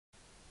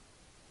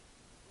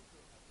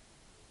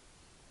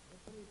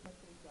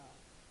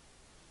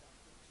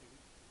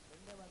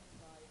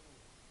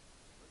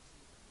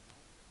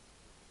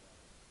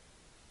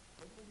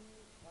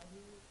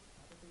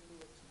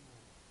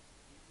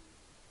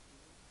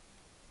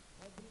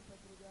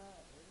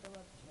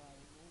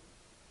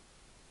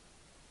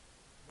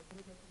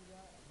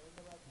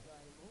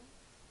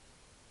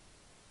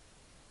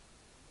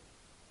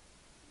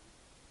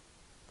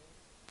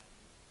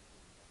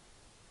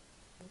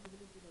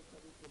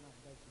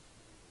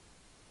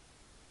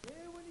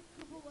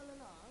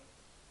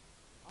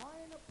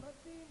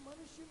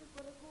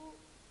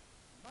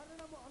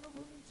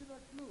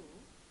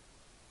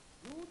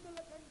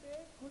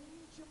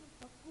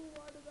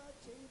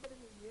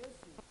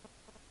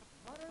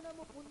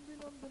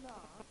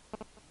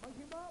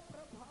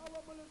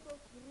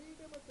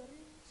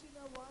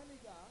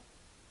వానిగా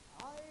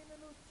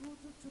ఆయనను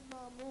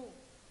చూచుచున్నాము.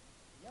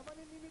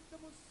 ఎవని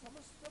నిమిత్తము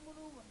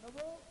సమస్తమును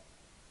ఉన్నవో,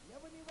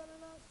 ఎవని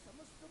వలన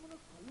సమస్తమును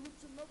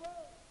కలుగుచున్నవో,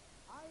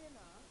 ఆయన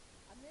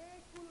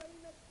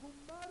అనేకులైన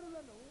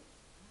కుమారులను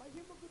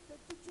మహిమకు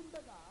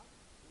తెచ్చుచుండగా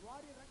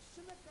వారి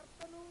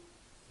రక్షణకర్తను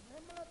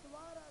శ్రమల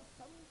ద్వారా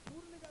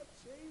సంపూర్ణంగా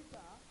చేయుట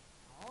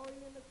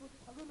ఆయనకు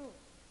తగును.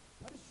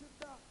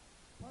 పరిశుద్ధ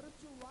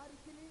పరచు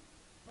వారికి,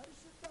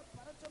 పరిశుద్ధ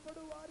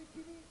పరచబడు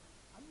వారికి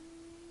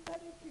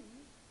అందరికీ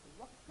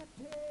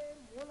ఒక్కటే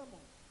మూలము.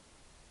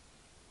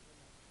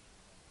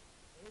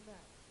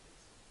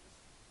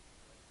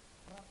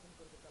 ప్రార్థన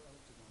కొరకు తల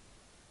ఉంచుదాం.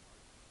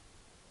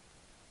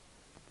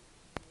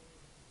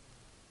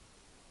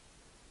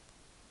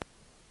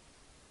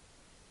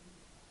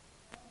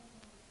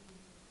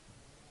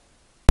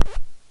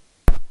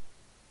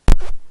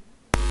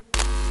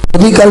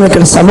 ఉదయకాలం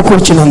ఇక్కడ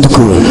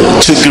సమకూర్చినందుకు,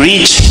 to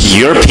greet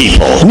your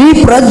people. నీ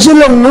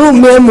ప్రజలను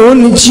మేము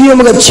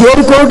నిశ్చయముగా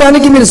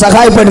చేరుకోవడానికి మీరు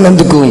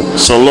సహాయపడినందుకు.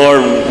 So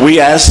Lord, we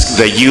ask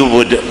that you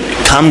would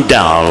come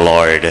down,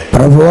 Lord,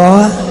 ప్రభువా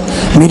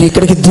మీరు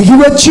ఇక్కడికి దిగి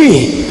వచ్చి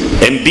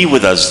and be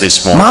with us this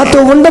morning. మాతో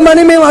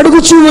ఉండమని మేము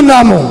అడుగుచూ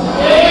ఉన్నాము.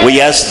 We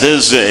ask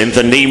this in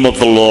the name of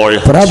the Lord.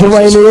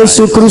 ప్రభువైన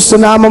యేసుక్రీస్తు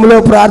నామములో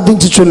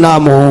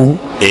ప్రార్థించుచున్నాము.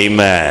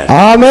 Amen.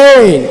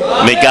 Amen.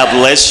 May God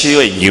bless you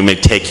and you may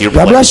take your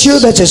God bless you.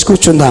 place. దయచేసి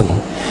కూర్చుందాము.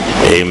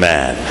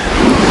 Amen.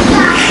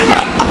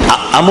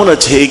 I'm going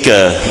to take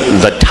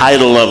the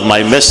title of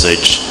my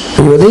message.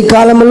 ఈ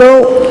ఉదయకాలంలో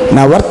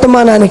నా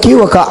వర్తమానానికి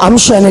ఒక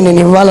అంశాన్ని నేను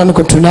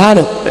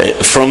ఇవ్వాలనుకుంటున్నాను.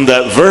 From the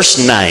verse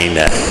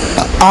 9.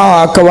 ఆ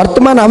యొక్క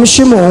వర్తమాన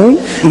అంశము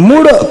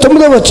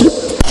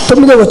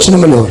 9వ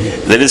వచనములో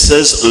That it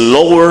says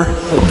lower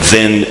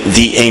than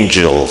the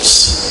angels.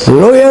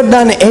 Lower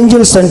than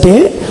Angeles అంటే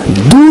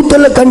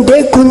దూతల కంటే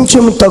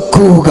కొంచెం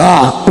తక్కువగా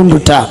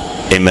ఉండుట.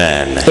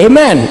 Amen.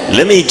 Amen.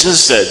 Let me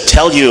just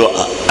tell you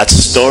a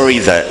story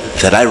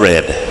that I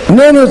read.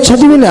 నేను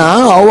చదివిన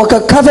ఒక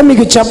కథ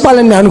మీకు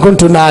చెప్పాలని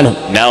అనుకుంటున్నాను.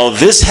 Now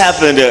this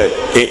happened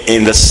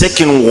in the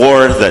second war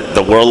that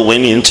the world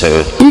went into.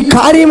 ఈ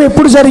కార్యం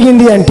ఎప్పుడు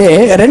జరిగింది అంటే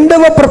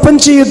రెండవ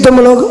ప్రపంచ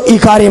యుద్ధంలో ఈ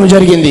కార్యం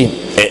జరిగింది.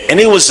 And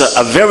it was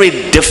a very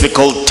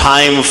difficult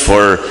time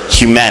for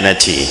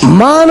humanity.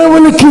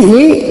 మానవునికి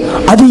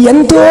అది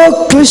ఎంతో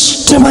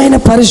క్లిష్టమైన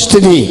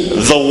పరిస్థితి.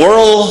 The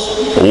world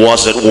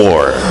was at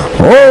war.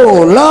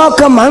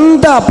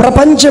 లోకమంతా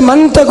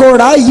ప్రపంచమంతా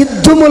కూడా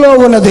యుద్ధములో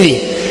ఉన్నది.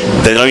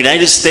 The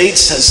United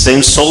States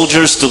sent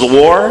soldiers to the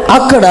war.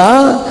 అక్కడ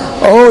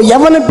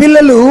యవన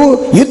పిల్లలు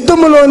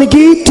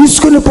యుద్ధములోనికి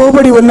తీసుకుని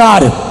పోబడి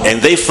ఉన్నారు. And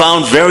they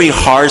found very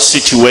hard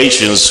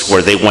situations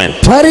where they went.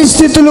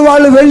 పరిస్థితులు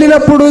వాళ్ళు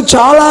వెళ్ళినప్పుడు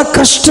చాలా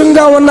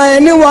కష్టంగా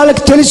ఉన్నాయని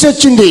వాళ్ళకి తెలిసి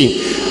వచ్చింది.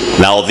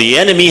 Now the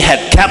enemy had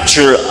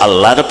captured a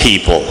lot of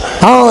people.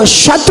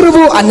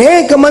 శత్రువు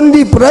అనేక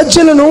మంది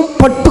ప్రజలను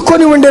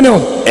పట్టుకొని ఉండెను.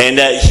 And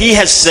he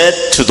has said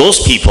to those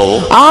people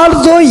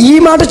వాళ్ళతో ఈ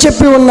మాట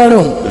చెప్పి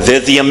ఉన్నాడు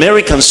that the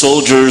American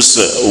soldiers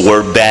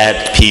were bad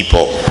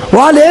people.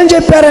 వాళ్ళు ఏం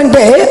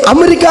చెప్పారంటే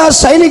అమెరికా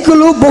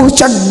సైనికులు బహు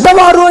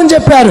చెడ్డవారు అని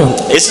చెప్పారు.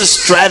 It's a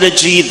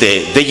strategy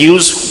they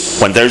use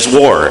when there's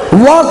war.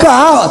 ఒక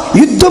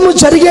యుద్ధము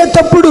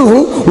జరిగేటప్పుడు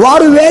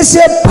వారు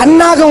వేసే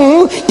పన్నాగం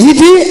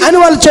ఇది అని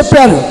వాళ్ళు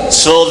చెప్పారు.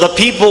 So the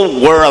people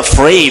were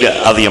afraid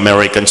of the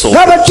American soldiers.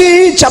 కాబట్టి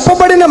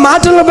చెప్పబడిన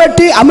మాటలను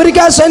బట్టి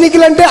అమెరికా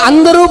సైనికులు అంటే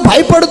అందరూ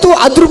భయపడుతూ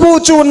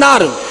అదురుపోవచ్చు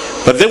ఉన్నారు.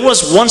 But there was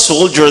one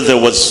soldier that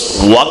was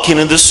walking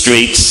in the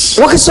streets.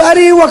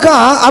 ఒకసారి ఒక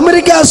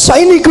అమెరికా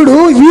సైనికుడు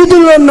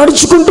వీధుల్లో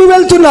నడుచుకుంటూ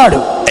వెళ్తున్నాడు.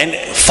 And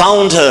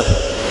found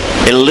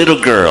a little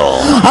girl.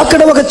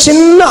 అక్కడ ఒక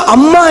చిన్న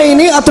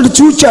అమ్మాయిని అతడు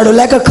చూచాడు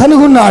లేక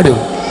కనుగొన్నాడు.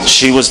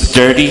 She was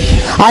dirty.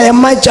 ఆ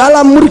అమ్మాయి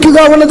చాలా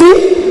మురికిగా ఉన్నది.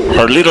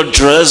 Her little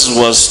dress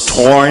was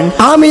torn.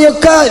 ఆమె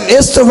యొక్క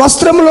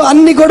వస్త్రములు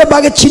అన్ని కూడా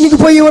బాగా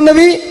చినిగిపోయి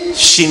ఉన్నవి.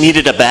 She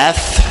needed a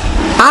bath.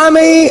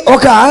 ఆమె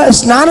ఒక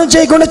స్నానం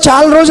చేయకుండా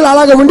చాలా రోజులు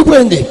అలాగే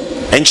ఉండిపోయింది.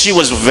 And she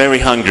was very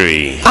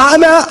hungry.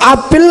 ఆమె ఆ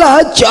పిల్ల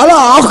చాలా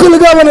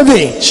ఆకలిగా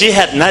ఉన్నది. She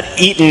had not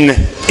eaten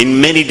in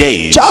many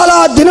days. చాలా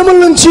దినముల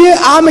నుంచి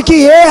ఆమెకి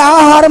ఏ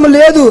ఆహారం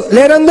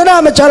లేనందున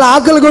ఆమె చాలా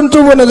ఆకలిగా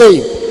ఉంటూ ఉన్నది.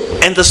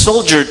 And the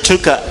soldier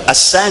took a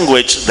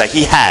sandwich that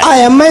he had. ఆ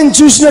అమ్మాయిని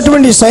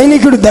చూసినటువంటి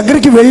సైనికుడు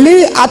దగ్గరికి వెళ్ళి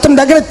అతని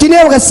దగ్గర తినే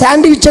ఒక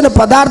శాండ్విచ్ అనే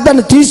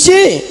పదార్థాన్ని తీసి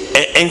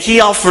and he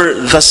offered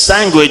the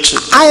sandwich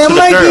ఆ to the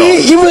అమ్మాయికి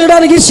girl.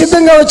 ఇవ్వడానికి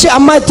సిద్ధంగా వచ్చి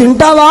అమ్మాయి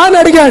తింటావా అని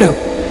అడిగాడు.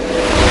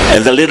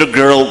 And the little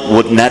girl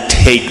would not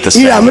take the ఈ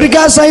sandwich.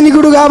 అమెరికా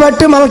సైనికుడు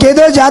కాబట్టి మనకి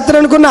ఏదో జాతర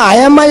అనుకున్న ఆ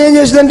అమ్మాయి ఏం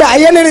చేసిందంటే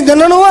అయ్యా నేను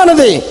తినను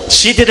అన్నది.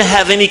 She didn't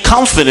have any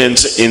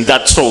confidence in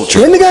that soldier.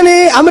 ఎందుకని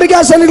అమెరికా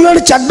సైనికులు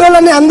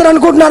చెడ్డోళ్ళని అందరూ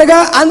అనుకుంటున్నారుగా,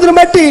 అందుని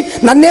బట్టి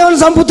నన్నేమని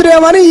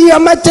చంపుతున్నామని ఈ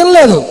అమ్మాయి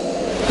తినలేదు.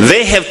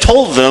 They have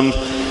told them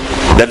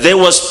that there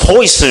was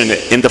poison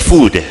in the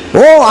food.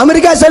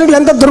 America సైనికులు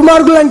ఎంత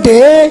దుర్మార్గులు అంటే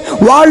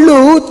వాళ్ళు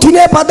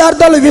తినే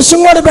పదార్థాలు విషం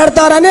కూడా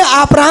పెడతారని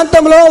ఆ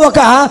ప్రాంతంలో ఒక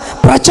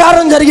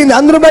ప్రచారం జరిగింది.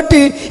 అందును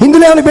బట్టి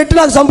ఇందులో ఏమైనా పెట్టి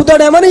నాకు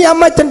చంపుతాడేమని ఈ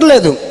అమ్మాయి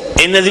తింటలేదు.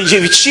 And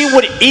if she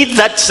would eat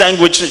that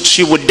sandwich,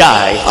 she would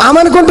die. ఆమె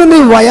అనుకుంటుంది,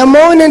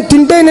 వయమో నేను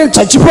తింటే నేను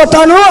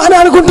చచ్చిపోతాను అని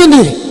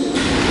అనుకుంటుంది.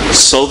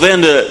 So then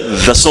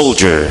the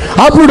soldier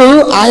అప్పుడు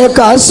ఆ యొక్క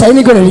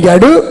సైనికుడు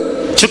అడిగాడు,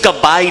 took a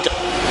bite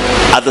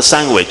of the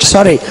sandwich.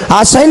 Sorry, ఆ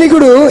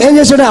సైనికుడు ఏం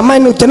చేశాడు,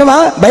 అమ్మాయి నువ్వు తినవా,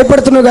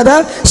 భయపడుతున్నావు కదా,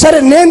 సరే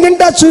నేను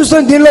తింటా,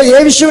 చూస్తాను దీనిలో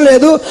ఏ విషయం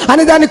లేదు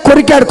అని దాన్ని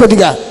కొరికాడు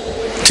కొద్దిగా.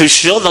 To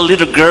show the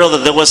little girl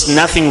that there was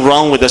nothing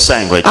wrong with the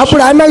sandwich.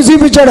 అప్పుడు అమ్మాయికి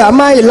చూపించాడు,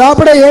 అమ్మాయి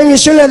లోపల ఏం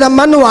విషయం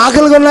లేదమ్మా, నువ్వు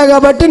ఆకలిగా ఉన్నావు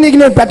కాబట్టి నీకు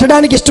నేను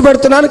పెట్టడానికి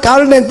ఇష్టపడుతున్నాను,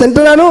 కావాలి నేను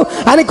తింటున్నాను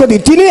అని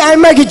కొద్దిగా తిని ఆ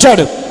అమ్మాయికి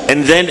ఇచ్చాడు.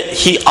 And then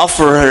he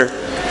offered her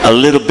a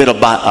little bit of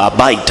a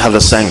bite of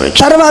the sandwich.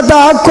 తర్వాత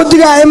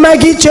కొద్దిగా ఆ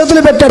అమ్మాయికి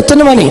చేతులు పెట్టాడు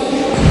తినమని.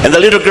 And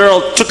the little girl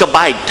took a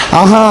bite.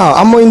 ఆహా,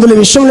 అమ్మో ఇందులో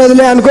విషయం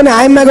లేదులే అనుకుని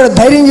ఆ అమ్మాయి కూడా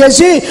ధైర్యం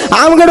చేసి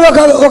ఆమె కూడా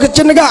ఒక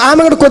చిన్నగా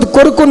ఆమె కూడా కొద్ది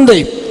కొరుకుంది.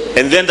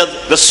 And then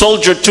the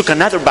soldier took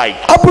another bite.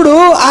 అప్పుడు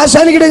ఆ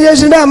సైనికుడు ఏం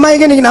చేసిండే,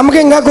 అమ్మాయికి నీకు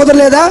నమ్మకంగా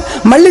కుదరలేదా,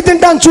 మళ్ళీ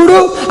తింటాను చూడు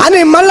అని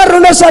మళ్ళా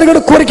రెండోసారి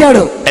కూడా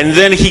కొరికాడు. And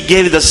then he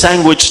gave the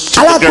sandwich to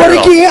అలా the girl.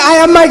 కొరికి ఆ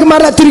అమ్మాయికి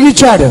మళ్ళా తిరిగి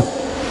ఇచ్చాడు.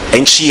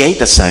 And she ate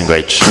the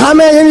sandwich.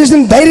 ఆమె ఏం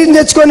చేసింది, ధైర్యం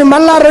తెచ్చుకొని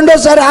మళ్ళా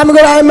రెండోసారి ఆమె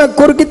కూడా ఆమె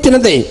కొరికి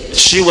తినది.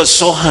 She was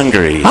so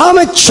hungry.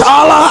 ఆమె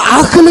చాలా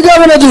ఆకలిగా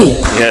ఉన్నది.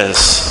 Yes,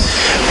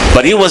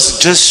 but he was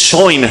just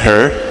showing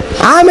her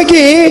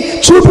ఆమెకి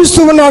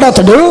చూపిస్తూ ఉన్నాడు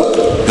అతడు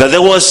that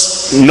there was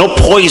no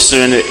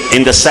poison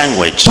in the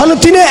sandwich. తను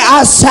తినే ఆ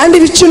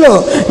శాండ్విచ్ లో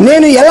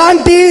నేను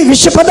ఎలాంటి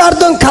విష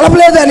పదార్థం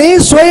కలపలేదని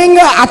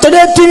స్వయంగా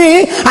అతడే తిని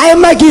ఆ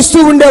అమ్మాయికి ఇస్తూ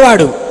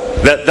ఉండేవాడు.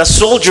 The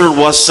soldier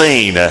was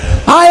saying,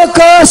 ఆ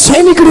యొక్క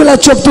సైనికుడు ఇలా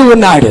చెప్తూ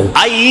ఉన్నాడు,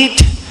 I eat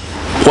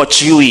what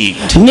you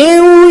eat.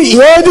 నీవు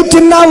ఏది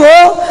తిన్నావో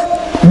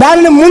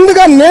దానిని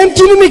ముందుగా నేను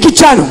తిని నీకు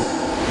ఇచ్చాను.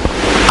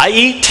 I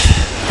eat,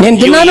 నేను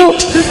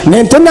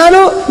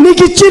తిన్నాను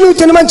నీకు ఇచ్చి నువ్వు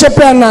తినమని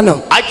చెప్పి అన్నాను.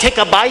 I take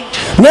a bite,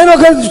 నేను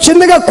ఒక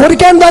చిన్నగా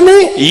కొరికాను దాన్ని,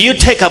 you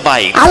take a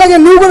bite. అలాగే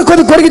నువ్వు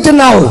కూడా కొరికి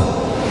తిన్నావు.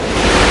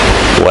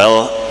 Well,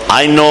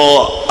 I know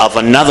of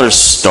another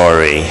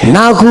story.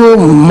 నాకు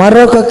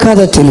మరొక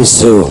కథ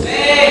తెలుసు.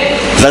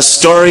 The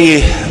story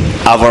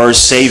of our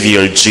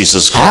Savior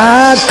Jesus Christ. ఆ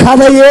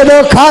కథ ఏదో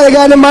కాదు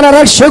కానీ మన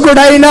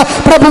రక్షకుడైన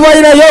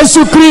ప్రభువైన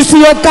యేసుక్రీస్తు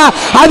యొక్క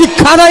అది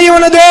కథ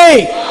ఉన్నది.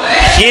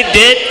 He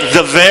did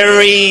the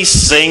very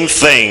same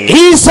thing.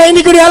 ఈ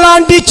సైనికుడు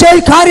ఎలాంటి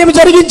కార్యం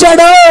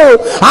జరిగించాడో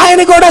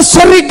ఆయన కూడా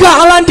సరిగ్గా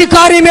అలాంటి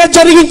కార్యమే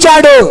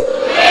జరిగించాడు.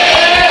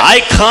 I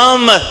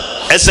come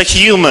as a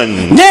human.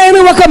 నేను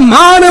ఒక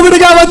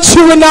మానవుడిగా వచ్చి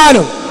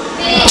ఉన్నాను.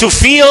 To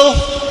feel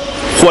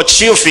what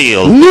you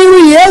feel. నీవు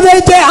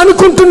ఏదైతే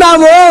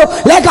అనుకుంటున్నావో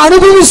లేక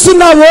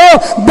అనుభవిస్తున్నావో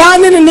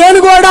దానిని నేను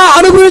కూడా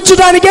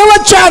అనుభవించడానికే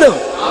వచ్చాను.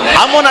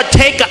 I'm gonna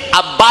take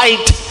a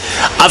bite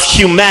of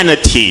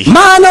humanity.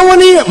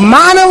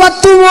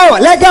 మానవత్వము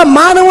లేక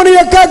మానవుని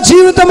యొక్క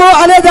జీవితము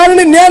అనే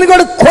దానిని నేను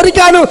కూడా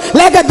కొరికాను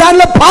లేక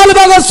దానిలో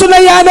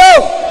పాలుభాగస్తున్నాను.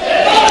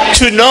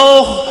 To know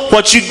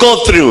what you go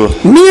through.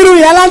 మీరు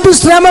ఎలాంటి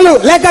శ్రమలు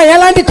లేక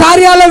ఎలాంటి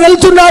కార్యాలు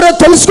వెళ్తున్నారో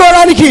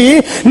తెలుసుకోవడానికి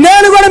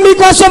నేను కూడా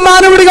మీకోసం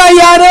మానవుడిగా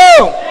అయ్యాను.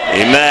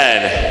 Amen.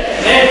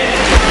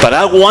 But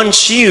I want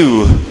you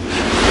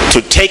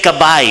to take a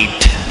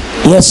bite.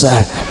 Yes sir.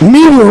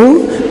 మీరు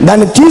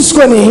దాన్ని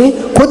తీసుకొని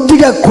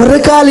కొద్దిగా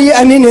కొరకాలి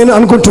అని నేను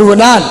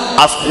అనుకుంటున్నాను.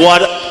 Of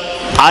what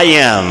I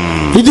am.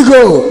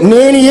 ఇదిగో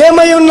నేను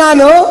ఏమై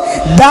ఉన్నానో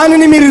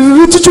దానిని మీరు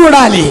రుచి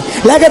చూడాలి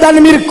లేక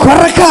దాన్ని మీరు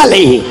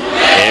కొరకాలి.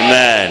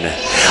 Amen.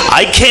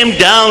 I came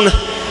down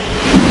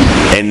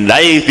and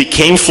I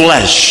became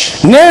flesh.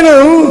 నేను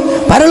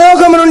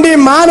పరలోకం నుండి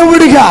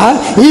మానవుడిగా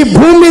ఈ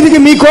భూమి మీదకి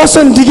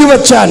మీకోసం దిగి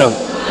వచ్చాను.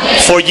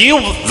 For you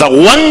the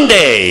one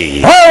day.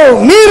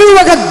 మీరు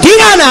ఒక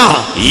దినాన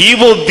You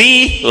will be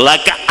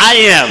like I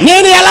am.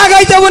 నేను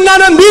ఎలాగైతే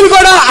ఉన్నానో మీరు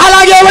కూడా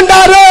అలాగే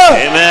ఉంటారు.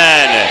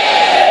 Amen.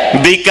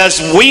 Because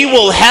we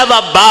will have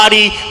a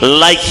body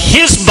like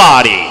his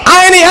body.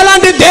 ఆయన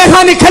ఎలాంటి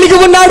దేహాన్ని కలిగి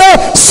ఉన్నాడో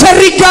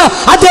సరిగ్గా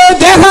అదే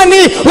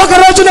దేహాన్ని ఒక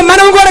రోజున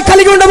మనం కూడా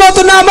కలిగి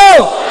ఉండబోతున్నాము.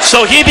 So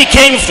he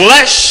became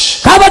flesh.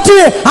 కాబట్టి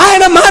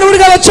ఆయన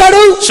మానవుడిగా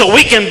వచ్చాడు. So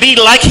we can be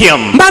like him.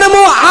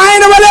 మనము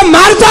ఆయన వలె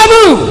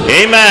మారుతాము.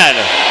 Amen.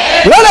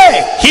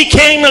 He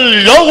came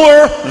lower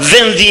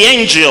than the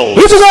angel.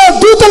 ఇదిగో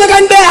దూతల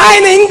కంటే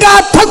ఆయన ఇంకా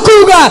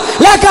తక్కువగా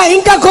లేక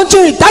ఇంకా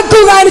కొంచెం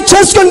తక్కువగా ఆయన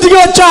చేసుకొని దిగి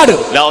వచ్చాడు.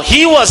 Now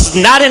he was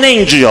not an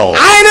angel.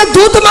 ఆయన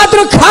దూత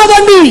మాత్రం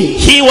కాదండి.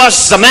 He was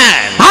a man.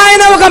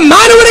 ఆయన ఒక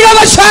మానవుడిగా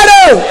వచ్చాడు.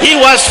 He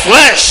was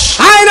flesh.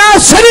 ఆయన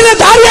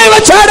శరీరధారి అయి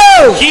వచ్చాడు.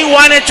 He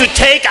wanted to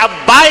take a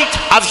bite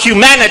of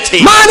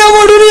humanity.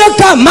 మానవుడి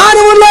యొక్క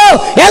మానవుల్లో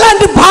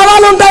ఎలాంటి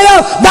భావాలు ఉంటాయో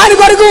దాని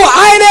కొరకు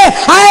ఆయనే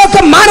ఆ యొక్క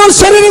మానవ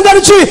శరీరం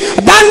ధరించి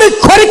దాన్ని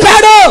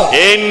కొరికాడు.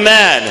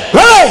 Amen.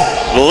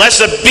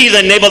 Blessed be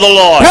the name of the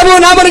Lord. ప్రభు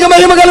నామమునకు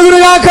మహిమ కలుగును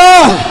గాక.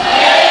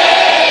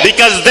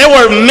 Because there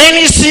were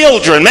many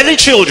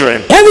children.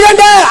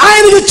 ఎందుకంటే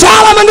ఆయనకి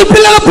చాలా మంది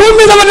పిల్లలు భూమి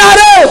మీద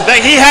ఉన్నారు.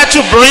 That he had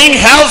to bring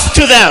health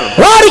to them.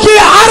 వారికి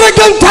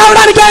ఆరోగ్యం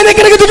తేవడానికి ఆయన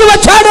ఇక్కడికి దిగి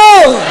వచ్చాడు.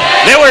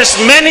 There were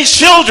many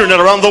children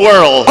around the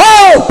world.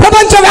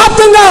 ప్రపంచ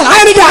వ్యాప్తంగా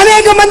ఆయనకి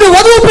అనేక మంది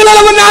వధువు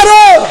పిల్లలు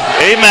ఉన్నారు.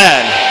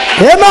 Amen.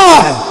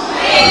 Amen.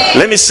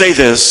 Let me say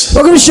this.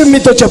 ఒక విషయం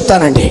మీతో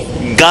చెప్తానండి.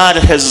 God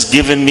has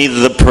given me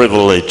the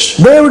privilege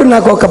దేవుడు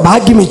నాకు ఒక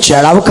భాగ్యం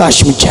ఇచ్చాడు,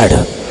 అవకాశం ఇచ్చాడు.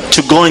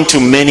 to go into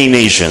many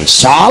nations.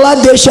 చాలా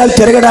దేశాలు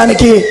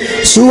తిరగడానికి,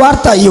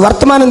 సువార్త ఈ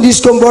వర్తమానం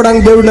తీసుకొని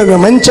పోవడానికి దేవుడు నాకు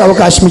మంచి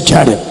అవకాశం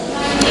ఇచ్చాడు.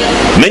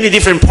 Many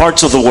different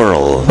parts of the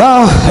world.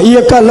 ఈ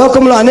యొక్క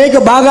లోకంలో అనేక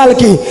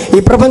భాగాలకి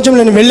ఈ ప్రపంచంలో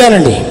నేను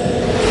వెళ్ళానండి.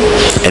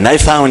 And I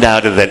found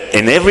out that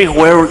in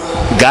everywhere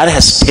God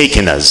has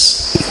taken us,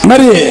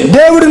 మరి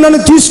దేవుడు నన్ను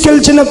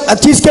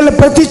తీసుకెళ్ళిన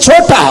ప్రతి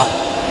చోట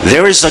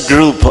there is a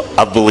group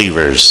of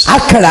believers.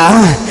 అక్కడ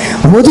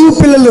వధువు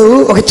పిల్లలు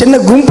ఒక చిన్న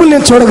గుంపులు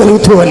నేను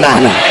చూడగలుగుతూ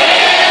ఉన్నాను.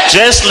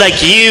 Just like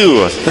you.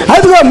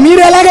 అదిగో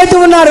మీరు ఎలాగైతే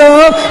ఉన్నారో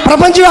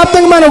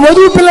ప్రపంచవ్యాప్తంగా మన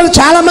వధువు పిల్లలు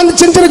చాలా మంది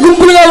చిన్న చిన్న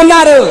గుంపులుగా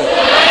ఉన్నారు.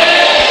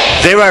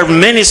 There are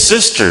many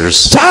sisters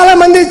చాలా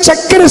మంది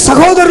చక్కని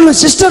సహోదరులు,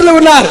 సిస్టర్లు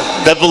ఉన్నారు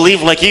that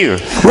believe like you.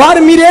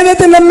 వారు మీరు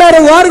ఏదైతే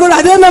నమ్మారో వారు కూడా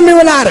అదే నమ్మి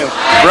ఉన్నారు.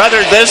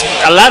 Brother, there's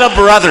a lot of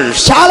brothers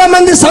చాలా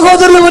మంది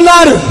సహోదరులు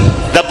ఉన్నారు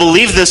that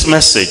believe this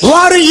message.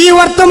 వారు ఈ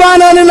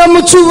వర్తమానాన్ని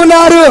నమ్ముచూ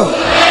ఉన్నారు.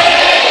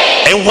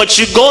 And what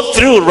you go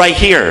through right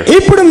here,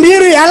 ఇప్పుడు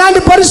మీరు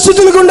ఎలాంటి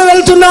పరిస్థితులు గుండా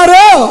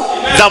వెళ్తున్నారో,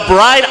 the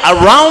bride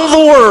around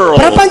the world,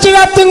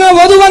 ప్రపంచవ్యాప్తంగా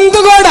వధువంతా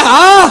కూడా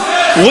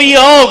we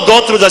all go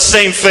through the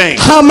same thing.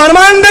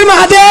 మనమందరం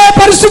అదే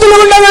పరిస్థితులు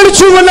గుండా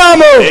వెళ్తూ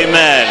ఉన్నాము.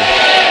 Amen.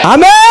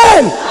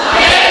 Amen.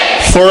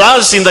 For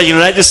us in the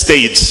United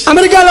States,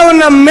 అమెరికాలో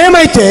ఉన్న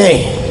మేమైతే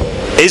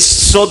it's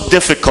so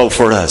difficult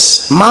for us.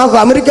 మాకు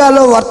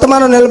అమెరికాలో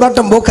వర్తమానం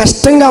నిలబడటం బహు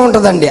కష్టంగా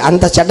ఉంటదండి.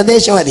 అంత చెడ్డ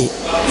దేశం అది.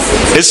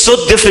 It's so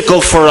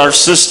difficult for our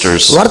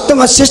sisters.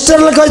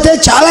 సిస్టర్లకు అయితే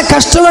చాలా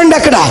కష్టం అండి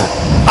అక్కడ.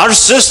 Our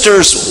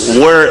sisters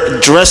wear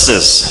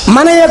dresses.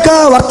 మన యొక్క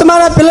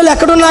వర్తమాన పిల్లలు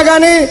ఎక్కడున్నా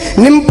కానీ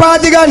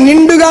నింపాదిగా,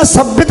 నిండుగా,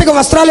 సభ్యతగా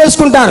వస్త్రాలు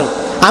వేసుకుంటారు.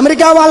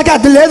 అమెరికా వాళ్ళకి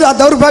అది లేదు, ఆ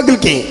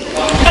దౌర్భాగ్యులకి.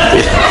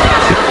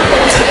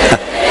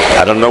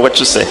 I don't know what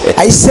to say.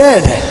 I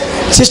said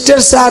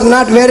sisters are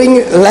not wearing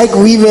like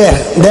we wear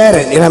there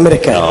in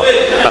America. No.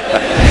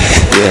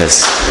 Yes.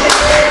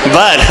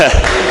 But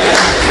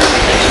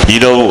you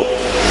know,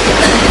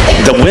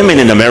 the women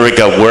in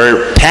America wear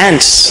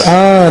pants.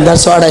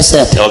 That's what I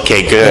said.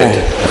 Okay, good.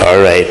 Yeah. All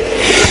right.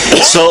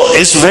 So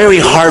it's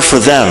very hard for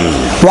them.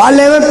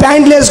 వాళ్ళు ఏమో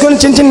ప్యాంట్లు వేసుకొని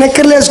చిన్న చిన్న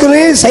నెక్కర్లు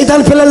వేసుకొని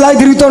సైతాన్ పిల్లల్లాగా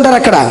తిరుగుతూ ఉంటారు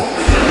అక్కడ.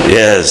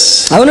 Yes.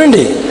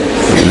 అవునండి.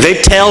 They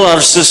tell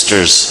our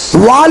sisters,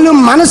 వాళ్ళు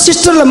మన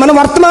సిస్టర్లు, మన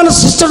వర్తమాన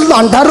సిస్టర్లు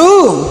అంటారు,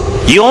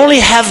 you only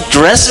have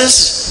dresses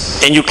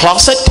in your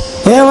closet?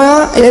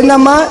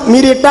 ఏందమ్మా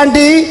మీరు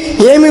ఎట్లాంటి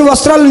ఏమి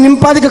వస్త్రాలు,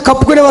 నింపాదిగా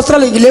కప్పుకునే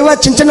వస్త్రాలు లేవా,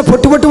 చిన్న చిన్న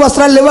పొట్టు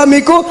వస్త్రాలు లేవా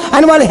మీకు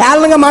అని వాళ్ళు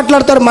హేళనగా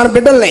మాట్లాడతారు మన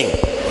బిడ్డల్ని.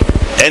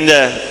 And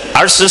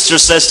our sister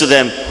says to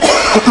them,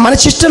 మన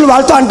సిస్టర్లు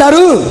వాళ్ళతో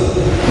అంటారు,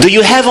 do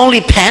you have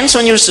only pants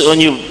on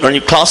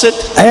your closet?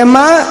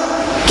 అయ్యమ్మా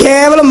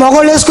కేవలం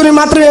మగవాళ్ళు వేసుకుని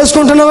మాత్రం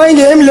వేసుకుంటున్నావా,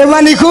 ఇంకేం లేవా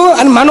నీకు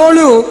అని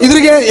మనోళ్ళు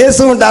ఎదురుగా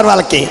వేస్తూ ఉంటారు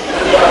వాళ్ళకి.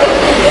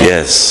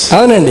 Yes.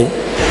 అవునండి.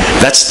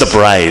 That's the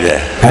bride.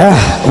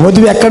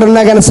 వధువు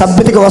ఎక్కడున్నా కానీ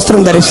సభ్యతకి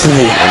వస్త్రం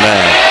ధరిస్తుంది.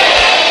 Amen.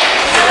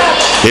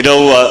 You know,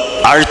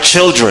 our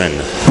children,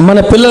 మన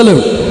పిల్లలు,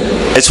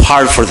 it's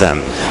hard for them.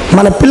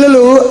 మన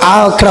పిల్లలు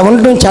అక్కడ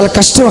ఉండడం చాలా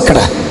కష్టం. అక్కడ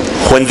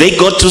when they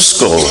go to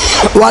school,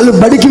 వాళ్ళు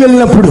బడికి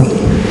వెళ్ళినప్పుడు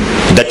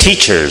the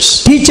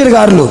టీచర్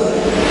గారు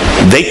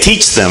they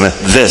teach them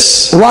this.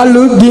 వాళ్ళు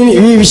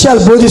ఈ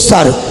విషయాలు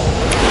బోధిస్తారు.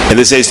 And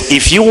it says,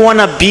 if you want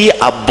to be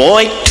a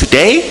boy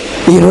today,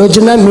 ఈ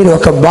రోజున మీరు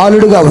ఒక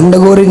బాలుడుగా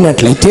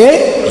ఉండగోరినట్లయితే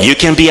you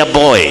can be a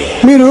boy.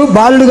 మీరు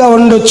బాలుడుగా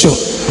ఉండొచ్చు.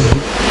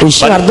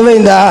 విషయం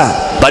అర్థమైందా?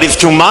 But if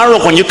tomorrow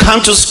when you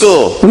come to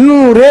school,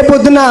 నువ్వు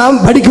రేపొద్దున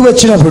బడికి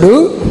వచ్చినప్పుడు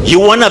you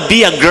want to be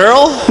a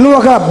girl, నువ్వు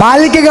ఒక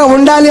బాలికగా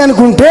ఉండాలి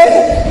అనుకుంటే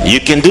you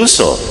can do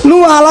so.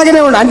 నువ్వు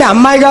అలాగనే ఉండాలి. అంటే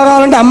అమ్మాయిగా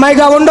కావాలంటే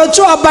అమ్మాయిగా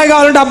ఉండొచ్చు, అబ్బాయి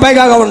కావాలంటే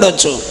అబ్బాయిగా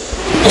ఉండొచ్చు.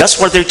 That's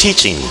what they're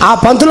teaching. ఆ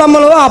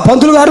పంతులమ్మలు, ఆ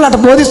పంతులు గారు అట్లా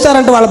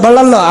బోధిస్తారంట వాళ్ళ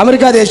బళ్ళల్లో.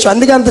 అమెరికా దేశం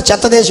అందుకే అంత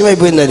చెత్త దేశం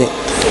అయిపోయింది అది.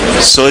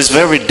 So it's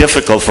very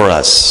difficult for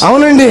us.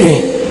 అవునండి.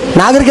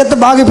 నాగరికత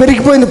బాగా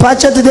పెరిగిపోయింది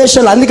పాశ్చాత్య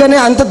దేశాలు, అందుకనే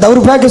అంత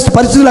దౌర్భాగ్య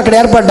పరిస్థితులు అక్కడ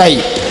ఏర్పడ్డాయి.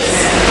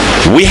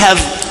 We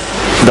have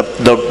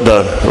the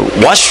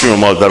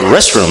washroom or the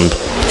restroom.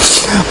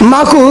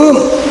 మాకు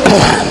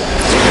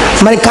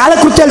మరి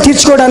కాలకృత్యాలు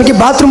తీర్చుకోవడానికి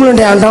బాత్రూమ్లు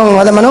ఉంటాయి అంటాం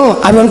కదా మనం,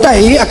 అవి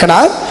ఉంటాయి అక్కడ.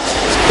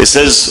 It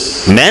says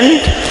men.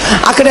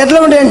 అక్కడ ఎట్లా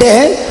ఉంటాయంటే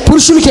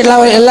పురుషులకి ఎలా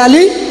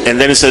వెళ్ళాలి, and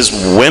then it says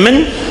women.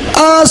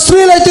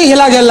 స్త్రీలైతే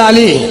ఇలాగ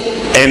వెళ్ళాలి.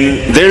 And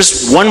there's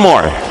one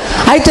more.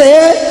 అయితే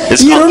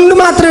ఈ రెండు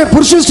మాత్రమే,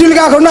 పురుషులు స్త్రీలు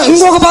కాకుండా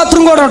ఇంకొక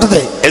బాత్రూమ్ కూడా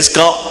ఉంటుంది. It's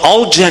called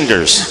all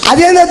genders.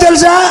 అదేం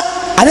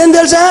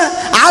తెలుసా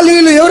వాళ్ళు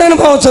వీళ్ళు ఎవరైనా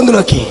పోవచ్చు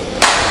అందులోకి.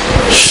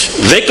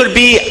 They could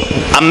be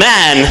a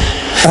man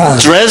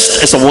dressed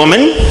as a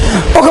woman.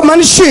 ఒక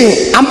మనిషి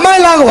అమ్మాయి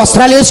లాగా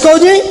వస్త్రాలు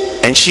వేసుకోవచ్చు.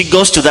 And she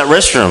goes to that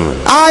restroom.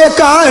 ఆ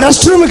యొక్క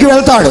రెస్ట్ రూమ్ కి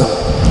వెళ్తాడు.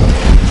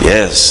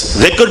 Yes.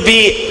 They could be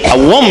a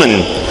woman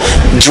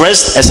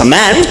dressed as a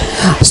man.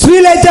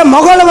 స్త్రీలైతే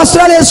మగవాళ్ళ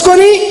వస్త్రాలు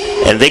వేసుకొని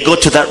and they go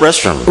to that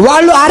restroom.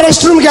 వాళ్ళు ఆ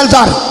రెస్ట్ రూమ్ కి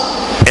వెళ్తారు.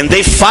 And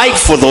they fight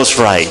for those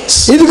rights.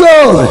 ఇదిగో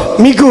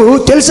మీకు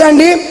తెలుసా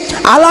అండి,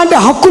 అలాంటి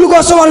హక్కుల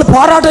కోసం వాళ్ళు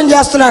పోరాటం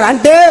చేస్తున్నారు.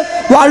 అంటే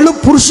వాళ్ళు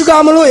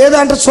పురుషుగాములు, ఏదో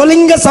అంటే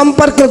స్వలింగ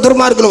సంపర్క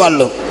దుర్మార్గులు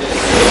వాళ్ళు.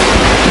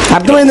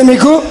 అర్థమైంది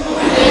మీకు?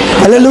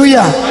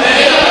 హల్లెలూయా.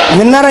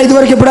 విన్నారా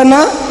ఇదివరకు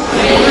ఎప్పుడన్నా?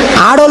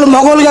 ఆడవాళ్ళు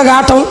మగవాళ్ళుగా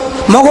కావటం,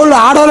 మగవాళ్ళు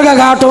ఆడవాళ్ళుగా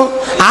కావటం,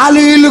 వాళ్ళు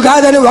వీళ్ళు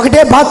కాదని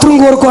ఒకటే బాత్రూమ్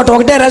కోరుకోవటం,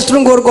 ఒకటే రెస్ట్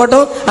రూమ్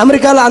కోరుకోవటం.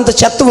 అమెరికాలో అంత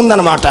చెత్త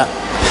ఉందన్నమాట.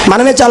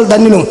 మనమే చాలా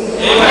ధన్యులు.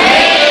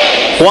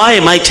 Why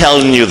am I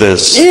telling you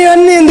this?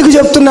 ఇవన్నీ ఎందుకు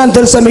చెప్తున్నాను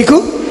తెలుసా మీకు?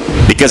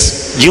 Because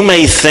you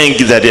may think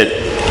that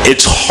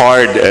it's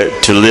hard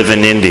to live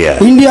in India.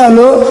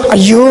 ఇండియాలో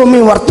అయ్యో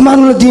మేము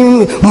వర్తమానంలో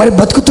మరి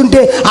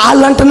బతుకుతుంటే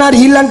వాళ్ళు అంటున్నారు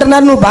వీళ్ళు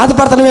అంటున్నారు, నువ్వు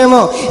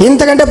బాధపడతావేమో.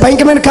 ఇంతకంటే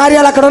భయంకరమైన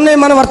కార్యాలు అక్కడ ఉన్నాయి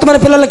మన వర్తమాన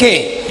పిల్లలకి.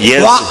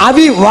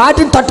 అవి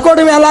వాటిని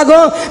తట్టుకోవడం ఎలాగో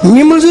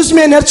మిమ్మల్ని చూసి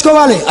మేము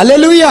నేర్చుకోవాలి.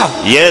 హల్లెలూయా.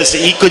 Yes,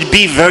 it could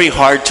be very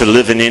hard to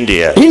live in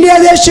India. India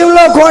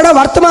దేశంలో కూడా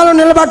వర్తమానం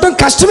నిలబడటం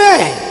కష్టమే.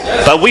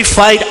 But we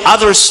fight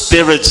other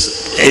spirits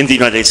in the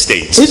United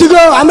States.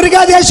 ఇదిగో అమెరికా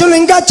దేశంలో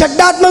ఇంకా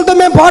చెడ్డాత్మలతో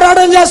మేము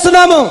పోరాటం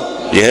చేస్తున్నాము.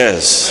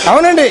 Yes.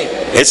 అవునండి.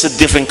 It's a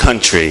different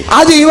country.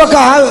 అది ఒక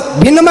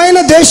భిన్నమైన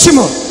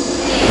దేశము.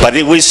 But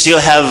we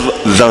still have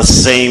the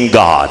same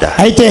God.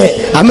 అయితే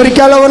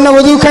అమెరికాలో ఉన్న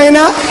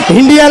వధువుకైనా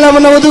ఇండియాలో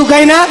ఉన్న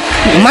వధువుకైనా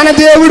మన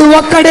దేవుడు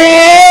ఒక్కడే.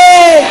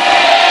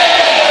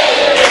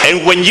 And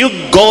when you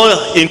go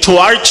into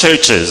our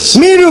churches,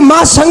 మీరు మా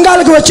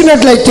సంఘాలకు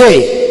వచ్చినట్లయితే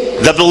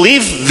they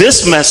believe this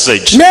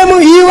message. మేము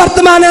ఈ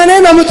వర్తమానాన్ని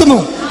నమ్ముతాము.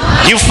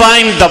 You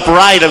find the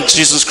bride of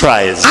Jesus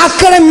Christ.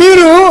 అక్కడ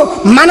మీరు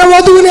మన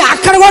వధువుని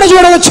అక్కడ కూడా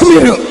చూడవచ్చు.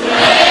 మీరు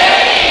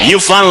You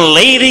find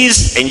ladies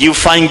and you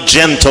find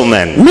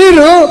gentlemen.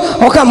 మీరు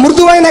ఒక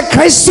మృదువైన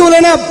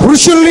క్రైస్తవులైన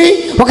పురుషుల్ని,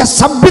 ఒక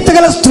సభ్యత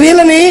గల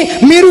స్త్రీలని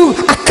మీరు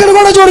అక్కడ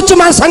కూడా చూడొచ్చు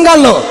మన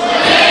సంఘాల్లో.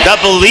 That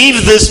believe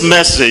this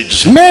message.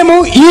 మేము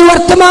ఈ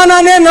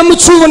వర్తమానాన్ని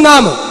నమ్ముచూ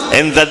ఉన్నాము.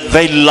 And that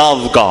they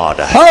love God.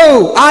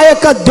 ఆ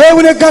యొక్క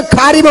దేవుని యొక్క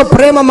కార్యము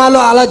ప్రేమ మాలో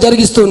అలా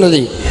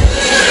జరిగిస్తున్నది.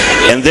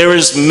 And there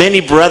is many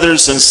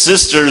brothers and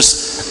sisters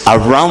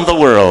around the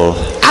world.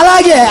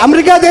 అలాగే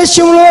అమెరికా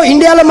దేశంలో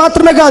ఇండియాలో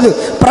మాత్రమే కాదు,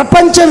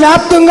 ప్రపంచ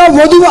వ్యాప్తంగా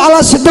వధువు అలా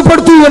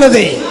సిద్ధపడుతూ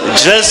ఉన్నది.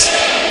 Just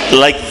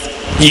like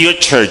your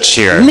church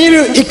here.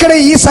 మీరు ఇక్కడ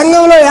ఈ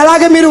సంఘంలో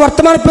ఎలాగ మీరు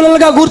వర్తమాన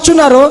పిల్లలుగా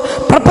కూర్చున్నారో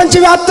ప్రపంచ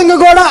వ్యాప్తంగా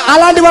కూడా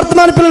అలాంటి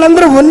వర్తమాన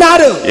పిల్లలందరూ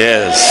ఉన్నారు.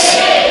 Yes.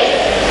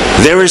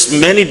 There is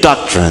many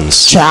doctrines.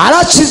 చాలా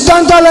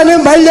సిద్ధాంతాలను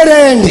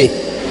బయలుదేరాయండి.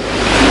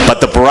 But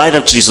the bride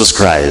of Jesus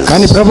Christ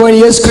కానీ ప్రభువైన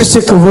యేసుక్రీస్తు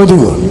యొక్క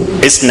వధువు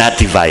is not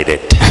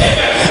divided.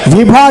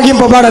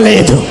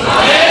 విభాగింపబడలేదు,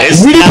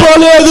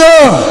 విడిపోలేదు.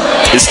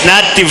 It's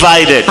not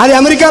divided. అది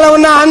అమెరికాలో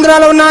ఉన్నా,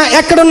 ఆంధ్రాలో ఉన్నా,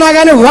 ఎక్కడున్నా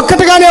కానీ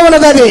ఒక్కటిగానే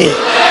ఉన్నది అది.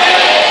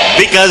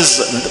 Because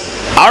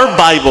our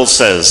Bible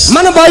says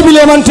మన బైబిల్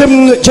ఏమని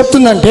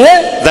చెప్తుందంటే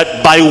that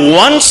by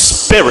one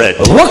spirit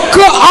ఒక్క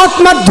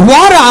ఆత్మ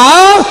ద్వారా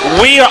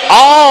we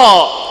all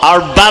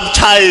are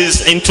baptized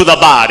into the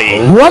body.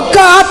 ఒక్క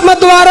ఆత్మ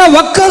ద్వారా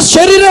ఒక్క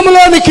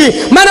శరీరములోనికి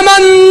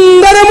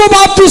మనమందరము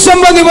బాప్తిసం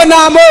పొంది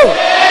ఉన్నాము.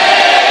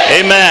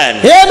 Amen.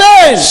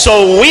 Amen. So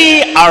we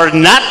are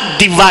not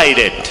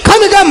divided.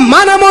 కనుక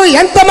మనము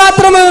ఎంత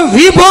మాత్రము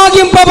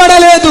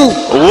విభాగింపబడలేదు.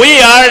 We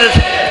are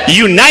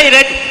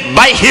united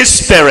by his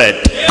spirit.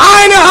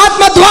 ఆయన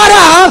ఆత్మ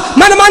ద్వారా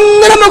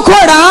మనమందరము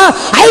కూడా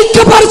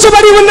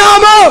ఐక్యపరచబడి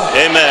ఉన్నాము.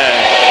 Amen.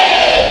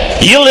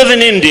 You live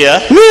in India.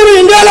 మీరు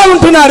ఇండియాలో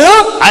ఉంటున్నారు.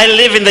 I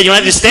live in the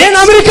United States. నేను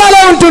అమెరికాలో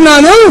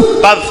ఉంటున్నాను.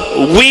 But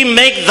we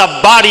make the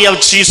body of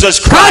Jesus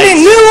కానీ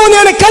Christ. నీవు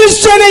నేను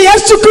కలిస్తేనే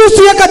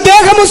యేసుక్రీస్తు యొక్క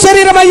దేహము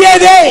శరీరం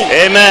అయ్యేది.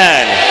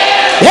 Amen.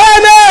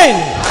 Amen.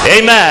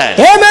 Amen.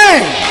 Amen.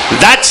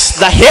 That's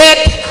the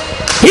head.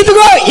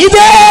 ఇదిగో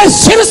ఇదే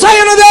శిరస్సు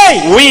అయినది.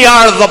 We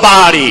are the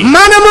body.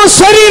 మనము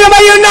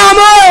శరీరమై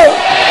ఉన్నాము.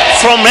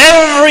 From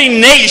every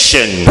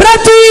nation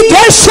ప్రతి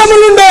దేశము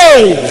నుండి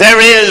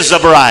there is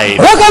a bride.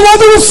 ఒక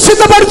వధువు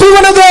సిద్ధపడుతూ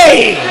ఉన్నది.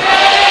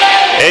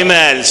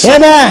 Amen. So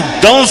Amen.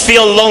 don't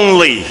feel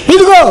lonely.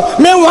 ఇదిగో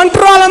మేము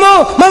ఒంటరివాళ్ళము,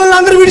 మమ్మల్ని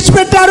అందరూ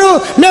విడిచిపెట్టారు,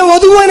 మేము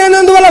వధువు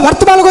అనేందువల్ల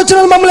వర్తమానికి వచ్చిన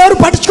మమ్మల్ని ఎవరు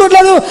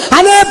పట్టించుకోవట్లేదు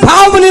అనే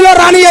భావము నీలో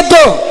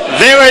రానియద్దు.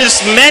 There is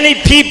many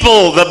people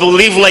that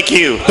believe like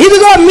you.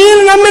 ఇదిగో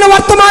మీరు నమ్మిన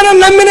వర్తమానం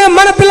నమ్మిన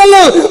మన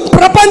పిల్లలు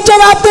ప్రపంచ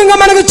వ్యాప్తంగా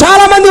మనకు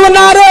చాలా మంది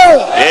ఉన్నారు.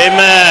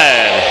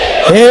 Amen.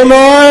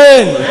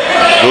 Amen.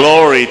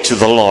 Glory to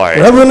the Lord.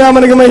 ప్రభువు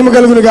నామమునకు మహిమ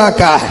కలుగును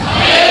గాక.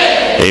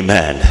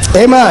 Amen.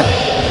 Amen.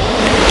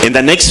 In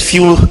the next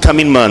few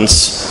coming months,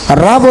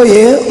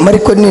 రాబోయే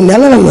మరికొన్ని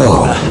నెలలలో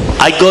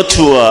I go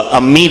to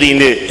a meeting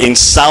in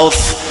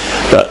South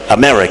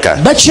America.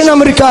 దక్షిణ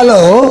అమెరికాలో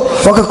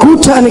ఒక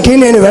కూటానికి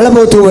నేను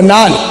వెళ్ళబోతూ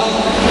ఉన్నాను.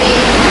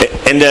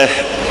 And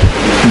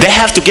they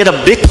have to get a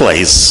big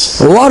place.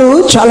 వారు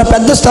చాలా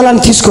పెద్ద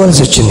స్థలాన్ని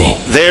తీసుకోవాల్సి వచ్చింది.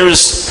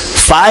 There's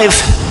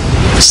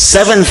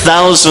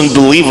 7,000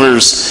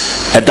 believers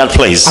at that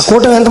place. ఆ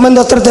కూటం ఎంతమంది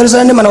వస్తారో తెలుసా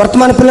అండి? మన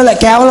వర్తమాన పిల్లలే,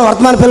 కేవలం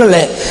వర్తమాన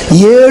పిల్లలే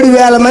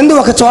 7,000 మంది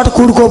ఒక చోట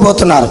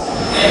కూడుకోబోతున్నారు.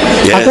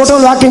 ఆ కూటం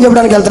వాక్యం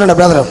చెప్పడానికి వెళ్తున్నాడు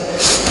brother.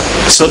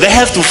 So they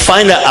have to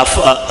find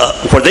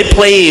where they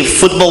play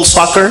football,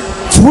 soccer.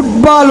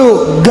 Football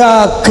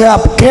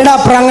క్రీడా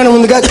ప్రాంగణం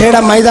ఉందిగా, క్రీడా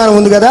మైదానం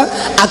ఉంది కదా,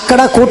 అక్కడ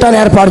కూటాన్ని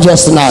ఏర్పాటు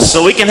చేస్తున్నారు. So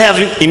we can have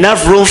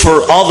enough room for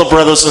all the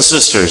brothers and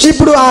sisters.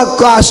 ఇప్పుడు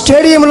ఆ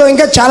స్టేడియంలో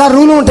ఇంకా చాలా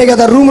రూములు ఉంటాయి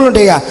కదా, రూములు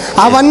ఉంటాయి కదా,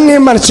 అవన్నీ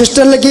మన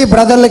సిస్టర్లకి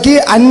బ్రదర్లకి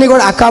అన్ని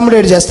కూడా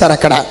అకామిడేట్ చేస్తారు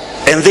అక్కడ.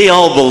 And they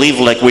all believe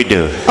like we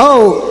do.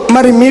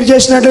 మరి మీరు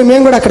చేసినట్లు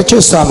మేము కూడా అక్కడ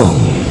చూస్తాము.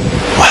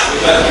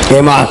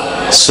 ఏమా?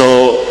 So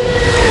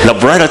the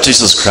bride of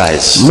Jesus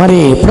Christ,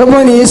 మరి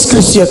ప్రభువైన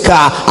యేసుక్రీస్తు యొక్క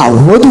ఆ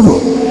వధువు,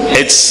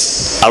 it's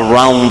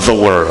around the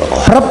world.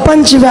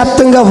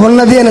 ప్రపంచవ్యాప్తంగా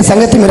ఉన్నది అనే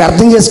సంగతి మీరు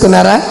అర్థం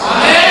చేసుకున్నారా?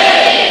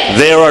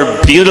 There are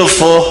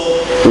beautiful,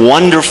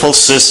 wonderful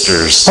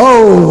sisters.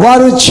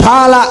 వారు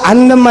చాలా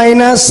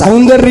అందమైన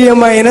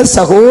సౌందర్యమైన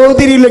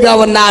సహోదరులుగా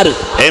ఉన్నారు.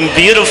 And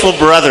beautiful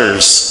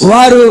brothers.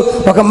 వారు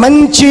ఒక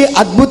మంచి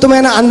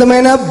అద్భుతమైన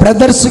అందమైన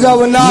బ్రదర్స్ గా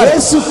ఉన్నారు.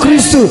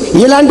 యేసుక్రీస్తు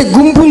ఇలాంటి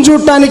గుంపును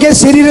చూడటానికే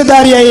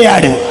శరీరధారి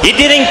అయ్యాడు. He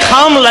didn't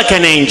come like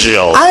an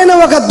angel. ఆయన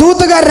ఒక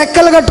దూతగా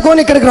రెక్కలు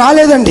కట్టుకొని ఇక్కడికి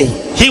రాలేదండి.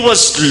 He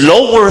was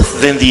lower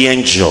than the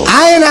angel.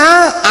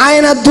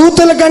 ఆయన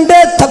దూతల కంటే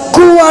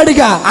తక్కువ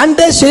వాడిగా,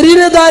 అంటే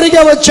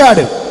శరీరధారిగా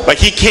వచ్చాడు. But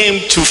he came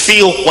to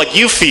feel what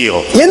you feel.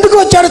 ఎందుకు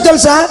వచ్చాడో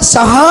తెలుసా?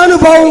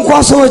 సహానుభావం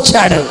కోసం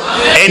వచ్చాడు.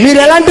 మీరు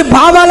ఎలాంటి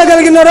భావాలు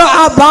కలిగినారో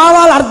ఆ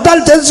భావాల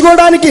అర్థాలు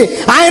తెలుసుకోవడానికి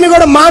ఆయన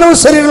కూడా మానవ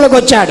శరీరంలోకి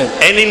వచ్చాడు.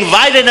 And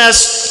invited us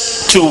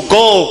to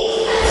go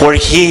where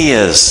he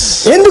is.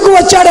 ఎందుకు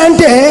వచ్చాడు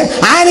అంటే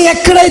ఆయన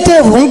ఎక్కడైతే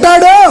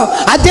ఉంటాడో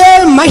అదే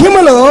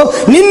మహిమలో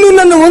నిన్ను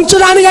నన్ను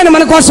ఉంచడానికి ఆయన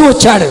మన కోసం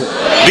వచ్చాడు.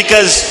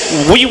 Because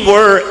we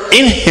were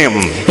in him.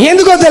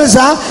 ఎందుకో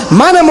తెలుసా?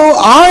 మనము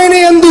ఆయన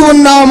యందు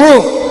ఉన్నాము.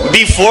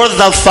 Before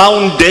the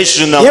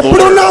foundation of the world.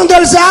 ఎప్పుడు ఉన్నాము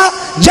తెలుసా?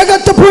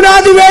 జగత్తు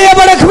పునాది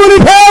వేయబడక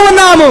మునుపే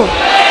ఉన్నాము.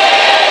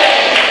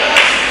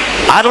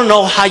 I don't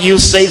know how you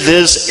say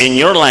this in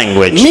your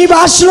language. మీ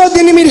భాషలో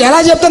దీన్ని మీరు ఎలా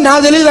చెప్తారో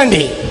నాకు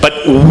తెలియదండి. But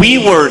we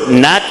were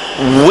not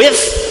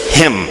with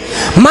him.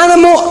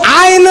 మనము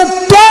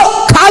ఆయనతో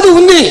కాదు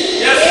ఉంది.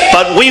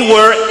 But we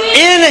were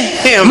in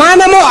him.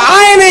 మనము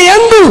ఆయన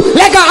యందు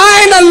లేక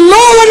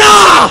ఆయనలో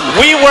ఉన్నాము.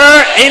 We were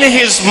in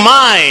his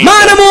mind.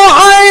 మనము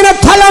ఆయన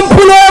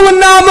తలంపులో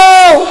ఉన్నాము.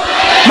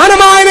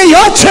 మనము ఆయన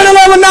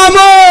యోచనలో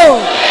ఉన్నాము.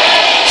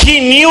 He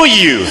knew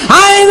you.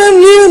 ఆయన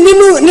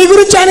నిన్ను నీ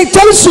గురించి ఆయనకు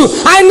తెలుసు.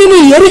 ఆయన నిన్ను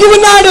ఎరిగి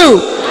ఉన్నాడు.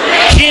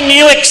 He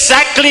knew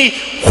exactly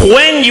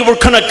when you were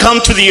going to come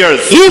to the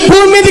earth. ఈ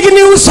భూమి మీదకి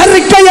నీవు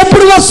సరిగ్గా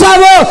ఎప్పుడు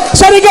వస్తావో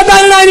సరిగ్గా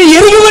దానిని ఆయన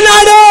ఎరిగి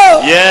ఉన్నాడు.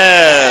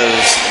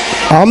 Yes.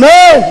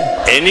 Amen.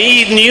 And he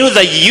knew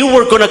that you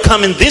were going to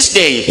come in this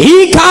day. ఈ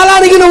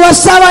కాలానికి నువ్వు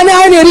వస్తావని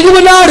ఆయన ఎరిగి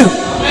ఉన్నాడు.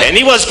 And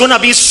it was going to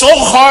be so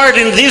hard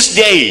in this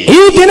day. ఈ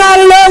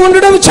దినాల్లో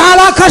ఉండడం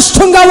చాలా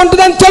కష్టంగా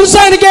ఉంటుందని తెలుసు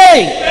ఆయనకి.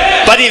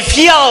 But if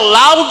he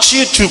allowed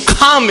you to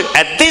come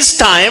at this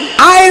time,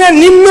 ఆయన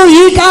నిన్ను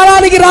ఈ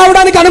కాలానికి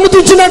రావడానికి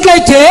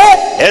అనుమతించినట్లయితే,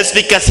 it's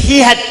because he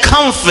had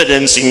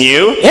confidence in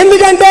you.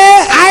 ఎందుకంటే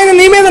ఆయన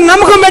నీ మీద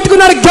నమ్మకం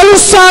పెట్టుకున్నాడు.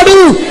 గెలుస్తాడు,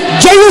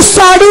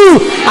 జయిస్తాడు,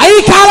 ఈ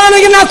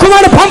కాలానికి నా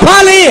కుమారుడు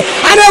పంపాలి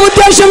అనే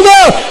ఉద్దేశంతో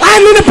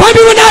ఆయన నిన్ను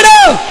పంపి ఉన్నాడు.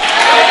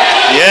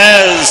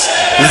 Yes,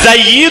 that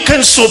you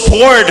can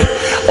support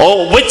or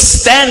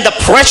withstand the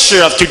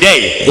pressure of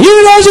today. ఈ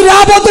రోజు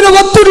రాబోతున్న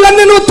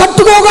ఒత్తిడులన్నీ నువ్వు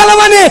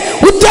తట్టుకోగలవనే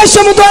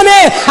ఉద్దేశంతోనే,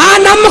 ఆ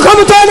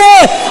నమ్మకంతోనే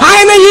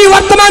ఆయన ఈ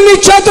వర్తమాన్ని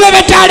చేతిలో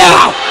పెట్టాడు.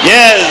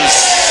 Yes.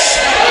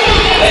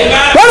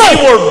 We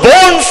were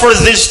born for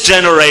this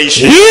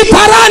generation. ఈ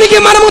తరానికి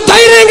మనము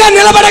ధైర్యంగా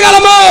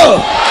నిలబడగలము.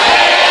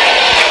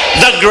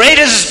 The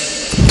greatest,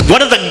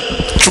 one of the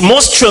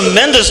most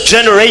tremendous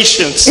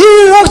generations. ఈ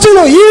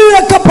రోజులో ఈ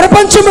యొక్క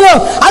ప్రపంచంలో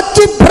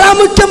అతి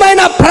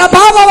ప్రాముఖ్యమైన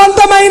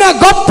ప్రభావవంతమైన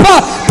గొప్ప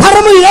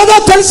తరము ఏదో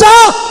తెలుసా?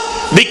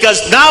 Because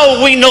now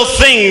we know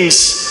things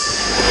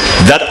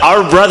that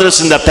our brothers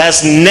in the past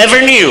never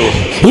knew.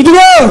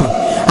 ఇదిగో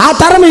ఆ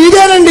తరం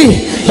ఇదేనండి.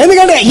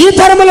 ఎందుకంటే ఈ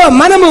తరములో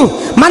మనము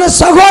మన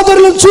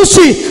సహోదరులను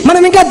చూసి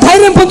మనం ఇంకా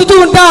ధైర్యం పొందుతూ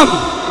ఉంటాం.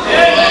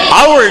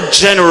 Our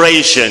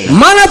generation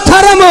మన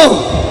తరము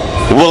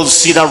will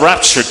see the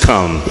rapture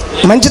come.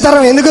 మంచి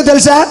తరం ఎందుకో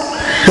తెలుసా?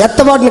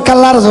 ఎత్తబాటుని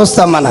కల్లారా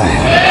చూస్తాం మనం.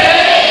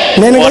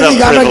 నేను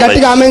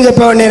గట్టిగా ఆమెను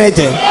చెప్పేవాడు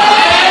నేనైతే.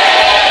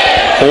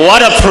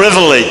 What a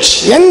privilege.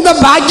 ఎంత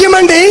భాగ్యం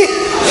అండి.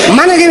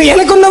 మనకి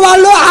వెనుకున్న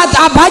వాళ్ళు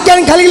ఆ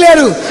భాగ్యాన్ని కలిగి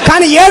లేరు.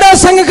 కానీ 7వ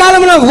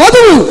సంఘకాలంలో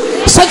వధువు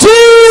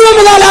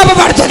సజీవముగా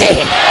లాభపడుతుంది.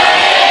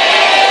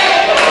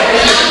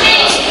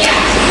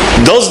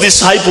 Those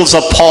disciples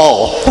of Paul,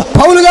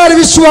 పౌలు గారి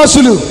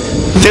విశ్వాసులు,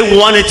 they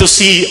wanted to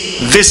see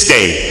this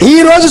day. ఈ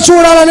రోజు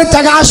చూడాలని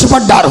తెగ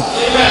ఆశపడ్డారు.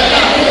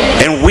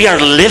 And we are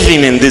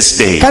living in this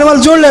day. కానీ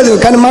వాళ్ళు చూడలేదు,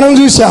 కానీ మనం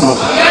చూసాము.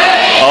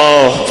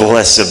 Oh,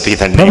 blessed be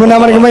the name. ప్రభు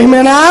నామమునకు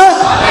మహిమేనా?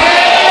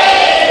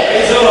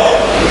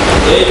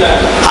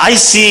 I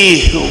see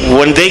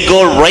when they go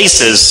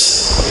races,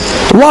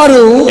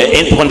 వారు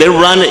when they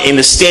run in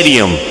the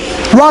stadium,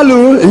 వాళ్ళు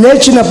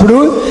లేచినప్పుడు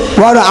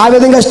వారు ఆ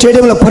విధంగా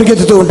స్టేడియంలో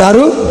పరిగెత్తుతూ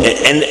ఉంటారు.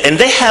 and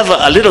they have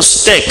a little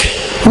stick.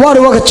 వారు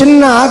ఒక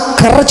చిన్న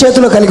కర్ర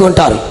చేతిలో కలిగి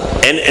ఉంటారు.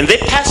 And they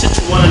pass it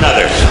to one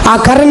another. ఆ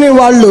కర్రని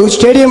వాళ్ళు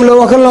స్టేడియంలో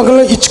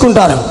ఒకరినొకరు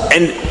ఇచ్చుకుంటారు.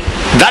 And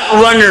that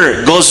runner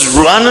goes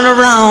running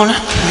around.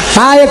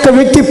 ఆ యొక్క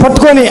వ్యక్తి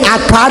పట్టుకొని ఆ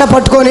కాడ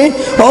పట్టుకొని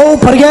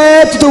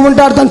పరిగెత్తుతూ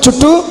ఉంటాడు తన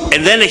చుట్టూ.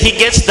 And then he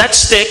gets that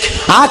stick.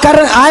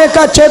 ఆ యొక్క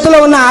చేతిలో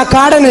ఉన్న ఆ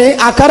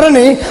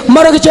కర్రని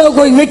మరొక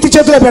వ్యక్తి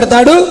చేతిలో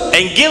పెడతాడు.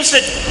 And gives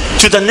it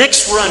to the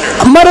next runner.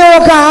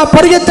 మరొక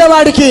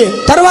పరిగెత్తేవాడికి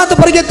తర్వాత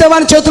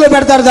పరిగెత్తేవాడి చేతిలో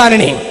పెడతాడు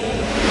దానిని.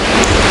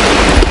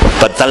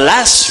 But the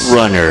last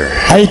runner,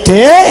 అయితే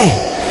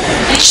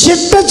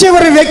చిట్ట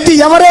చివరి వ్యక్తి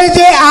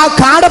ఎవరైతే ఆ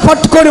కాడ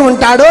పట్టుకొని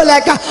ఉంటాడో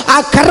లేక ఆ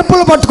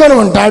కర్రపులు పట్టుకొని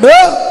ఉంటాడో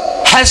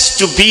has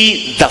to be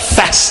the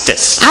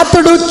fastest.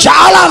 అతడు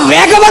చాలా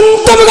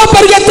వేగవంతముగా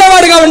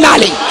పరిగెత్తేవాడుగా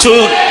ఉండాలి. To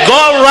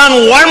go run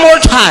one more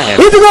time.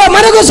 ఇదిగో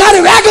మరొకసారి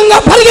వేగంగా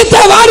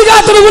పరిగెత్తేవాడుగా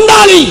అతడు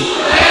ఉండాలి.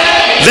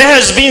 There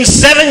has been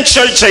 7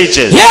 church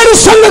ages. 7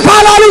 సంఘ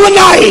కాలాలు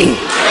ఉన్నాయి.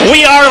 We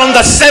are on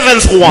the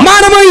 7th one.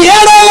 మనము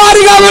 7వ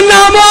వారిగా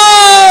ఉన్నాము.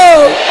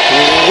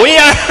 We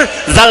are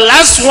the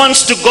last ones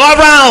to go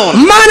around.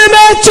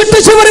 మనమే చిట్ట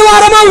చివరి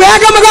వారము,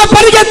 వేగముగా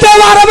పరిగెత్తే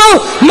వారము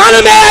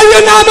మనమే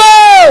అయ్యున్నాము.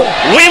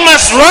 We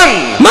must run.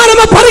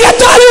 మనము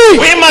పరిగెత్తాలి.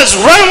 We must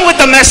run with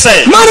the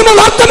message. మనము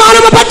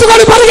వర్తమానము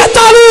పట్టుకొని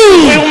పరిగెత్తాలి.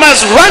 We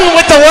must run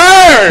with the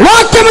word.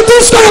 వాక్యము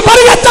తీసుకొని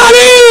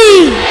పరిగెత్తాలి.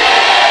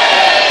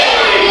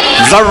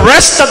 The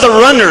rest of the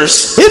runners,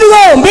 ఇదిగో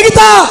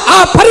మిగతా ఆ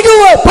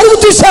పరుగు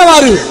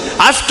తీసేవారు,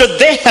 after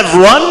they have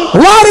run,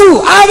 వారు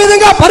ఆ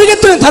విధంగా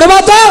పరిగెత్తిన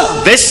తర్వాత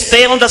they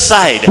stay on the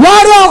side.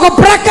 వారు ఒక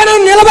ప్రక్కన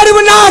నిలబడి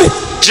ఉన్నారు.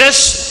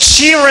 Just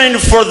cheering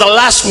for the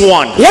last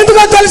one.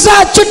 ఎందుకో తెలుసా?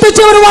 చిట్ట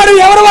చివరి వాడు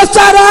ఎవరు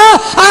వస్తారా,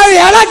 ఆయన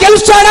ఎలా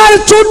గెలుస్తారా అని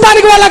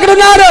చూడటానికి వాళ్ళు అక్కడ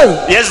ఉన్నారు.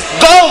 Yes,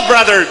 go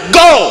brother,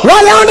 go.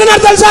 వాళ్ళు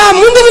ఏమంటున్నారు తెలుసా?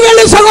 ముందుకు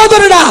వెళ్ళి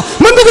సహోదరుడా,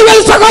 ముందుకు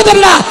వెళ్ళి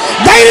సహోదరుడా,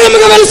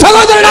 ధైర్యంగా వెళ్ళి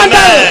సహోదరుడా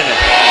అంటారు.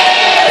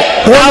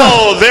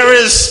 Now there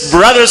is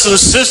brothers and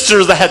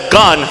sisters that had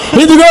gone.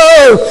 ఇదిగో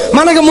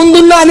మనకు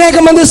ముందున్న అనేక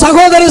మంది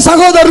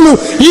సహోదరులు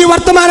ఈ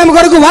వర్తమానం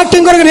కొరకు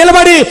వాక్యం కొరకు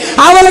నిలబడి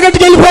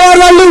ఆవలగట్టుకు వెళ్ళిపోయారు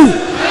వాళ్ళు.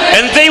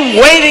 And they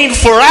waiting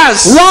for us.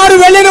 వారు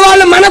వెళ్ళిన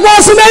వాళ్ళు మన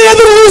కోసమే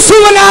ఎదురు చూస్తూ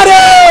ఉన్నారు.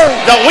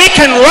 That we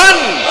can run.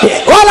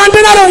 వాళ్ళు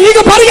అంటున్నారు ఇక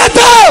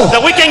పరిగెత్తు.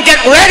 That we can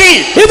get ready.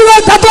 ఇదిగో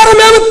తత్వరం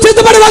మేము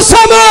సిద్ధపడి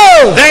వస్తాము.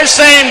 They're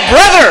saying,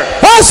 brother,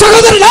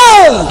 సహోదరుడా,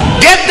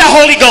 get the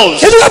Holy Ghost.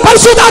 ఇదిగో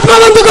పరిశుద్ధాత్మ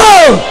అందుకో.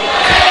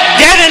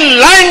 Get in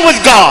line with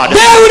God.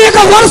 దేవుని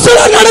యొక్క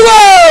వరుసలో నడువు.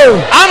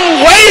 I'm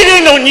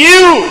waiting on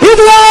you.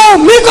 ఇదిగో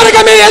మీ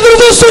కొరకు మేము ఎదురు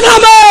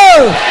చూస్తున్నాము.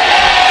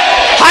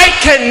 I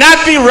cannot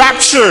be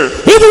raptured.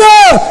 ఇదిగో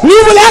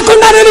నీవు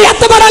లేకుండా నేను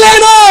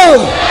ఎత్తబడలేను.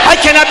 I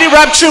cannot be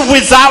raptured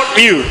without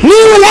you.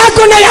 నీవు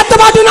లేకుండా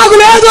ఎత్తబాటు నాకు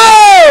లేదు.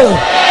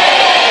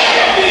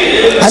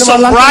 So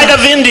bride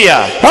of India,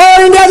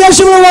 India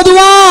దేశంలో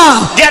వధువా,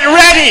 get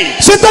ready.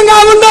 సిద్ధంగా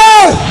ఉండు.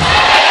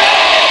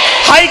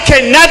 I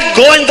cannot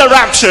go in the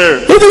rapture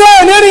ఇదిగో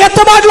నేను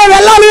ఎత్తబాటులో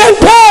వెళ్ళాలి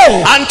అంటే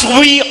until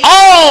we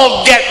all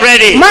get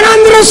ready.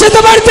 మనందరం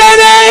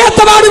సిద్ధపడితేనే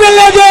ఎత్తబాటు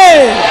వెళ్ళేది.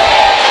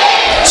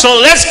 So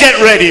let's get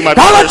ready, my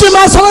కాబట్టి brothers.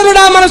 మా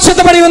సోదరుడా మనం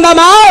సిద్ధపడి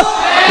ఉందామా?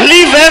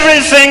 Leave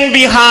everything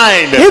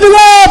behind.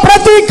 ఇదిగో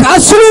ప్రతి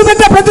అసలు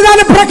పెట్టే ప్రతి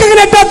దాన్ని ప్రక్కకి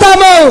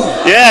నెట్టేద్దాము.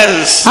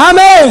 Yes.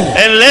 Amen.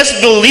 And let's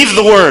believe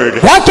the word.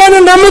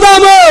 వాక్యాన్ని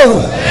నమ్ముదాము.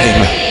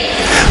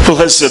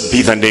 Blessed be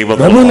the name of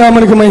the Prabhu Lord.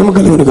 నామమునకు మహిమ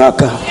కలుగును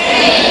గాక.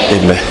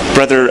 Amen.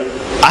 Brother,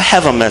 I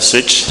have a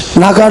message,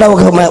 నా కాడ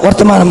ఒక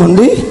వర్తమానం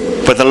ఉంది.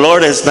 but the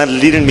Lord is not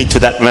leading me to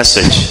that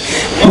message.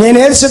 నేను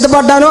ఏది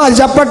సిద్ధపడ్డానో అది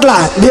చెప్పట్లా,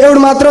 దేవుడు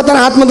మాత్రం తన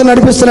ఆత్మతో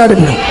నడిపిస్తున్నాడు.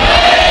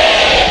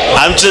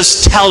 I'm just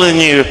telling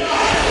you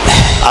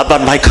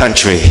about my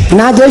country.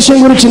 నా దేశం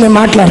గురించి నేను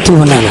మాట్లాడుతూ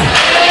ఉన్నాను.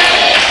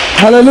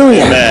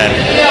 హల్లెలూయా. Amen.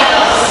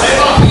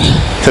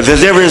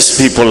 There is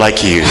people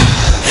like you.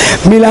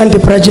 మీలాంటి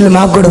ప్రజలు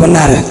మాకు కూడా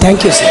ఉన్నారు.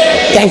 Thank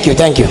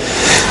you.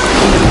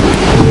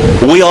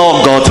 We all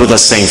go through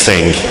the same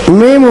thing.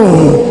 మేము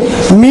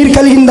మీరు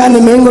కలిగిన దాన్ని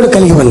మేము కూడా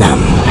కలిగి ఉన్నాం.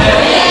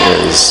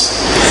 Yes.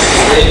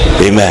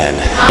 Amen.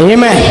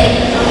 Amen.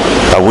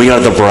 But we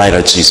are the bride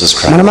of Jesus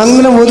Christ.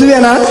 మనమందరం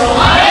వధువేనా?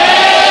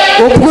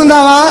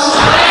 ఒప్పుకుందామా?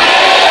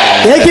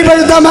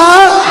 ఏకీభవిద్దామా?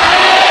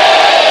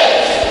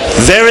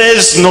 There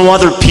is no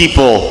other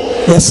people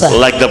Yes, sir.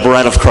 like the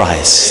bride of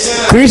Christ.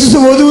 క్రీస్తు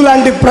వధువు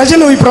లాంటి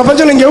ప్రజలు ఈ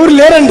ప్రపంచంలో ఇంకెవరు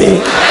లేరండి.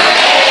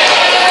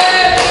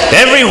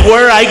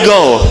 Everywhere I go,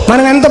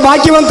 మనం ఎంత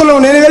భాగ్యవంతులు.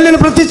 నేను వెళ్ళిన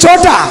ప్రతి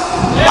చోట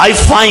I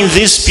find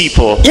these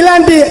people.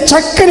 ఇలాంటి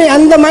చక్కని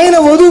అందమైన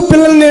వధువు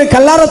పిల్లల్ని నేను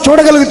కళ్ళారా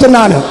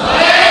చూడగలుగుతున్నాను.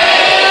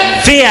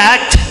 They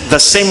act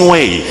the same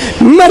way.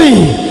 మరి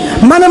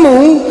మనము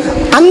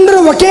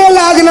అందరం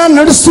ఒకేలాగా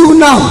నడుస్తూ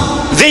ఉన్నాం.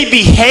 They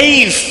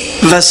behave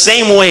the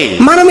same way.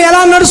 మనం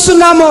ఎలా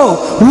నడుస్తున్నామో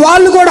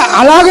వాళ్ళు కూడా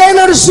అలాగే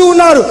నడుస్తూ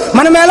ఉన్నారు.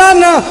 మనం ఎలా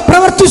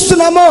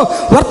ప్రవర్తిస్తున్నామో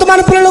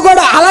వర్తమాన పిల్లలు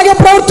కూడా అలాగే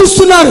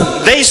ప్రవర్తిస్తున్నారు.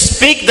 They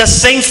speak the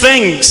same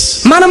things.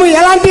 మనము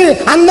ఎలాంటి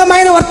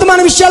అందమైన వర్తమాన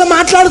విషయాలు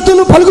మాట్లాడుతూ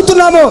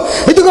పలుకుతున్నామో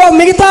ఇదిగో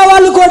మిగతా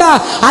వాళ్ళు కూడా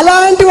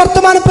అలాంటి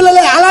వర్తమాన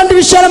పిల్లలే అలాంటి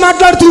విషయాలు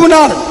మాట్లాడుతూ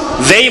ఉన్నారు.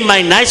 they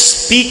might not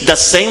speak the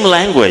same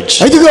language.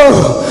 ఇదిగో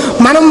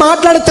మనం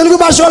మాట్లాడే తెలుగు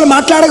భాష వాళ్ళు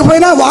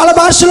మాట్లాడకపోయినా వాళ్ళ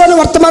భాషలోనే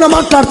వర్తమానం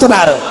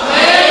మాట్లాడుతున్నారు.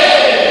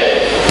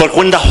 But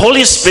when the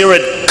Holy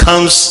Spirit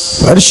comes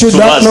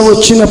పరిశుద్ధాత్మ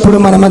వచ్చినప్పుడు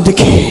మన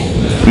మధ్యకి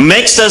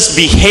makes us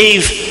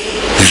behave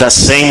the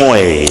same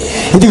way.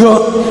 ఇదిగో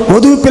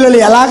వధువు పిల్లలు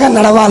ఎలాగ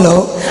నడవాలో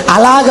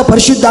అలాగ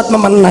పరిశుద్ధాత్మ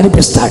మనల్ని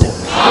నడిపిస్తాడు.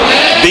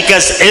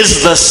 Because it's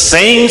the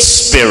same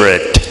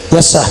Spirit.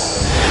 Yes sir.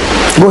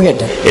 Go ahead.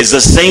 It's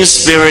the same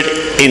Spirit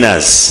in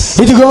us.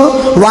 ఇదిగో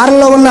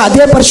వారిలో ఉన్న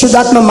అదే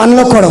పరిశుద్ధాత్మ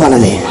మనలో కూడా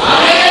ఉన్నది.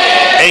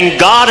 And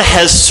God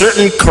has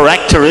certain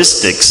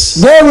characteristics.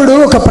 దేవుడు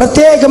ఒక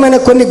ప్రత్యేకమైన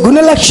కొన్ని గుణ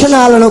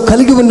లక్షణాలను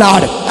కలిగి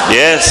ఉన్నాడు.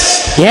 Yes.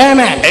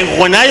 Amen. And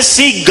when I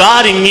see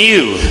God in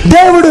you,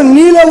 దేవుడు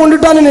నీలో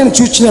ఉండటాన్ని నేను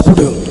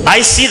చూచినప్పుడు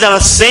I see the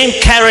same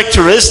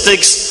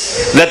characteristics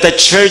that the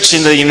church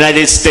in the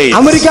United States.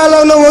 అమెరికాలో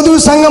ఉన్న వధువు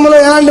సంఘంలో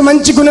ఎలాంటి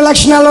మంచి గుణ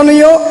లక్షణాలు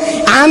ఉన్నాయో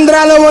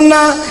ఆంధ్రాలో ఉన్న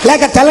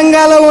లేక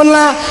తెలంగాణలో ఉన్న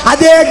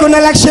అదే గుణ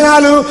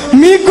లక్షణాలు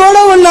మీకు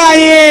కూడా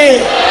ఉన్నాయి.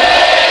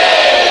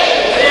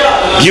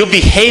 You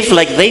behave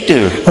like they do.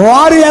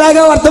 వారు ఎలాగ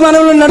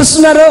వర్తమానంలో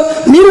నడుస్తున్నారో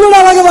మీరు కూడా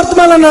అలాగే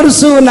వర్తమానంలో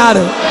నడుస్తూ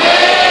ఉన్నారు.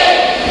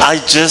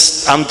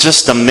 I'm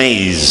just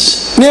amazed.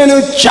 నేను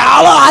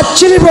చాలా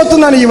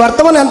ఆశ్చర్యపోతున్నాను ఈ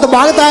వర్తమానం ఎంత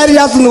బాగా తయారు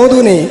చేస్తుంది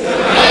వధువుని.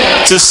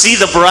 To see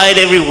the bride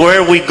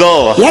everywhere we go.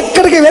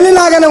 ఎక్కడికి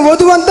వెళ్ళినాగానే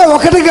వధువు అంతా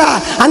ఒకటిగా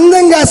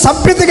అందంగా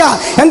సభ్యతగా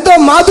ఎంతో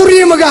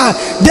మాధుర్యముగా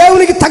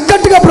దేవునికి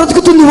తగ్గట్టుగా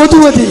బ్రతుకుతుంది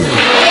వధువు. అది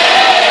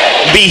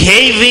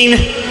behaving.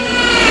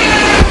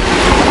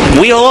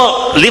 We all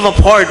live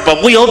apart, but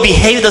we all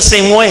behave the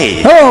same way.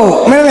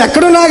 మనం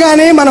ఎక్కడున్నా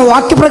గానీ మన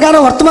వాక్య ప్రకారం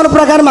వర్తమాన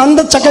ప్రకారం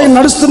అందరూ చక్కగా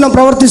నడుస్తున్నాం,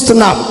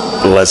 ప్రవర్తిస్తున్నాం.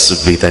 Blessed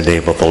be the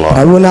name of the Lord.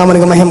 ప్రభువు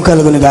నామమునకు మహిమ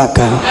కలుగును గాక.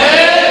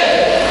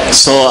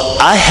 So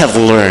I have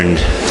learned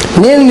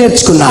నేను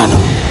నేర్చుకున్నాను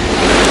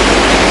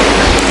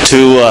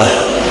to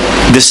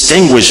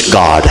distinguish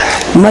God.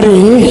 మరి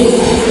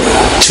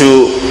To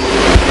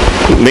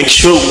make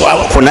sure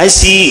when I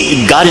see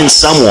God in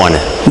someone,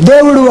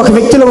 దేవుడు ఒక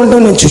వ్యక్తిలో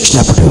ఉండటం నేను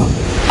చూసినప్పుడు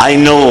I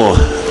know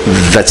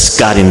that's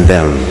God in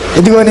them.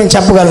 ఇదిగో నేను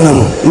చెప్పగలను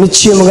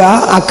నిశ్చయముగా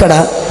అక్కడ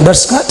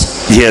that's God.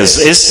 Yes,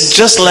 it's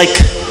just like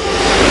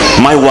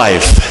my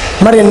wife.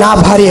 మరి నా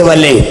భార్య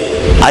వల్లే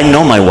I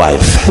know my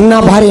wife. నా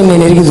భార్య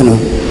నేను ఎరుగుదును.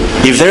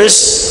 If there's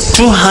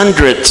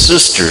 200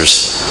 sisters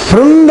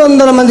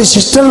 200 మంది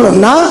సిస్టర్లు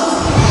ఉన్నా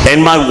and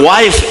my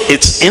wife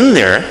it's in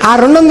there, ఆ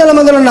 200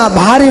 మందిలో నా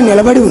భార్య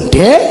నిలబడి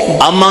ఉంటే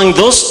among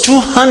those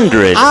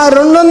 200 ఆ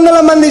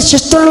 200 మంది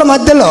సిస్టర్ల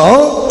మధ్యలో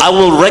I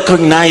will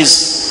recognize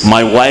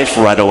my wife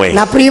right away.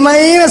 నా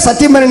ప్రియమైన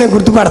సతీమణిని నేను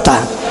గుర్తుపడతా.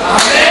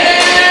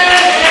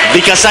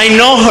 Because I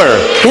know her.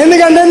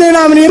 ఎందుకంటే నేను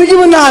ఆమెను ఎరిగి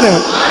ఉన్నాను.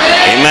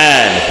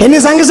 Amen. ఎన్ని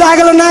సంఘ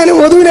శాఖలు ఉన్నాయని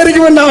వధువుని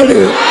ఎరిగి ఉన్నాడు.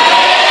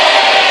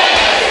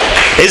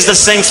 It's the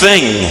same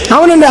thing.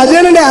 అవునండి,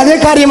 అదేనండి, అదే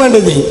కార్యం అండి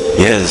ఇది.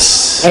 Yes.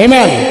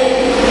 Amen.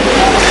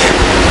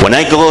 When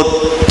I go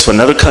to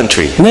another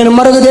country, నేను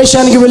మరొక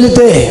దేశానికి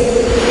వెళితే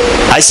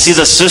I see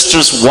the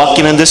sisters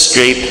walking in the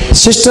street.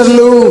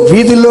 సిస్టర్లు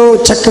వీధిలో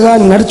చక్కగా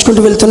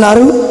నడుచుకుంటూ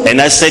వెళ్తున్నారు. And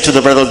I say to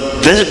the brother,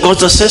 there goes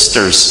the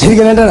sisters.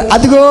 ఎందుకంటారు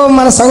అదిగో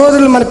మన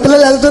సహోదరులు మన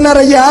పిల్లలు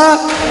వెళ్తున్నారు అయ్యా.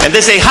 And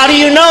they say, how do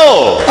you know?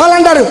 వాళ్ళు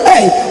అంటారు,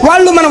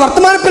 వాళ్ళు మన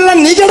వర్తమాన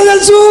పిల్లలు నీకెడ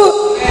తెలుసు?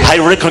 I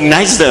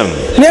recognize them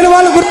నేను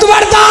వాళ్ళు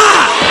గుర్తుపడతా.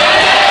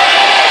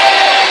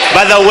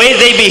 by the way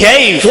they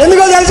behave.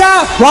 ఎందుకో తెలుసా?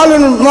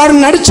 వారు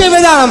నడిచే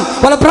విధానం,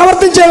 వాళ్ళు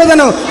ప్రవర్తించే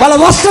విధానం, వాళ్ళ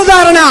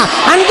వస్త్రధారణ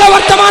అంత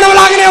వర్తమానం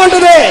లాగానే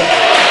ఉంటుంది.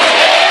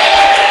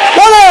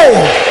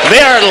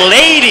 They are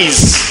ladies.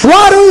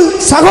 వారు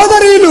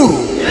సహోదరులు.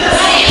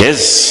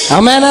 Yes.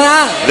 ఆమేనా?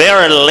 They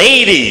are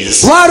ladies.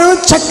 వారు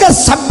చక్క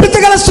సభ్యత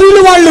గల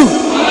స్త్రీలు వాళ్ళు.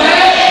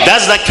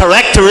 That's the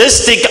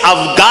characteristic of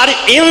God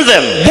in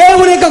them.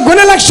 దేవుని యొక్క గుణ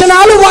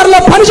లక్షణాలు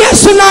వారిలో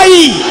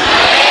పనిచేస్తున్నాయి.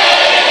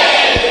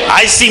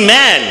 I see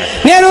men.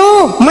 నేను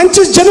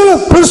మంచి జనులు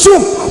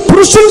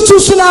పురుషులు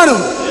చూస్తున్నాను.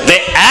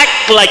 They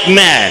act like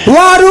men.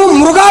 వారు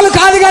మృగాలు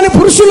కాదు కానీ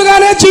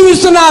పురుషులుగానే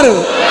జీవిస్తున్నారు.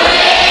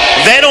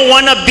 They don't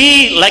want to be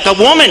like a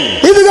woman.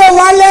 ఇదిగో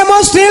వాళ్ళేమో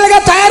స్త్రీలుగా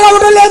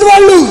తయారవడం లేదు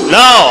వాళ్ళు.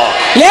 No.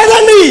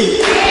 లేదండి.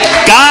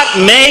 God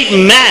made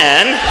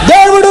man.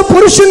 దేవుడు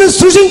పురుషుని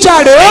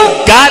సృజించాడు.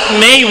 God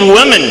made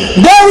women.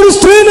 దేవుడు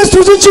స్త్రీని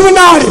సృజించి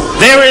ఉన్నాడు.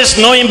 There is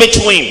no in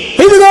between.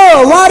 ఇదిగో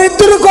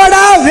వారిద్దరు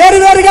కూడా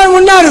వేరువేరుగా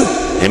ఉన్నారు.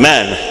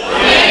 Amen.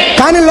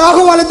 కానీ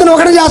లోకం వాళ్ళిద్దరు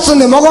ఒకటే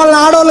చేస్తుంది, మగవాళ్ళని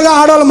ఆడవాళ్ళుగా,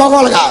 ఆడవాళ్ళు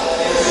మగవాళ్ళుగా.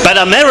 But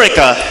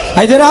America,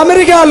 అయితే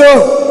అమెరికాలో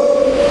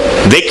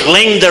they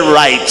claim their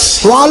rights.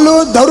 వాళ్ళు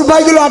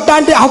దౌర్భాగ్యులు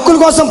అట్లాంటి హక్కుల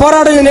కోసం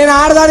పోరాడు. నేను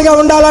ఆడదానిగా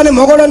ఉండాలని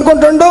మగోడు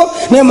అనుకుంటుండు,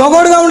 నేను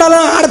మగోడుగా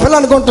ఉండాలని ఆడపిల్ల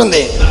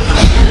అనుకుంటుంది.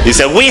 He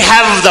said, we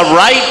have the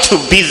right to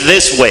be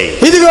this way.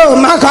 ఇదిగో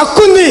మాకు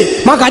హక్కు ఉంది,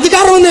 మాకు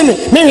అధికారం ఉంది,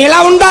 మేము ఇలా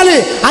ఉండాలి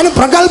అని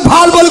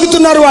ప్రగల్భాలు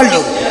పలుకుతున్నారు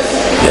వాళ్ళు.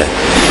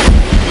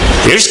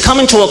 Here's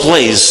coming to a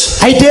place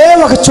అయితే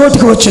ఒక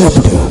చోటుకు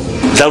వచ్చినప్పుడు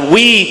that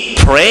we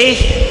pray.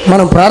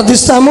 మనం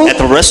ప్రార్థిస్తాము. At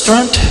the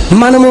restaurant,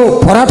 మనము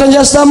పోరాటం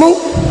చేస్తాము.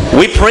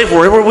 we pray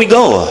wherever we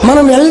go.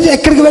 మనం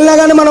ఎక్కడికి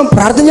వెళ్ళగానే మనం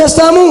ప్రార్థన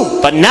చేస్తాము.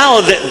 But now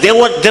they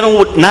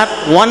would not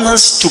want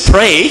us to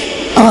pray.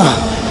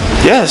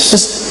 Yes.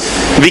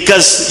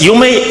 Because you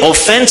may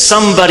offend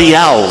somebody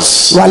else.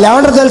 వాళ్ళు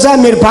ఏమంటారు తెలుసా,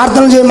 మీరు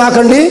ప్రార్థన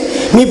చేయమాకండి,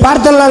 మీ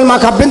ప్రార్థనలు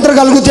మాకు అభ్యంతరం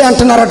కలుగుతాయి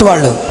అంటున్నారట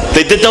వాళ్ళు.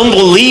 They don't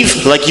believe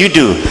like you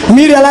do.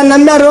 మీరు ఎలా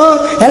నమ్మారో,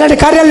 ఎలాంటి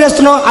కార్యాలు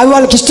చేస్తున్నారో అవి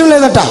వాళ్ళకి ఇష్టం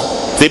లేదట.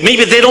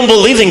 Maybe they don't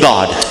believe in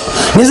God.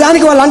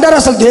 నిజానికి వాళ్ళు అంటారు,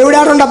 అసలు దేవుడు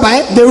ఆడుండపా,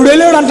 దేవుడే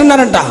లేడు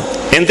అంటున్నారంట.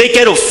 And they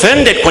get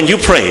offended when you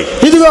pray.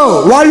 ఇదిగో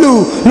వాళ్ళు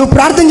నువ్వు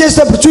ప్రార్థన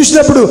చేసేటప్పుడు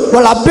చూసినప్పుడు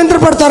వాళ్ళు అభ్యంతర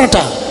పడతారట.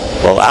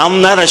 Well, I'm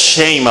not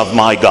ashamed of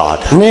my God.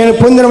 నేను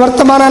పొందిన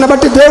వర్తమానాన్ని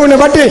బట్టి, దేవుని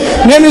బట్టి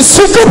నేను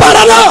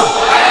సిగ్గుపడను.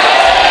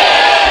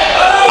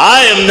 I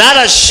am not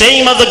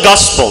ashamed of the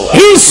gospel.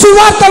 ఈ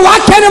సువార్త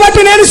వాక్యాన్ని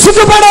బట్టి నేను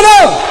సిగ్గుపడను.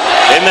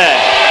 Amen.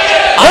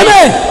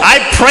 I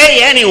pray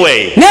anyway.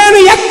 నేను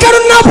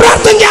ఎక్కడున్నా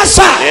ప్రార్థన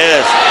చేస్తా.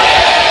 Yes.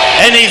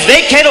 And if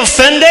they get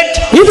offended,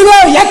 ఇదిగో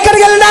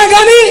ఎక్కడికి వెళ్ళినా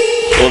కానీ,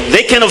 well,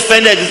 they can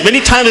offend as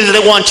many times as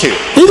they want to.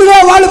 ఇదిగో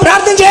వాళ్ళు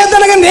ప్రార్థన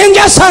చేయొద్దనగా నేను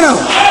చేస్తాను.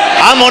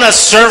 I'm going to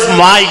serve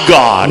my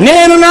God.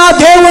 నేను నా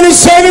దేవుని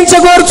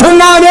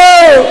సేవించగోరుచున్నాను.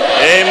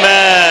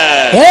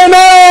 Amen.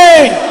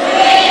 Amen.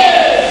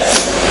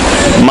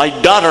 My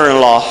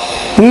daughter-in-law,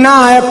 నా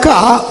యొక్క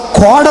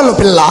కోడలు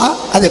పిల్ల,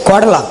 అది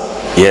కోడల.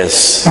 yes,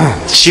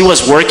 she was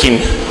working.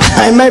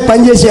 అమ్మాయి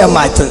పనిచేసే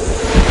అమ్మాయి.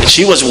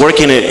 She was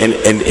working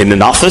in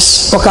an office.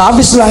 ఒక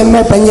ఆఫీసులో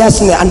అమ్మాయి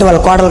పనిచేస్తుంది, అంటే వాళ్ళ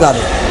కోడలు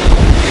కాదు.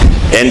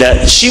 And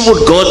she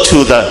would go to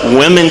the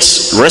women's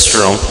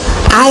restroom.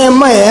 ఆ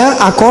అమ్మాయి,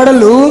 ఆ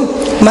కోడలు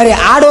మరి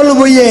ఆడవాళ్ళు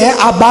పోయే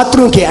ఆ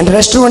బాత్రూమ్కి, అంటే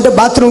రెస్ట్రూమ్ అంటే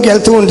బాత్రూమ్కి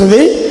వెళ్తూ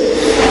ఉంటుంది.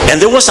 And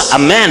there was a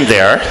man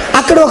there.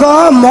 అక్కడ ఒక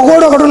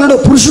మగోడు ఒకడు ఉన్నాడు,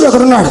 పురుషుడు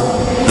ఒకడు ఉన్నాడు.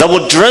 That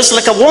would dress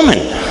like a woman.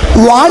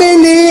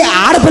 వాడేంది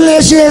ఆడపిల్ల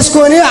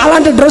వేసుకొని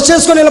అలాంటి డ్రెస్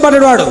వేసుకొని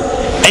నిలబడ్డాడు వాడు.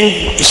 And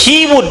he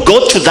would go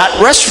to that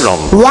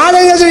restroom.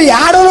 వాడే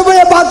ఆడవాళ్ళు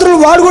పోయే బాత్రూమ్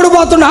వాడు కూడా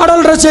పోతుండే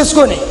ఆడవాళ్ళు డ్రెస్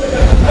వేసుకొని.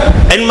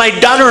 And my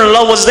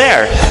daughter-in-law was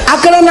there.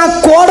 అక్కడ నా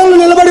కోడలు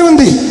నిలబడి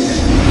ఉంది.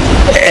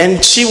 And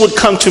she would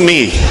come to me.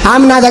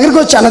 ఆమె నా దగ్గరికి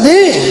వచ్చి అన్నది,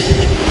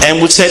 and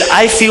would say,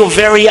 I feel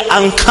very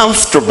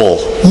uncomfortable.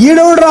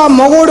 ఈడోడు రా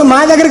మగోడు మా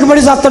దగ్గరికి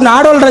పడి వస్తాడు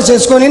ఆడవాళ్ళు డ్రెస్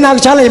వేసుకొని, నాకు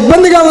చాలా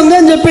ఇబ్బందిగా ఉంది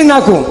అని చెప్పి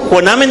నాకు.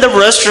 When I'm in the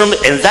restroom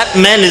and that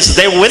man is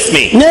there with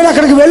me. నేను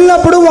అక్కడికి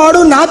వెళ్ళినప్పుడు వాడు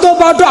నాతో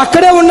పాటు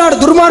అక్కడే ఉన్నాడు,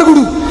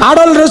 దుర్మార్గుడు,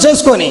 ఆడవాళ్ళు డ్రెస్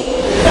వేసుకొని.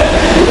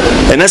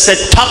 And I said,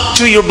 talk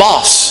to your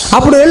boss.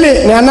 అప్పుడు వెళ్ళి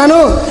నేను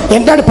అన్నాను,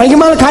 ఏంటంటే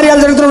పైకిమాల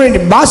కార్యాలు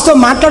జరుగుతున్నాయి, బాస్తో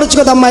మాట్లాడొచ్చు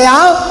కదా అమ్మాయా.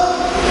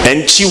 And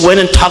she went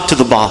and talked to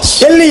the boss.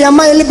 వెళ్ళి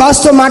అమ్మాయి వెళ్ళి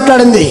బాస్తో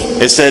మాట్లాడింది.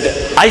 And said,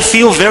 I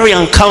feel very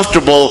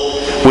uncomfortable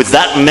with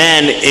that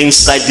man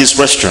inside this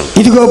restroom.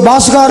 ఇదిగో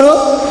బాస్ గారు,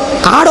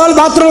 ఆడవాళ్ళ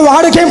బాత్రూమ్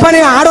వాడికేం పని,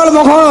 ఆడవాళ్ళ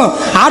ముఖం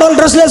ఆడవాళ్ళ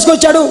డ్రెస్లు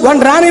వేసుకొచ్చాడు,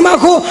 వాడిని రాని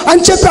మాకు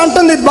అని చెప్పి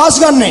అంటుంది బాస్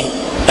గారిని.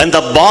 And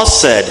the boss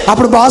said,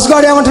 అప్పుడు బాస్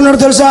గారు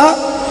ఏమంటున్నాడు తెలుసా,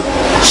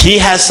 he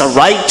has a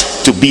right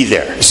to be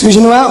there.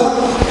 చూసినవా,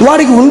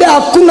 వాడికి ఉండే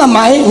హక్కు ఉంది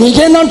అమ్మాయి,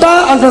 నీకేందంట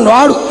అంటున్నాడు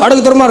వాడు,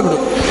 అడుగు దుర్మార్గుడు.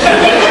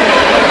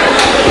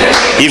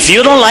 If you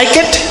don't like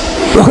it,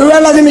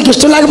 ఒకవేళ అది మీకు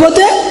ఇష్టం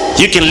లేకపోతే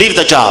you can leave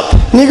the job.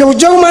 నీకు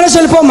ఉద్యోగం మానేసి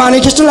వెళ్ళిపోమ్మా,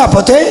 నీకు ఇష్టం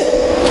లేకపోతే.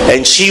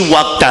 And she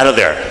walked out of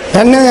there.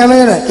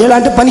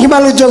 ఇలాంటి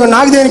పనికిమాల ఉద్యోగం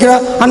నాకు దేనికి రా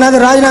అన్నది,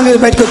 రాజీనామా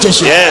చేసి బయటకు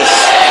వచ్చేసి. Yes,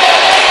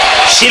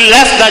 she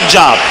left that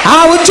job. ఆ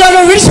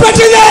ఉద్యోగం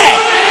విడిచిపెట్టింది.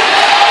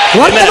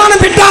 వర్తమానం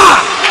బిడ్డ.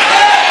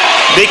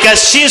 Because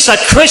she is a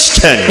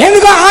Christian.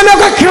 ఎందుకు ఆమె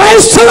ఒక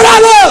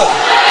క్రైస్తవురాలు.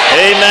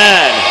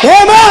 Amen.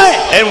 Amen.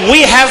 And we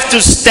have to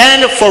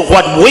stand for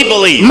what we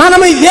believe.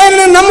 మనం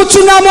ఏదైనా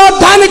నమ్ముచున్నామో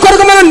దాని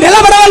కొరకు మనం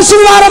నిలబడవలసిన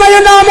వారమై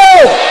ఉన్నాము.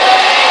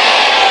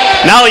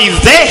 Now if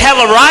they have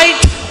a right,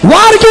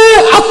 వారికి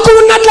హక్కు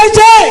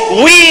ఉన్నట్లయితే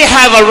we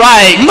have a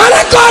right.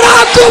 మనకు కూడా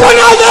హక్కు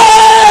ఉన్నది.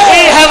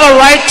 We have a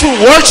right to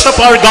worship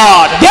our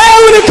God.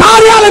 దేవుని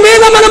కార్యాల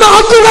మీద మనం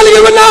హక్కు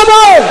కలిగి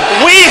ఉన్నాము.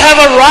 We have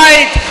a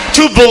right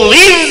to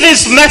believe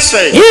this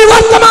message. ఈ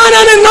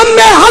వర్తమానాన్ని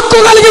నమ్మే హక్కు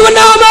కలిగి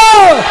ఉన్నాము.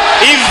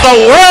 If the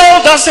world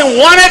doesn't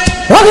want it,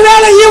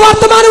 ఒకవేళ ఈ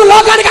వర్తమానం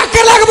లోకానికి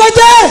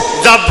అక్కర్లేకపోతే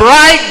the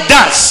bride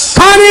does.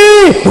 కానీ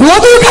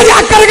వధువుకి అది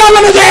అక్కరగా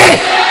ఉన్నది.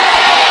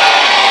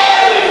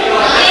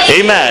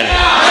 Amen.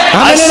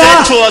 I said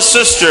to a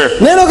sister,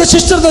 నేను ఒక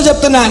సిస్టర్ తో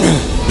చెప్తున్నాను,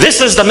 this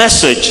is the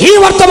message. ఈ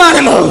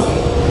వర్తమానము.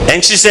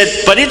 And she said,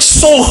 but it's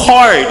so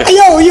hard.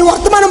 అయ్యో ఈ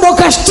వర్తమానం బహు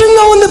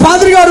కష్టంగా ఉంది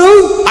పాద్రి గారు.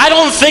 I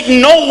don't think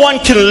no one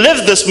can live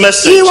this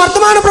message. ఈ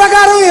వర్తమాన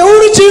ప్రకారం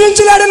ఎవరు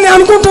జీవించలేడని నేను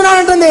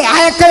అనుకుంటున్నానంటుంది ఆ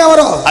యొక్క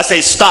ఎవరో. I say,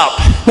 stop.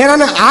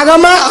 నేను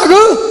ఆగమ్మా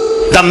ఆగు.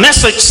 The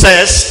message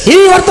says ఈ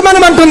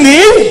వర్తమానం అంటుంది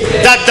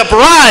that the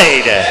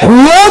bride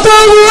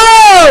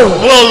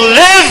will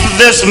live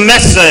this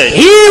message.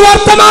 ఈ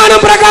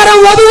వర్తమానం ప్రకారం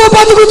వధువు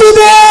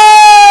బతుకుతుంది.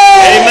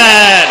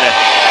 Amen.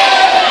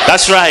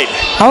 That's right.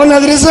 అవును,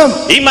 అది నిజం.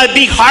 It might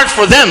be hard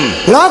for them.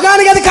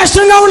 లోకానికి అది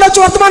కష్టంగా ఉండొచ్చు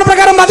వర్తమాన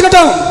ప్రకారం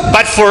బతకటం.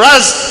 But for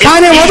us,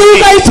 కానీ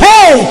వధువుకైతే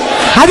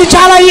అది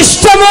చాలా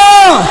ఇష్టము,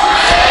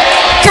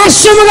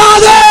 కష్టము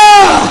కాదు.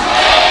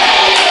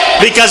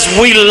 Because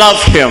we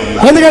love him.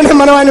 ఎందుకంటే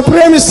మనం ఆయన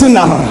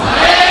ప్రేమిస్తున్నాం.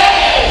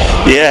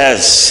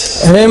 Yes.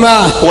 ఏమా,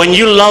 when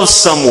you love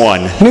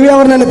someone, నువ్వు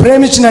ఎవరినైనా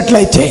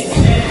ప్రేమించినట్లయితే,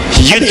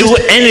 you do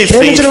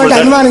anything for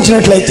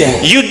అభిమానించినట్లయితే,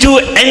 you do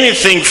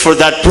anything for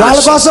that వాళ్ళ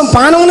person. కోసం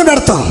పానమును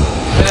పెడతాం.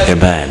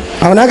 Amen.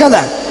 అవునా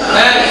కదా?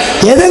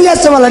 ఏదేం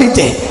చేస్తాం వాళ్ళు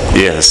అడిగితే.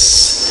 Yes.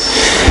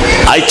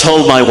 I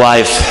told my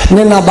wife,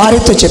 నేను నా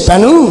భార్యతో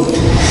చెప్పాను,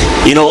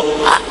 you know,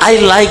 I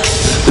like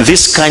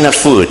this kind of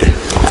food.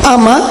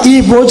 అమ్మా ఈ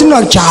భోజనం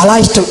నాకు చాలా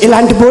ఇష్టం,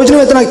 ఇలాంటి భోజనం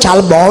అయితే నాకు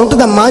చాలా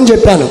బాగుంటుందమ్మా అని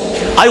చెప్పాను.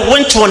 I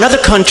went to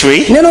another country,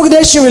 నేను ఒక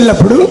దేశం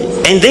వెళ్ళినప్పుడు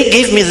and they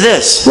gave me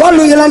this,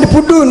 వాళ్ళు ఇలాంటి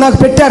ఫుడ్ నాకు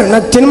పెట్టారు,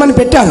 నాకు తినమని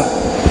పెట్టారు.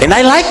 and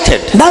I liked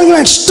it. దానికి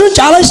నాకు ఇష్టం,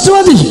 చాలా ఇష్టం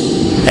అది.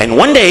 And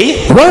one day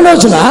ఒక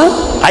రోజున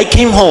I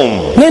came home,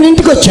 నేను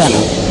ఇంటికి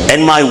వచ్చాను.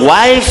 and my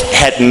wife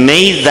had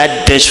made that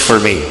dish for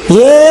me.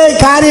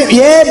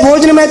 ఏ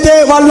భోజనం అయితే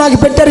వాళ్ళు నాకు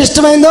పెట్టారు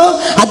ఇష్టమైందో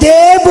అదే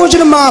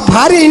భోజనం మా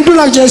భార్య ఇంట్లో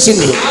నాకు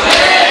చేసింది.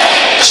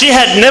 She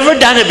had never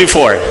done it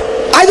before.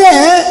 అదే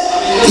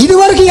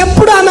ఇదివరకు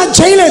ఎప్పుడు ఆమె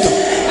చేయలేదు.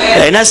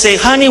 And I say,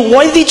 honey,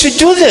 why did you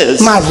do this?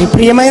 మా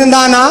ప్రియమైన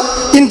దానా,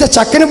 ఇంత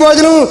చక్కని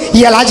భోజనం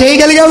ఎలా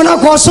చేయగలిగావు నా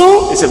కోసం?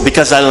 He said,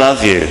 because I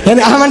love you.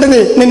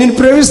 ఏమంటుంది, నేను నిన్ను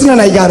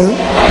ప్రేమిస్తున్నాను అయ్యారు.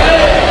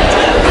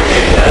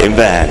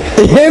 Amen.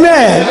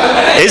 Amen.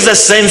 It's the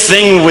same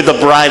thing with the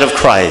bride of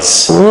Christ.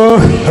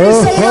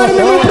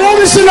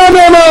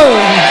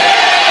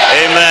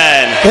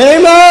 Amen.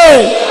 Amen.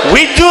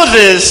 We do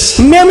this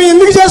మేము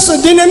ఎందుకు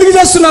చేస్తున్నాం, దీన్ని ఎందుకు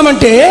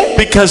చేస్తున్నామంటే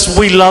because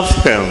we love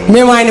him.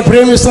 మేము ఆయన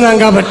ప్రేమిస్తున్నాం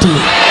కాబట్టి.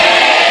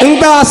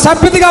 ఇంత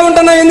సభ్యతగా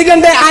ఉంటున్నాం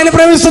ఎందుకంటే ఆయన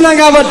ప్రేమిస్తున్నాం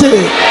కాబట్టి.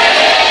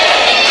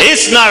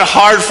 It's not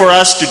hard for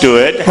us to do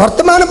it.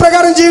 వర్తమాన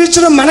ప్రకారం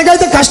జీవించడం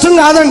మనకైతే కష్టం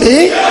కాదండి.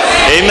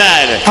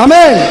 Amen.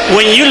 Amen.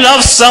 When you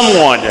love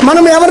someone,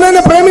 మనం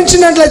ఎవరినైనా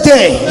ప్రేమించినట్లయితే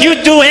you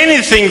do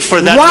anything for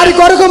that. వారి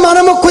కొరకు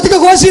మనము కుతిక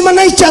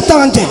కోసిమన్నా ఇచ్చేస్తాం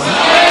అంతే.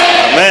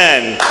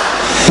 Amen.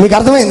 మీకు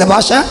అర్థమైందా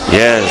భాష?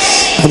 Yes.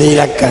 అది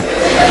లెక్క.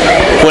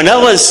 When I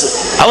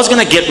was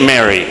going to get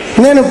married.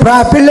 నేను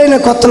పెళ్ళైన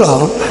కొత్తలో,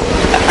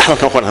 I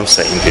don't know what I'm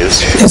saying this.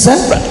 Yes sir.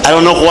 I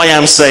don't know why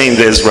I'm saying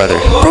this, brother.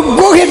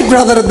 Go ahead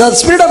brother, the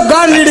spirit of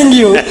God leading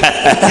you.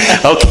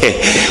 Okay.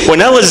 When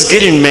I was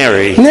getting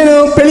married, నేను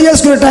పెళ్లి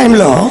చేసుకునే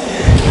టైంలో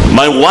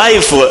my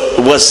wife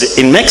was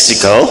in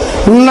Mexico.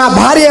 నా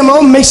భార్య ఏమో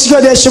Mexico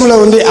దేశంలో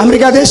ఉంది.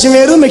 America దేశం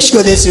వేరు,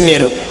 మెక్సికో దేశం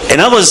వేరు. And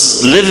I was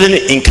living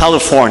in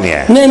California.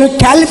 నేను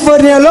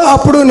కాలిఫోర్నియాలో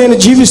అప్పుడు నేను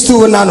జీవిస్తూ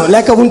ఉన్నాను,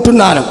 లేక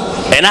ఉంటున్నాను.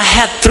 And I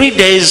had 3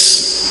 days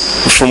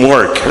from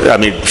work. I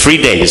mean, 3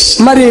 days.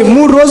 మరి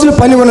 3 రోజులు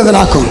పని ఉన్నది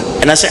నాకు.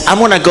 And I said, I'm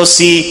going to go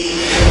see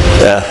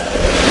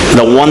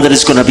the one that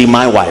is going to be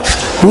my wife.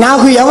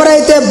 నాకు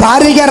ఎవరైతే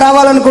భార్యగా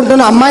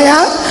రావాలనుకుంటున్నా అమ్మాయా,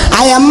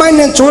 ఆ అమ్మాయిని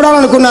నేను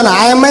చూడాలనుకున్నాను.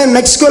 ఆ అమ్మాయి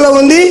మెక్సికోలో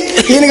ఉంది,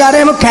 ఈయన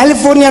గారేమో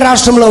కాలిఫోర్నియా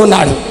రాష్ట్రంలో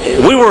ఉన్నాడు.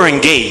 We were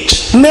engaged.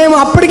 మేము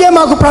అప్పటికే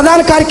మాకు ప్రధాన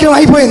కార్యక్రమం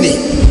అయిపోయింది.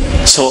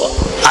 So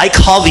I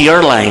called the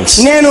airlines.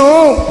 నేను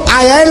ఆ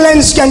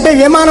ఎయిర్లైన్స్ కంటే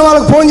విమానం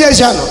వాళ్ళకి ఫోన్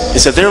చేశాను. He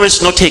said there is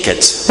no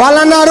tickets. వాళ్ళు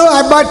అన్నారు,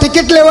 అబ్బా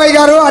టికెట్లు లేవయ్య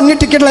గారు, అన్ని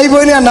టికెట్లు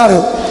అయిపోయినాయి అన్నారు.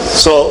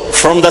 So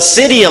from the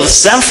city of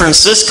San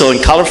Francisco in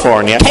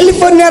California,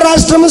 California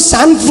రాష్ట్రము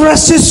శాన్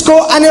ఫ్రాన్సిస్కో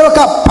అనే ఒక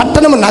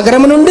పట్టణం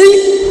నగరం నుండి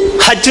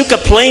I took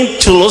a plane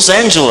to Los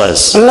Angeles.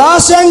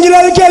 Loss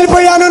ఏంజలస్కి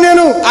వెళ్ళిపోయాను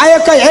నేను ఆ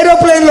యొక్క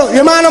ఏరోప్లేన్ లో,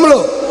 విమానంలో.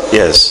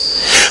 Yes.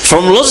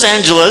 From Los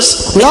Angeles,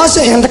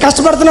 ఎంత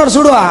కష్టపడుతున్నాడు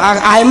చూడు ఆ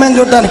అమ్మాయిని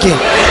చూడడానికి.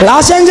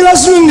 లాస్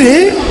ఏంజలస్ నుండి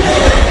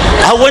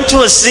I went to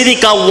a city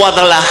called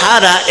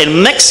Guadalajara in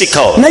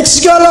Mexico.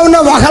 మెక్సికోలో ఉన్న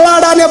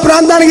వహలాడా అనే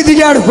ప్రాంతానికి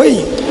దిగాడు పోయి.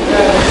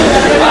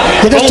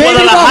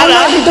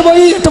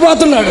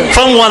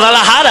 From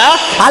Guadalajara,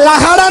 ఆ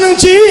లహాడా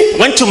నుంచి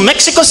went to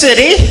Mexico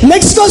City.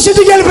 Mexico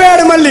సిటీకి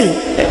వెళ్ళిపోయాడు మళ్ళీ.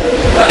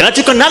 And I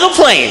took another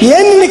plane.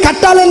 ఏంది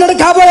కట్టాలన్నాడు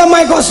కాబోయే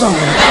అమ్మాయి కోసం.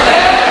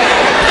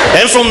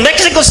 And from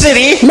Mexico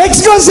City,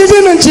 Mexico city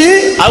నుంచి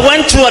I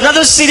went to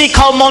another city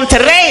called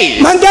Monterrey.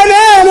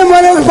 మంటనే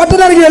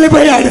పట్టణానికి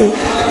వెళ్ళిపోయాడు.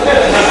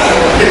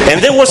 And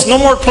there was no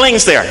more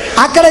planes there.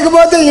 అక్కడికి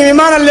పోతే ఈ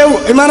విమానాలు లేవు,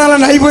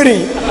 విమానాలను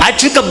అయిపోయినాయి. I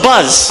took a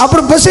bus.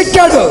 అప్పుడు బస్సు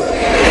ఎక్కాడు.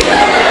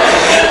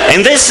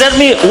 And they set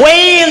me way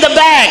in the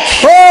back.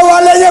 ఓ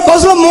వాళ్ళే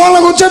బస్సులో మూల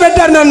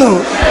కూర్చోబెట్టారు నన్ను.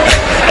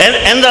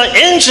 And the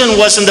engine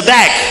was in the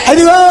back.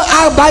 అదిగో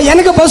ఆ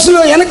వెనక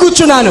బస్సులో వెనక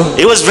కూర్చున్నాను.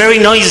 It was very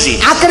noisy.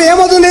 అక్కడ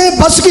ఏమవుతుంది,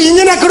 బస్సుకి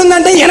ఇంజిన్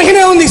ఎక్కడుందంటే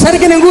వెనకనే ఉంది,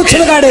 సరిగ్గా నేను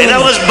కూర్చున్న కాడే. And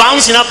I was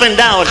bouncing up and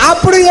down.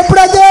 అప్పుడు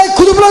ఎప్పుడైతే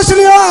కుదుపులో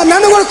వస్తున్నాయో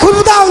నన్ను కూడా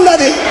కుదుపుతా ఉంది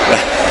అది.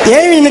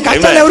 ఏమి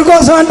కష్టాలు ఎవరి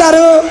కోసం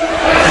అంటారు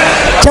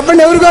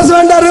చెప్పండి, ఎవరి కోసం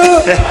అంటారు?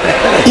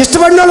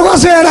 ఇష్టపడిన వాళ్ళ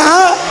కోసమేనా?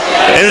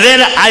 And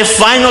then I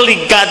finally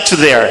got to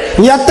there.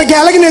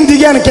 ఎట్టకేలకి నేను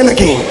దిగాను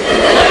కిందకి.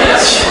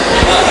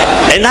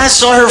 And I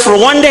saw her for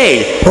 1 day.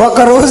 ఒక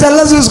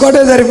రోజల్లా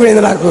చూసుకోవడం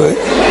సరిపోయింది నాకు.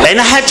 And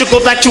I had to go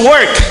back to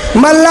work.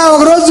 మళ్ళా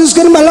ఒక రోజు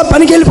చూసుకొని మళ్ళా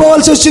పనికి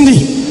వెళ్ళిపోవాల్సి వచ్చింది.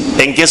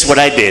 And guess what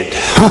I did?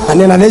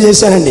 నేను అదే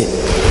చేశానండి.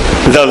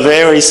 The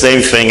very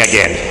same thing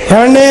again.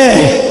 ఏమండి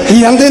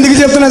ఇదంతా ఎందుకు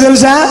చెప్తున్నా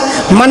తెలుసా?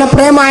 మన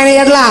ప్రేమ ఆయన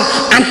ఎట్లా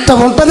అంత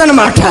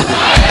ఉంటుందన్నమాట.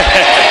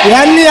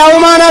 ఎన్ని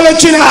అవమానాలు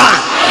వచ్చినా,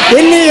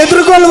 ఎన్ని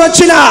ఎదుర్కోలు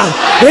వచ్చినా,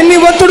 ఎన్ని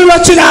ఒత్తిడులు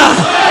వచ్చినా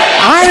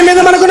ఆయన మీద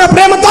మనకున్న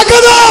ప్రేమ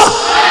తగ్గదు.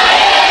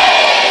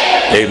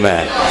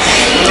 Amen.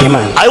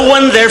 I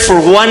went there for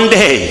 1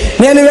 day.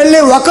 నేను వెళ్ళి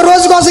ఒక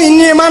రోజు కోసం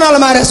ఇన్ని విమానాలు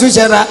మారా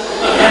చూసారా?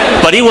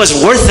 But it was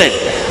worth it.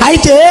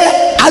 అయితే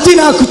అది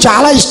నాకు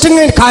చాలా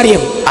ఇష్టమైన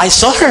కార్యం. I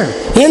saw her.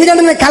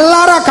 ఎందుకంటే నేను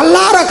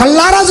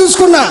కల్లారా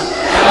చూసుకున్నా.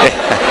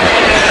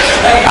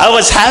 I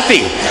was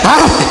happy.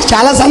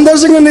 చాలా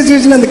సంతోషంగా ఉంది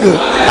చూసినందుకు.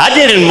 I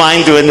didn't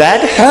mind doing that.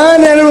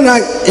 నేను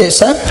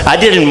sir I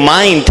didn't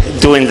mind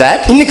doing that.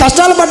 ఇన్ని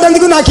కష్టాలు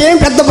పడ్డందుకు నాకేం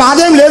పెద్ద బాధ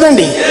ఏం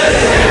లేదండి.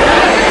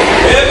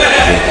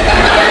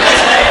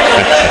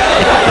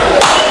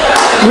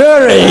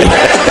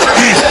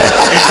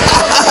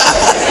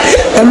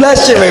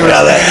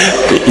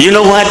 You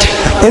know what?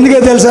 ఎందుకో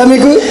తెలుసా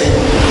మీకు?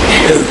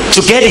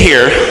 To get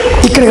here,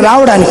 ఇక్కడికి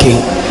రావడానికి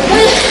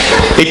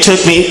it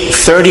took me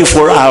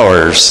 34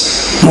 hours.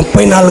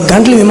 34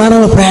 గంటల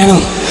విమానంలో ప్రయాణం.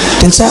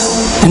 తెలుసా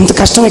ఎంత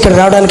కష్టం ఇక్కడ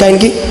రావడానికి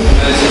ఆయనకి?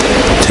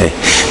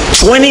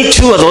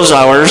 22 of those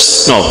hours,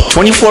 no,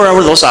 24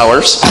 hours those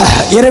hours.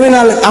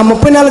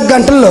 34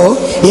 గంటల్లో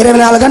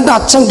 24 గంటలు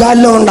అచ్చం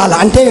గాలిలో ఉండాలి,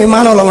 అంటే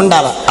విమానంలో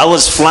ఉండాలి. I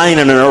was flying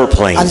in an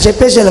airplane. అది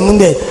చెప్పేసేది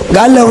ముందే,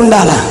 గాలిలో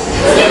ఉండాలా.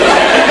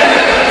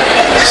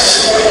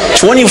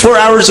 24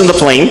 hours in the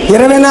plane.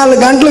 24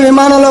 గంటలు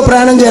విమానంలో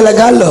ప్రయాణం చేయాలి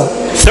గాలిలో.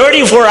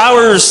 34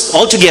 hours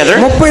altogether.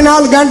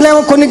 34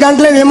 గంటలేమో కొన్ని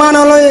గంటలే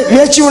విమానంలో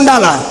వేచి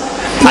ఉండాలా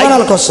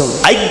విమానాల కోసం.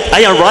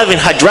 I arrived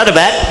in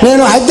Hyderabad.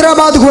 నేను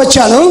హైదరాబాద్కు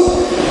వచ్చాను.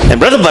 And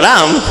Brother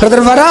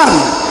Baram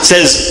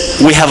says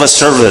we have a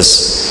service.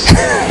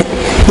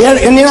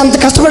 నేను అంత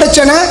కష్టపడి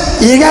వచ్చానా?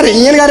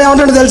 ఈయన గారు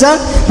ఏమంటాడు తెలుసా?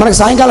 మనకు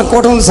సాయంకాలం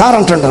కోట ఉంది సార్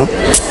అంటుంటాం.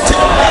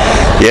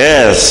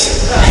 Yes.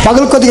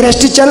 పగలు కొద్దిగా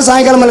రెస్ట్ ఇచ్చాను,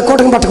 సాయంకాలం మళ్ళీ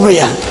కోటకు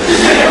పట్టుకుపోయా.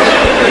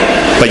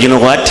 But you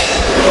know what?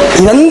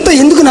 ఇదంతా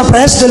ఎందుకు నా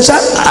ప్రయాస తెలుసా?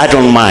 I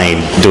don't mind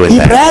doing that.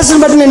 ఈ ప్రయాసం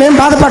బట్టి నేనేం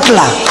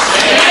బాధపడలా.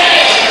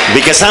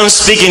 Because I'm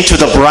speaking to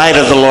the bride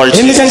of the Lord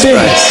Jesus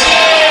Christ.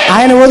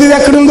 ఆయన వధువు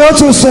ఎక్కడుందో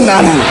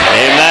చూస్తున్నాను.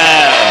 Amen.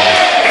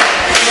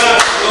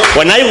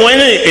 When I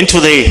went into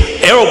the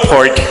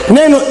airport,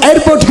 నేను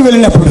ఎయిర్పోర్ట్ కి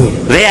వెళ్ళినప్పుడు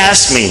they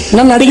asked me,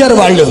 నన్ను అడిగారు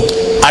వాళ్ళు,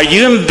 are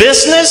you in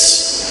business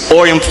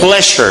or in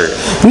pleasure?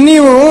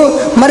 నీవు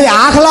మరి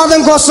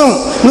ఆహ్లాదం కోసం,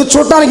 నువ్వు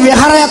చూడటానికి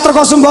విహారయాత్ర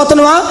కోసం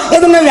పోతున్నావా,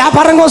 ఏదైనా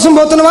వ్యాపారం కోసం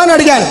పోతున్నావా అని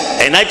అడిగాను.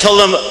 And I told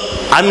them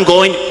I'm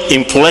going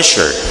in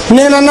pleasure.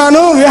 నేను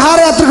అన్నాను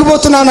విహారయాత్రకు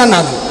పోతున్నాను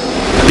అన్నాను.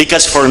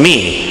 Because for me,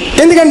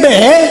 ఎందుకంటే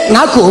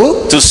నాకు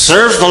to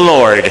serve the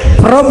Lord,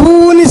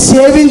 ప్రభువుని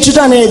సేవించుట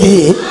అనేది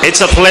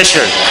it's a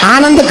pleasure.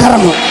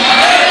 ఆనందకరము,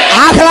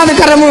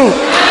 ఆహ్లాదకరము.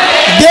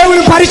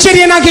 దేవుని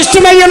పరిచర్య నాకు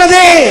ఇష్టమై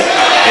ఉన్నది.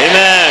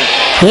 Amen.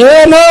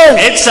 Amen.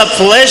 It's a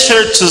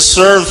pleasure to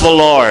serve the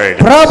Lord.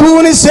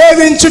 ప్రభువుని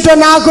సేవించుట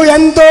నాకు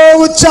ఎంతో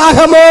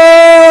ఉత్సాహము.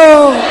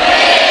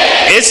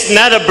 It's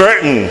not a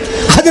burden.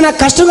 అది నాకు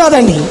కష్టం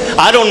కాదండి.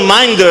 I don't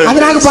mind అది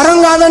నాకు భారం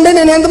కాదండి.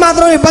 నేను ఎంత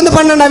మాత్రం ఇబ్బంది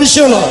పడినాను ఆ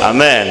విషయంలో.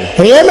 Amen.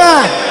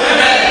 Amen.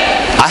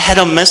 I had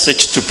a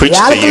message to preach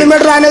to 5 you.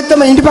 కిలోమీటర్లు అనేది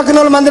మా ఇంటి పక్కన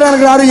వాళ్ళ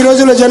మందిరానికి రారు ఈ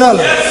రోజుల్లో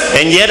జనాలు.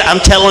 And yet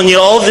I'm telling you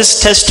all this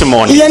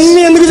testimony.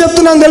 ఇవన్నీ ఎందుకు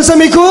చెప్తున్నాను తెలుసా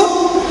మీకు?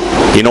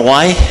 You know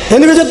why?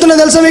 ఎందుకు చెప్తున్నా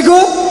తెలుసా మీకు?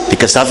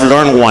 Because I've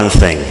learned one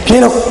thing.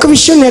 నేను ఒక్క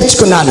విషయం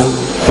నేర్చుకున్నాను.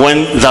 When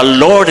the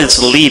Lord is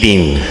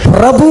leading,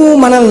 ప్రభువు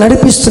మనల్ని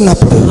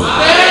నడిపిస్తున్నప్పుడు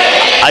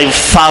I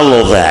follow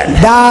that.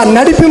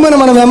 నడిపిమని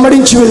మనం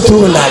వెంబడించి వెళ్తూ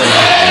ఉండాలి.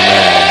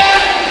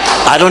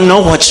 I don't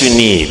know what you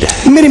need.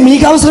 మీరు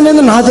మీకు అవసరం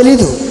ఏందో నాకు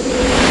తెలియదు.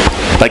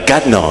 But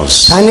God knows.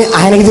 కానీ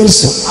ఆయనకి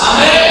తెలుసు.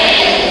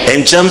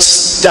 And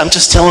I'm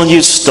just telling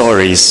you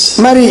stories.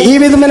 మరి ఈ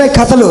విధమైన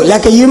కథలు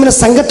లేక ఈ విధమైన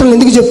సంఘటనలు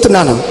ఎందుకు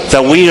చెప్తున్నాను?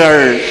 That we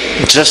are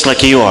just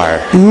like you are.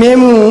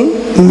 మేము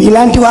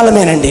ఇలాంటి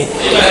వాళ్ళమేనండి.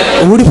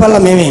 ఊడిపల్ల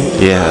మేమే.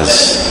 Yes.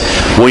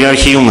 We are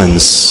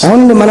humans.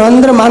 అవును, మనం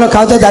అందరం మానవ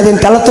కాదు. అది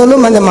తెల్లతోలు,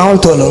 మన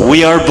మామూలుతోలు. We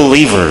are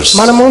believers.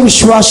 మనము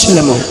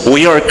విశ్వాసులము.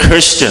 We are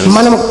Christians.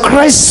 మనము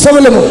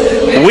క్రైస్తవులము.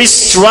 We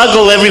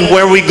struggle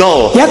everywhere we go.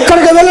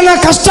 ఎక్కడికి వెళ్ళినా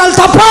కష్టాలు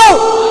తప్పవు.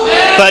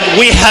 But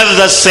we have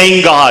the same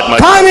God.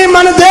 కానీ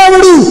మన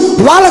దేవుడు,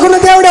 వాళ్ళకున్న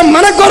దేవుడే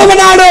మనకు కూడా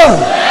ఉన్నాడు.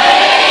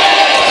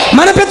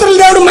 మన పితరుల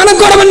దేవుడు మనకు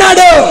కూడా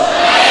ఉన్నాడు.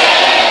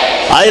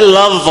 I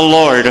love the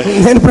Lord.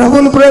 నేను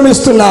ప్రభువుని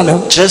ప్రేమిస్తున్నాను.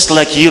 Just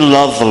like you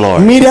love the Lord.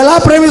 మీరు ఎలా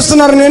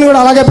ప్రేమిస్తున్నారు నేను కూడా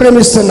అలాగే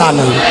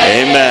ప్రేమిస్తున్నాను.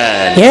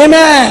 Amen.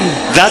 Amen.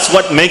 That's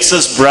what makes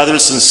us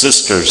brothers and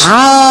sisters.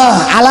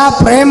 అలా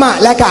ప్రేమ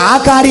లేక ఆ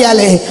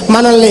కార్యాలే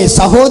మనల్ని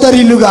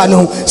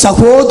సహోదరులుగాను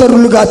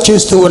సహోదరులుగా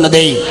చేస్తూ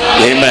ఉన్నది.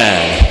 Amen.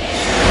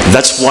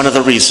 That's one of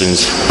the reasons.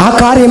 ఆ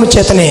కార్యము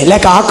చేతనే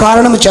లేక ఆ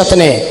కారణము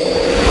చేతనే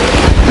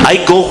I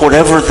go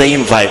wherever they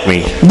invite me.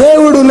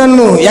 దేవుడు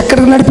నన్ను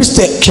ఎక్కడికి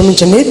నడిపిస్తే,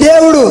 క్షమించండి,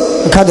 దేవుడు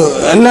కాదు,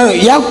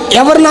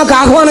 ఎవరు నాకు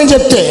ఆహ్వానం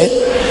చెప్తే,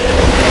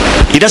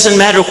 It doesn't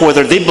matter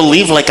whether they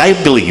believe like I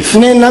believe.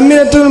 నేను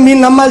నమ్మినట్టు మీరు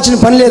నమ్మాల్సిన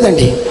పని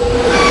లేదండి.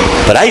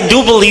 But I do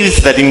believe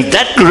that in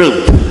that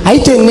group,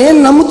 అయితే నేను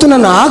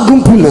నమ్ముతున్నాను ఆ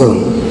గుంపులో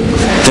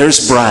there's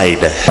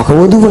bride. ఒక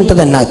వధువు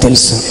ఉంటుందని నాకు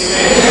తెలుసు.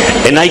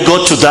 And I go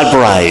to that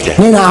bride.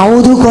 నేను ఆ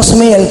వధువు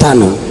కోసమే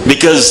వెళ్తాను.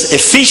 Because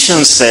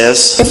Ephesians says,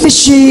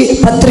 ఎఫెసీ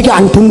పత్రిక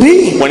అంటుంది,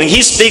 when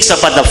he speaks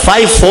about the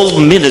fivefold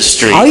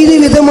ministry, 5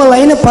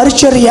 విధములైన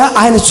పరిచర్య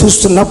ఆయన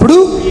చూస్తున్నప్పుడు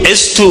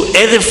is to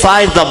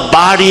edify the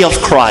body of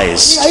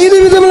Christ.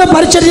 5 విధముల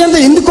పరిచర్య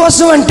అంతా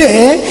ఎందుకోసం అంటే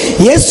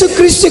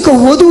యేసుక్రీస్తు యొక్క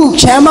వధువు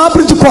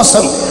క్షేమాభివృద్ధి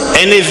కోసం.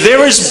 And if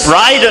there is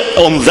bride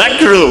on that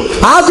group,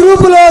 ఆ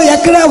గ్రూప్ లో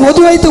ఎక్కడ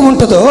వధువు అయితే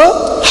ఉంటుందో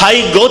I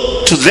go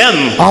to them.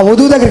 ఆ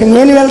వధువు దగ్గరికి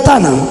నేను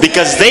వెళ్తాను.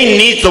 Because they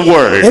need the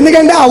word.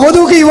 ఎందుకంటే ఆ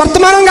వధువుకి ఈ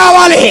వర్తమానం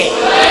కావాలి.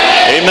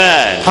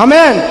 Amen.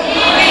 Amen.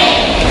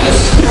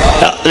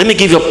 Let me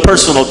give you a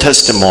personal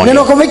testimony.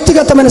 నేను ఒక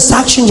వ్యక్తిగతమైన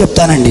సాక్ష్యం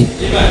చెప్తానండి.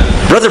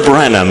 Brother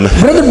Branham,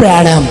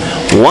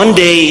 one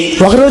day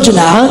ఒక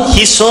రోజున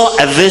he saw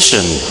a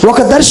vision.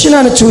 ఒక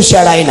దర్శనాన్ని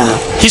చూశాడు ఆయన.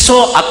 He saw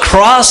a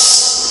cross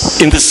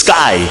in the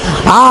sky.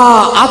 ఆ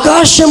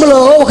ఆకాశంలో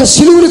ఒక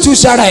సిలువను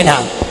చూశాడు ఆయన.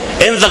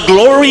 And the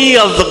glory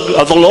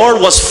of the Lord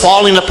was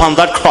falling upon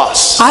that cross.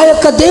 ఆ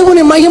యొక్క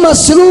దేవుని మహిమ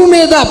సిలువ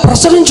మీద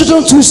ప్రసరించడం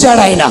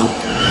చూశాడు ఆయన.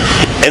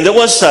 And there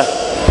was a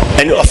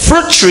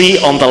fruit tree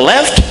on the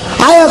left.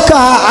 ఆ యొక్క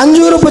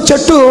అంజూరపు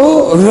చెట్టు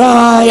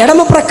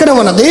ఎడమ ప్రక్కన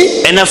ఉన్నది.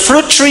 And a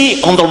fruit tree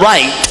on the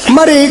right.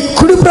 మరి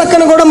కుడి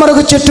ప్రక్కన కూడా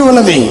మరొక చెట్టు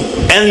ఉన్నది.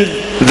 And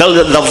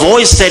the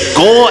voice said,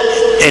 go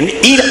and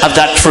eat of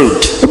that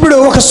fruit. ఇప్పుడు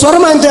ఒక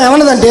స్వరం అంటే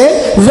ఏమన్నదంటే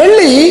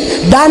వెళ్ళి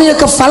దాని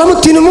యొక్క ఫలము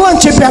తినుము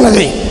అని చెప్పి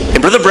అన్నది.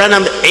 And Brother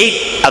Branham ate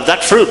of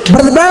that fruit.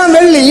 Brother Branham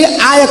వెళ్ళి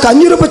ఆ యొక్క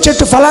అంజూరపు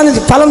చెట్టు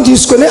ఫలం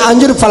తీసుకొని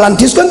అంజూరపు ఫలాన్ని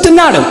తీసుకొని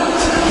తిన్నాడు.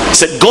 He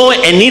said, go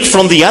and eat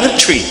from the other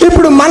tree.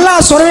 ఇప్పుడు మళ్ళా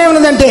స్వరం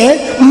ఏమన్నదంటే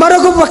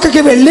మరొక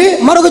పక్కకి వెళ్ళి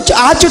మరొక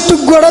ఆ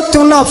చెట్టుకు కూడా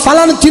తిన్న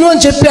ఫలాన్ని తిను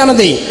అని చెప్పి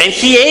అన్నది. And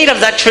he ate of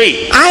that tree.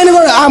 ఆయన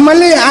కూడా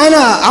మళ్ళీ ఆయన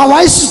ఆ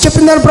వాయిస్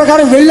చెప్పిన దాని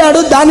ప్రకారం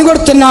వెళ్ళాడు, దాన్ని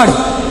కూడా తిన్నాడు.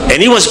 And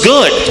he was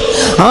good.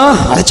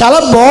 అది చాలా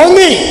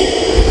బాగుంది.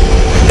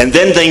 And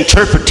then the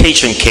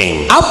interpretation came.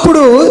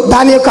 అప్పుడు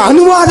దాని యొక్క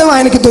అనువాదం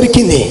ఆయనకి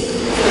దొరికింది.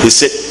 He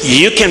said,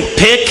 you can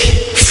pick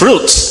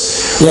fruits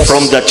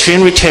from the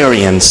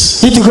Trinitarians.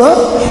 ఇదిగో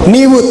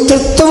నీవు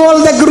త్రిత్వముల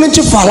దగ్గర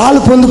నుంచి ఫలాలు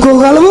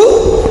పొందుకోగలవు.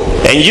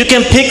 And you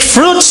can pick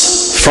fruits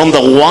from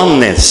the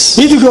oneness.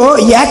 ఇదిగో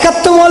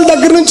ఏకత్వముల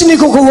దగ్గర నుంచి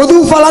నీకు ఒక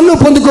వధువు ఫలాన్ని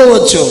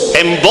పొందుకోవచ్చు.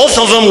 And both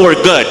of them were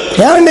good.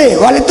 ఏమండి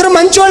వాళ్ళిద్దరు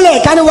మంచోళ్ళే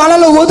కానీ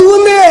వాళ్ళలో వధువు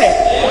ఉంది.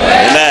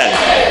 Amen.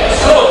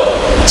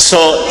 So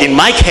in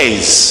my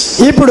case,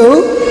 ఇప్పుడు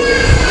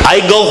I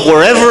go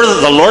wherever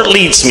the Lord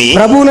leads me.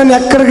 ప్రభువు నన్ను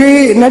ఎక్కడికి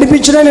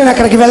నడిపించినా నేను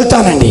అక్కడికి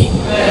వెళ్తానండి.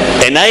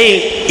 And I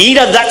eat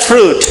of that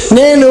fruit.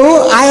 నేను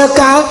ఆ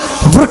యొక్క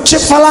వృక్ష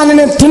ఫలాన్ని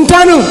నేను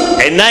తింటాను.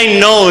 And I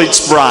know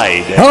it's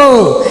bride.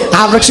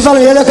 ఆ వృక్ష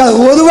ఫలం ఏదో కాదు,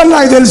 వధువు అని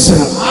నాకు తెలుసు.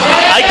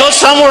 I go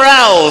somewhere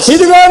else.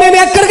 ఇదిగో నేను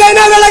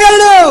ఎక్కడికైనా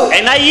వెళ్ళగలను.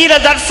 And I eat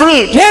of that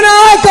fruit. నేను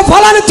ఆ యొక్క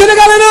ఫలాన్ని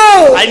తినగలను.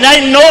 And I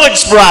know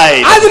it's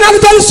bride. అది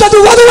నాకు తెలుసు,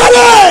 అది వధువు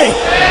అని.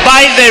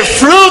 By their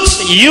fruits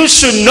you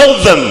should know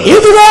them.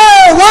 ఇదిగో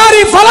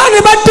వారి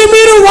ఫలాన్ని బట్టి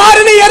మీరు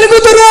వారిని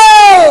ఎరుగుదురు.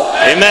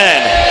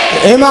 Amen.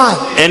 Amen.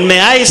 And may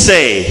I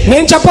say,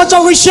 నేను చెప్పొచ్చు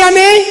ఒక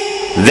విషయాన్ని,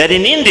 that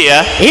in India,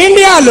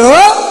 ఇండియాలో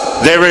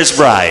there is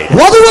bride.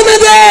 వధువు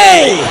ఉన్నది.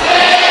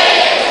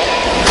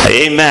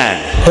 Amen.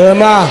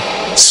 Amen.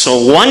 So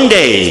one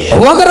day,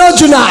 ఒక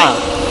రోజున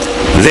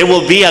there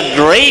will be a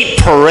great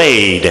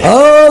parade.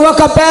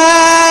 ఒక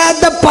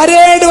పెద్ద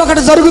పరేడ్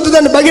ఒకటి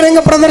జరుగుతుందండి, బహిరంగ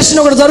ప్రదర్శన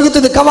ఒకటి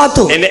జరుగుతుంది,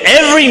 కవాతు. And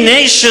every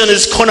nation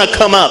is going to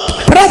come up.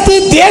 ప్రతి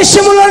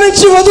దేశములో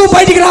నుంచి వధువు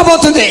బయటికి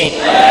రాబోతుంది.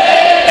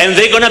 And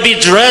they're going to be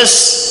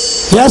dressed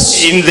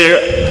in their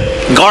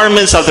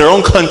garments of their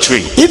own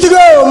country.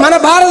 ఇదిగో మన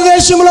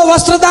భారతదేశంలో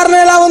వస్త్రధారణ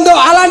ఎలా ఉందో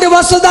అలాంటి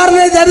వస్త్రధారణ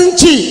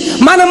ధరించి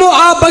మనము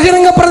ఆ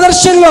బహిరంగ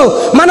ప్రదర్శనలో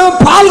మనం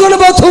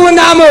పాల్గొనబోతూ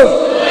ఉన్నాము.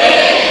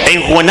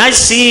 And when I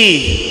see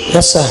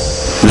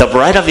the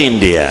bride of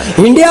India,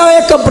 India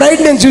యొక్క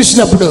బ్రైడ్ నేను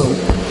చూసినప్పుడు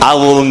I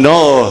will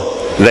know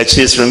that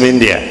she is from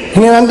India.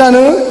 నేను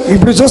అంటాను,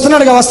 ఇప్పుడు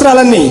చూస్తున్నాడు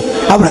వస్త్రాలన్నీ,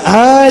 అప్పుడు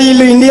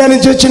వీళ్ళు ఇండియా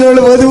నుంచి వచ్చిన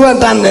వాళ్ళు వధువు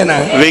అంటాను నేను.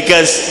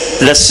 Because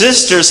the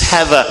sisters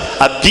have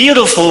a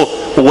beautiful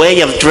way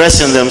of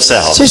dressing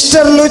themselves.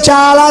 సిస్టర్లు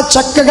చాలా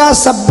చక్కగా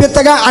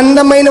సభ్యతగా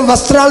అందమైన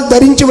వస్త్రాలు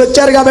ధరించి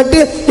వచ్చారు కాబట్టి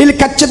వీళ్ళు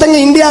ఖచ్చితంగా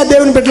ఇండియా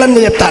దేవుని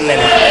బిడ్డలని చెప్తాను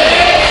నేను.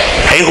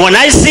 And when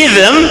I see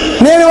them,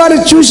 నేను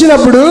వారిని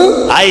చూసినప్పుడు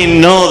I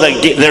know that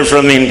they're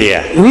from India.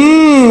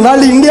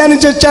 వాళ్ళు ఇండియా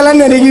నుంచి వచ్చారని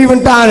నేను ఎగిరి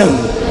ఉంటాను.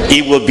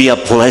 It will be a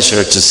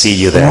pleasure to see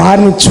you there.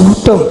 వారిని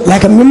చూడటం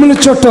లేక మిమ్మల్ని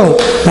చూడటం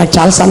నాకు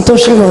చాలా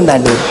సంతోషంగా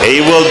ఉందండి.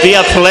 It will be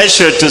a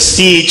pleasure to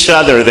see each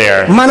other there.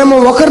 మనము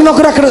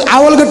ఒకరినొకరు అక్కడ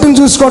ఆవలగట్టును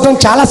చూసుకోవటం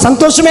చాలా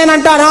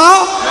సంతోషమేనంటారా?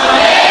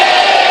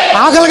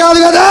 ఆకలి కాదు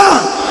కదా,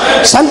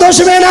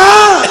 సంతోషమేనా?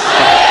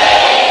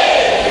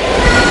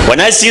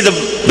 When I see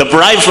the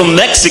bride from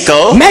Mexico,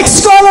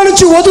 మెక్సికోలో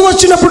నుంచి వధువు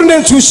వచ్చినప్పుడు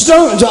నేను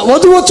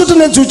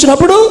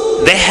చూసినప్పుడు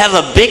they have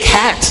a big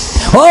hat.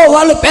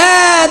 వాళ్ళు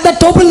పెద్ద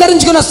టోపులు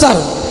ధరించుకొని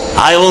వస్తారు.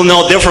 I will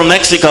know they're from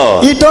Mexico.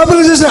 ఈ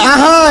టోపీలు చూసిన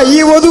ఆహా ఈ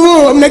వధువు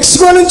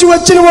మెక్సికో నుంచి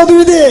వచ్చిన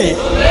వధువు ఇది.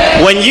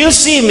 When you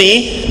see me,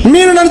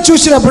 మీరు నన్ను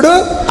చూసినప్పుడు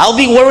I'll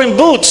be wearing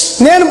boots.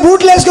 నేను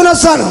బూట్లు వేసుకుని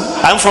వస్తాను.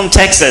 I'm from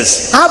Texas.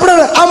 అప్పుడు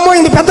అమ్మో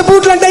ఇది పెద్ద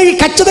బూట్లు అంటే ఇవి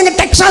ఖచ్చితంగా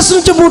టెక్సాస్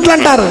నుంచి బూట్లు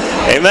అంటారు.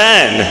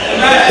 Amen.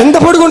 ఇంత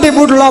పొడుగుంటాయి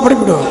బూట్లు లోపల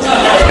ఇప్పుడు.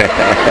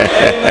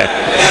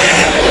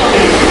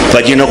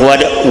 But you know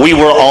what? We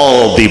will all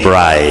be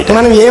bride.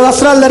 మనం ఏ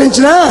వస్త్రాలు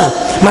ధరించినా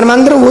మనం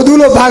అందరం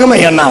వధువులో భాగమై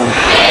ఉన్నాం.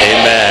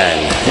 Amen.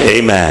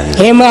 Amen.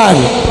 Amen.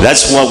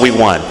 That's what we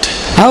want.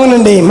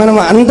 అవునండి మనం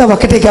అంతా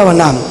ఒకటిగా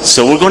ఉన్నాం. So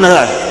we're going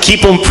to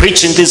keep on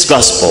preaching this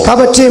gospel.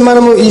 కాబట్టి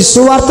మనము ఈ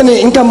సువార్తని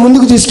ఇంకా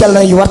ముందుకు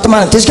తీసుకెళ్దాం. ఈ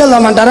వర్తమానం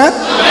తీసుకెళ్దామంటారా?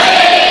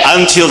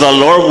 Until the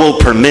Lord will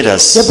permit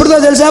us. ఎప్పుడుదో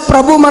తెలుసా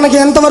ప్రభు మనకి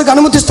ఎంతవరకు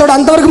అనుమతిస్తాడో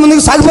అంతవరకు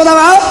ముందుకు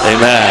సాగిపోదామా?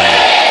 Amen.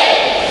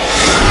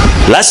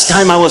 Last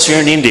time I was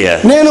here in India,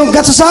 నేను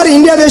గతసారి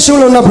ఇండియా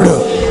దేశంలో ఉన్నప్పుడు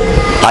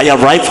I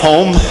arrived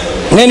home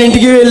నేను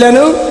ఇంటికి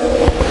వెళ్ళాను.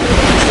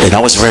 and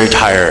I was very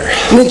tired.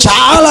 నేను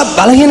చాలా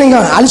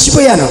బలహీనంగా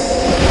అలసిపోయాను.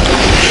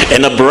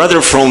 And a brother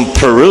from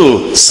Peru,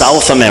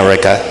 South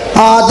America,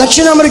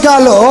 దక్షిణ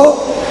అమెరికాలో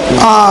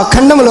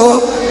ఖండంలో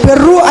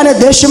పెర్రు అనే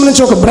దేశం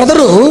నుంచి ఒక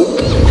brother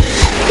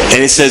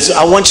and he says,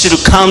 I want you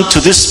to come to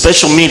these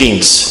special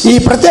meetings. ఈ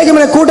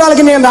ప్రత్యేకమైన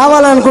కూటాలకి నేను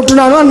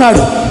రావాలనుకుంటున్నాను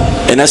అన్నాడు.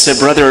 And I said,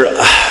 brother,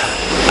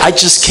 I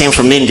just came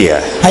from India.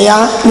 అయ్యా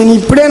నేను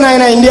ఇప్పుడే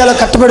నాయన ఇండియాలో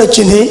కట్టబడి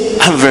వచ్చింది,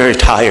 I'm very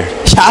tired.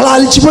 చాలా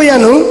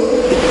అలసిపోయాను.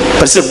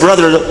 But I said,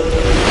 brother,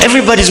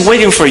 everybody's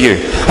waiting for you.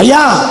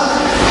 అయ్యా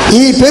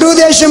ఈ పెరు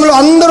దేశంలో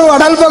అందరూ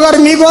అడల్ఫో గారు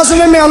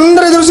మీకోసమే మేము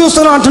అందరూ ఎదురు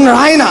చూస్తున్నాం అంటున్నాడు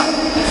ఆయన.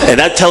 And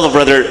I tell the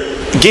brother,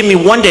 give me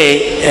one day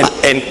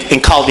and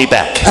call me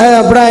back.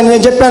 అప్పుడు ఆయన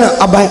నేను చెప్పాను,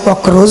 అబ్బాయి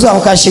ఒక్కరోజు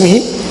అవకాశం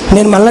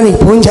నేను మళ్ళీ నీకు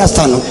ఫోన్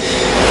చేస్తాను.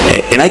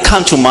 And I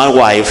come to my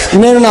wife.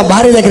 నేను నా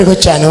భార్య దగ్గరికి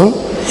వచ్చాను.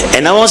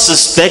 And I was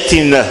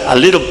expecting a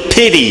little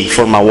pity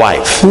for my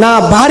wife. నా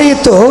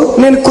భార్యతో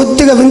నేను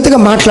కొద్దిగా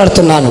వింతగా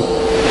మాట్లాడుతున్నాను.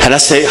 And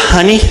I say,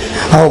 honey,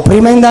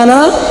 ప్రియమైందానా,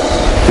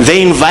 they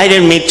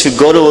invited me to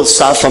go to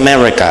South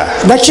America.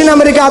 దక్షిణ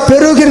అమెరికా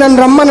పెరుకి నన్ను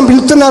రమ్మని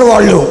పిలుస్తున్నారు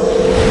వాళ్ళు.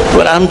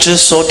 But I'm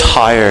just so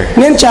tired.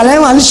 నేను చాలా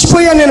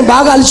అలసిపోయాను, నేను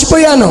బాగా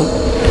అలసిపోయాను.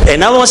 And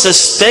I was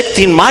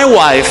expecting my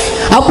wife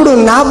అప్పుడు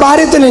నా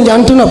భార్యతో నేను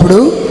అంటున్నప్పుడు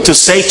to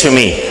say to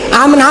me,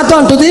 ఆమె నాతో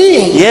అంటుంది,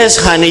 yes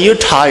honey,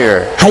 you're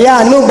tired. అయ్యా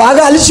నువ్వు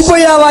బాగా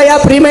అలసిపోయావా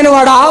ప్రియమైన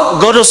వాడా,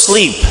 go to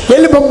sleep.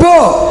 వెళ్ళి బొబ్బో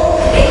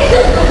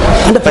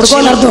అంటే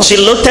పడుకోని అర్థం. She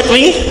looked at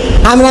me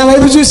ఆమె నా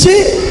వైపు చూసి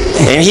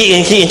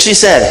and she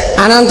said,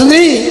 అని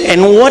అంటుంది,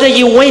 and what are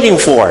you waiting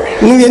for?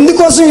 నువ్వు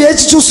ఎందుకోసం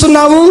వేచి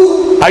చూస్తున్నావు?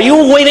 Are you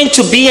waiting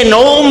to be an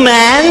old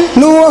man?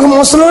 నువ్వు ఒక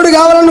ముసలోడు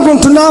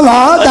కావాలనుకుంటున్నావా?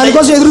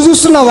 దానికోసం ఎదురు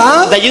చూస్తున్నావా?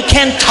 That you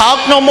can't talk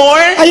no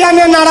more? అయ్యా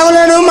నేను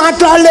నడవలేను,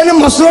 మాట్లాడలేను,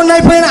 ముసలోడిని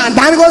అయిపోయినా,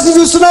 దానికోసం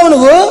చూస్తున్నావు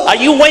నువ్వు? Are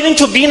you waiting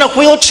to be in a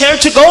wheelchair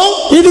to go?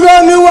 ఇదిగో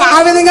నువ్వు ఆ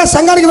విధంగా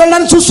సంఘానికి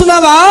వెళ్ళడానికి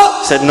చూస్తున్నావా?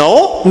 I said no.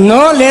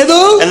 నో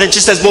లేదు. And then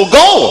she says, well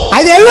go.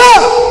 అది వెళ్ళు.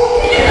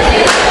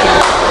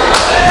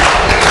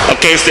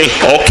 Okay, say,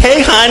 okay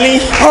honey.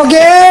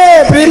 Okay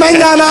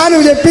ప్రియమైందానా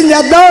నువ్వు చెప్పింది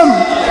చేద్దాం.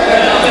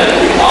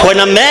 When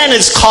a man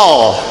is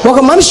called, ఒక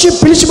మనిషి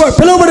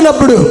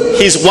పిలువబడినప్పుడు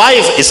his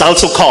wife is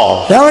also called.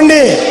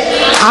 ఏమండి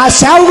ఆ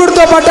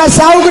సేవకుడితో పాటు ఆ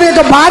సేవకుడి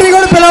యొక్క భార్య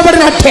కూడా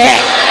పిలువబడినట్టే.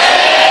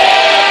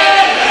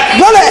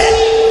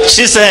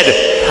 She said,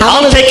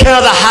 I'll take care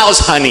of the house,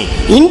 honey.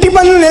 ఇంటి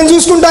పనులు నేను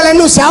చూసుకుంటాను,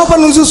 నువ్వు సేవ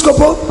పని నువ్వు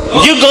చూసుకోపో.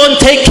 You go and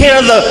take care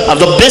of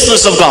the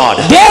business of God.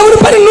 దేవుడి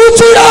పని నువ్వు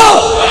చూడు,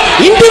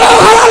 ఇంటి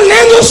వ్యవహారాలు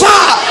నేను చూస్తా.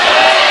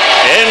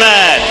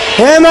 Amen.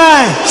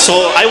 Amen. So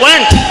I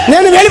went.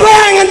 నేను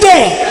వెళ్ళిపోయాను అంతే.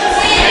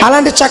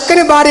 అలాంటి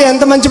చక్కని భార్య,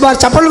 ఎంత మంచి భార్య.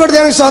 చప్పట్లు కూడా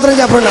దేవునికి స్తోత్రం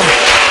చెప్పండి.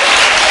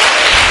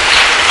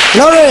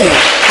 No,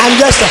 I'm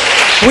just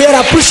we are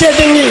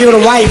appreciating your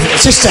wife,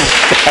 sister.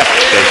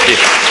 Thank you.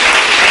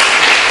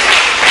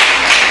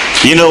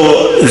 You know,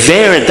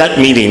 there at that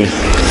meeting,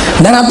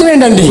 దాని అర్థం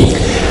ఏంటండి,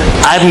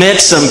 I met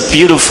some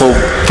beautiful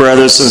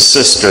brothers and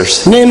sisters.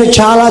 నేను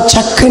చాలా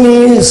చక్కని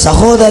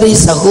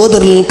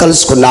సహోదరులను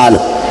కలుసుకున్నాను.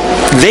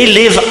 They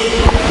live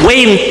way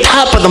on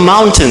top of the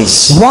mountains.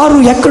 వారు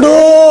ఎక్కడో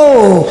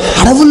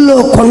అడవుల్లో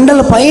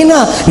కొండల పైన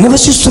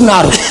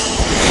నివసిస్తున్నారు.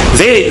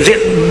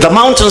 The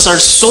mountains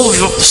are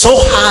so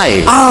high.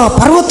 ఆ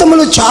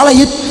పర్వతములు చాలా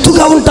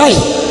ఎత్తుగా ఉంటాయి.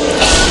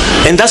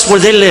 And that's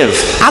where they live.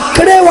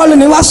 అక్కడే వాళ్ళు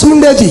నివాసం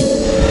ఉండేది.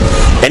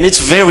 And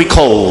it's very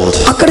cold.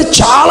 అక్కడ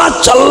చాలా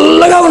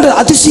చల్లగా ఉంటుంది,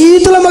 అతి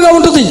శీతలముగా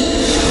ఉంటుంది.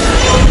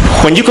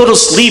 When you go to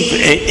sleep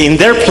in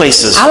their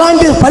places,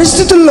 అలాంటి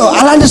పరిస్థితుల్లో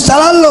అలాంటి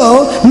స్థలాల్లో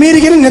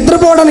మీరు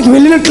నిద్రపోవడానికి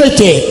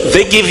వెళ్ళినట్లయితే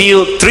they give you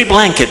 3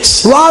 blankets.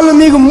 వాళ్ళు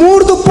మీకు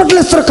 3 దుప్పట్లు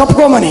ఇస్తారు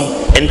కప్పుకోమని.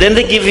 And then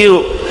they give you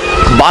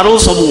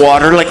bottles of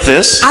water like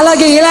this.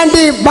 అలాగే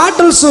ఇలాంటి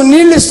బాటిల్స్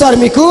నీళ్లు ఇస్తారు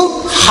మీకు.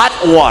 Hot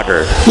water.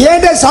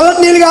 ఏంటంటే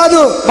చల్లటి నీళ్ళు కాదు,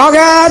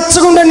 బాగా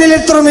వెచ్చగా ఉండే నీళ్ళు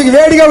ఇస్తారు మీకు,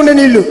 వేడిగా ఉండే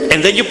నీళ్లు. And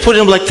then you put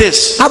them like this.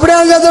 అప్పుడు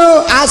ఏం చేస్తారు,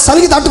 ఆ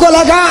చలికి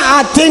తట్టుకోలేక ఆ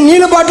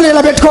నీళ్ళ బాటిల్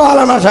ఇలా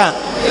పెట్టుకోవాలన్నమాట.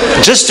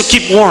 Just to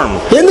keep warm.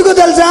 ఎందుకు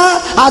తెలుసా,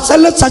 ఆ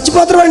చలిలో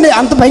చచ్చిపోతారండి,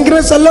 అంత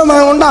భయంకరమైన చలిలో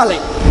మనం ఉండాలి.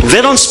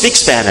 They don't speak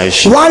Spanish.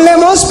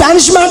 వాళ్ళేమో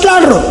స్పానిష్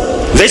మాట్లాడరు.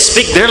 They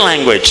speak their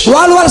language.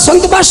 వాళ్ళు వాళ్ళ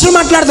సొంత భాషలో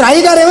మాట్లాడతారు.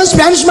 అయ్యగారేమో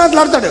స్పానిష్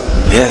మాట్లాడతాడు.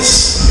 Yes.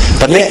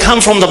 But they come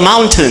from the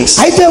mountains.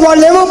 అయితే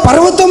వాళ్ళేమో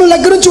పర్వతముల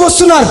దగ్గర నుంచి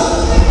వస్తున్నారు.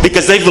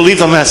 Because they believe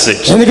the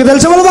message. ఎందుకు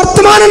తెలుసా? వాళ్ళు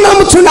వర్తమానం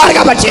నమ్ముతున్నారు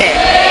కాబట్టి.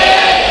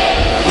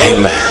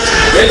 Amen.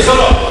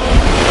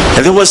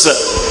 And there was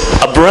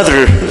a brother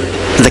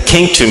that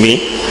came to me.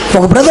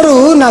 ఒక బ్రదరు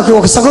నాకు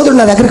ఒక సహోదరుడు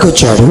నా దగ్గరికి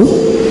వచ్చాడు.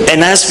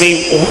 And asked me,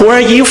 where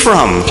are you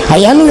from?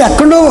 అయ్యా నువ్వు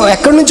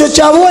ఎక్కడి నుంచి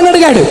వచ్చావు అని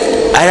అడిగాడు.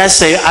 And I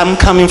say, I'm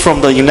coming from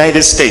the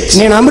United States.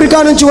 నేను అమెరికా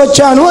నుంచి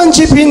వచ్చాను అని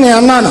చెప్పి నేను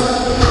అన్నాను.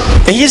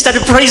 And he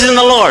started praising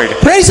the Lord.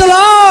 Praise the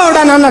lord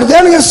అని అన్నాడు.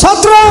 దేవునికి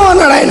స్తోత్రం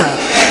అన్నాడు ఆయన.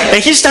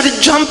 And he started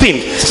jumping.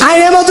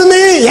 ఆయన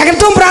ఏమవుతుంది?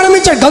 ఎగరటం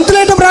ప్రారంభించాడు,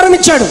 గంతులేయటం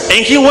ప్రారంభించాడు.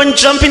 And he went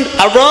jumping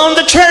around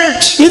the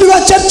church. ఇదిగో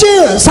చర్చి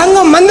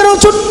సంఘం మందిరం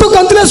చుట్టూ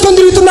గంతులేసుకొని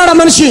తిరుగుతున్నాడు ఆ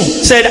మనిషి.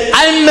 Said,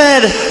 I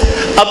met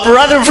a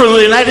brother from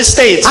the United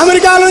States.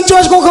 America నుంచి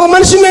వచ్చి ఒక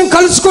మనిషిని నేను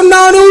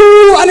కలుసుకున్నాను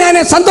అని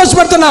ఆయన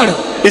సంతోషపడుతున్నాడు.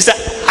 He said,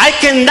 I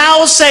can now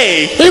say,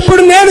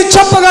 ఇప్పుడు నేను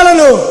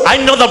చెప్పగలను, I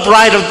know the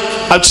bride of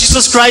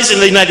Jesus Christ in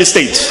the United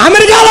States.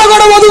 అమెరికాలో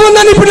కూడా వధువు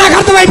ఉందని ఇప్పుడు నాకు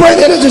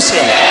అర్థమైపోయింది నేను చూసి.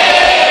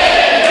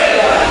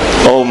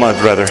 Oh my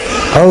brother.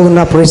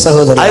 నా ప్రియ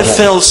సహోదరుడు, I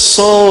felt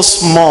so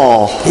small.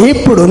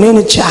 ఇప్పుడు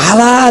నేను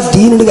చాలా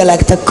దీనుడిగా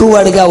లేక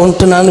తక్కువవాడిగా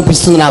ఉంటున్నాను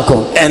అనిపిస్తుంది నాకు.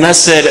 And I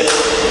said,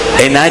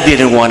 and I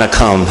didn't want to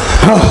come.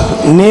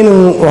 నేను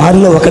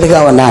వారిలో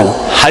ఒకటిగా ఉన్నాను.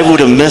 I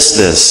would have missed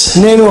this.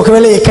 నేను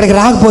ఒకవేళ ఇక్కడికి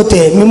రాకపోతే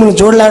మిమ్మల్ని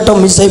చూడలేటం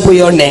miss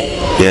అయిపోయాడే.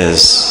 Yes.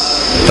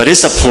 But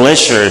it's a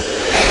pleasure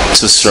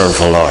to serve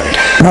the Lord.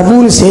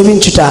 ప్రభువుని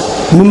సేవించుట,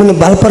 మిమ్మల్ని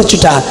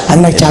బలపరచుట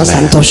అది నాకు చాలా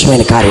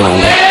సంతోషమైన కార్యం.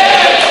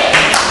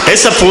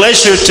 It's a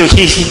pleasure to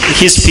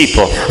his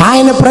people.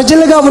 ఆయన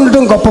ప్రజలుగా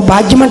ఉండటం గొప్ప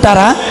భాగ్యం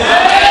అంటారా?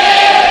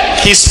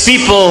 His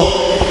people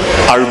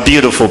are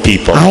beautiful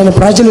people. ఆయన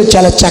ప్రజలు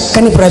చాలా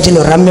చక్కని ప్రజలు,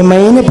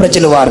 రమ్యమైన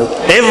ప్రజలు వారు.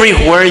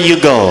 Everywhere you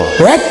go,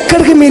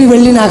 ఎక్కడికి మీరు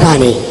వెళ్ళినా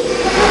కానీ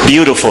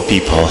beautiful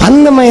people.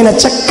 అందమైన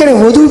చక్కని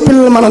వధువు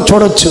పిల్లలు మనం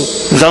చూడొచ్చు.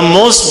 The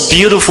most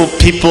beautiful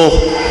people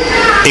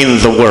in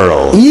the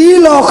world. ఈ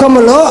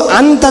లోకములో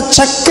అంత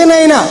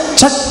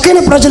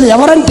చక్కని ప్రజలు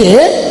ఎవరంటే,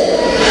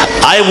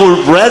 I would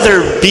rather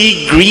be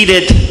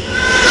greeted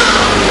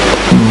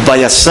by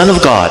a son of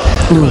God.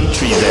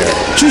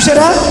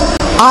 చూసారా,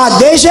 ఆ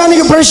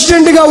దేశానికి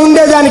ప్రెసిడెంట్ గా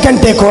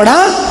ఉండేదానికంటే కూడా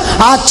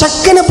ఆ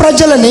చక్కని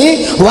ప్రజలని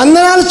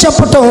వందనాలు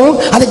చెప్పటం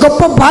అది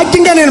గొప్ప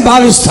భాగ్యంగా నేను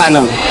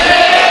భావిస్తాను.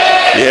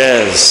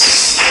 Yes.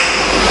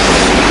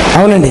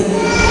 అవునండి.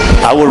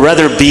 I would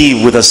rather be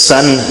with a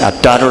son, a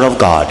daughter of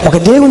God. ఒక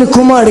దేవుని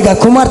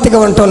కుమార్తెగా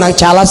ఉండటం నాకు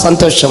చాలా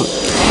సంతోషం,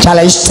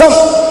 చాలా ఇష్టం.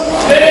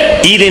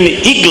 Eating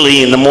idli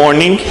in the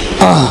morning.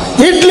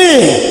 Idli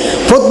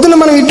పొద్దున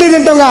మనం ఇడ్లీ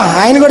తింటాంగా,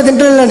 ఆయన కూడా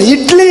తింటాడు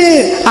ఇడ్లీ,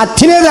 ఆ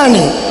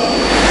తినేదాన్ని.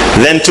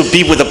 Then to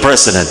be with the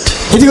president.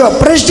 ఇదిగో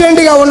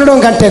ప్రెసిడెంట్ గా ఉండడం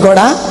కంటే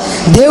కూడా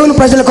దేవుని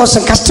ప్రజల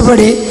కోసం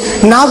కష్టపడి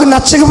నాకు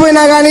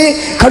నచ్చకపోయినా కానీ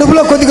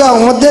కడుపులో కొద్దిగా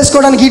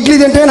ముద్దేసుకోవడానికి ఇడ్లీ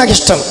తింటే నాకు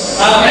ఇష్టం.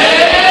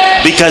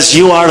 Because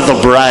you are the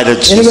bride of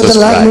Jesus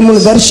Christ.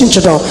 మిమ్మల్ని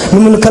దర్శించటం,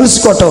 మిమ్మల్ని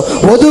కలుసుకోవటం,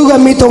 వధువుగా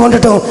మీతో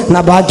ఉండటం నా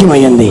భాగ్యం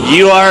అయ్యింది.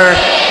 You are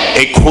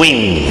a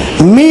queen.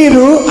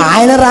 మీరు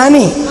ఆయన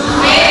రాణి,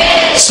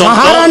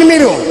 మహారాణి.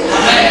 మీరు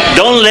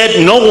don't let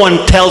no one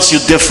tells you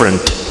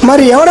different.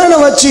 మరి ఎవరైనా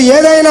వచ్చి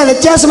ఏదైనా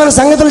వ్యత్యాసమైన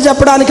సంగతులు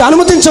చెప్పడానికి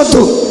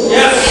అనుమతించొద్దు.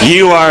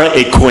 You are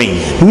a queen.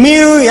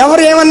 మీరు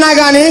ఎవరు ఏమన్నా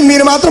కానీ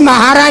మీరు మాత్రం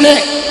మహారాణి,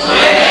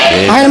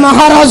 ఆయన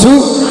మహారాజు.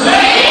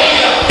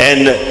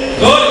 And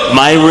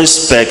my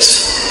respects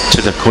to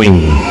the queen.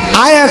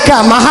 ఆ యొక్క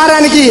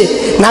మహారాణికి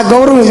నా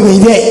గౌరవం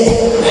ఇదే.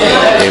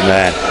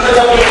 Amen.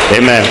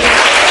 Amen.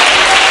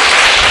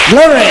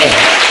 Glory.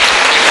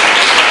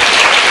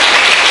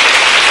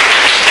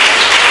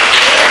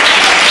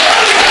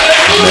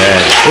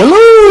 Amen.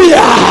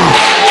 Hallelujah.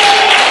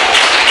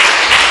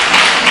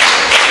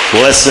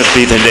 Blessed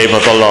be the name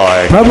of the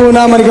Lord. ప్రభు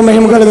నామమునకు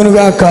మహిమ కలుగును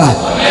గాక.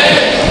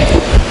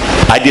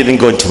 I didn't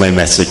go into my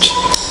message.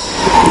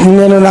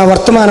 నేను నా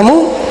వర్తమానము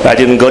I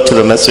didn't go to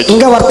the message.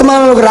 ఇంకా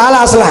వర్తమానంలోకి రాలే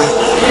అసలు.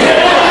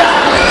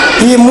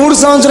 ఈ 3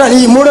 సంవత్సరాలు,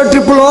 ఈ 3వ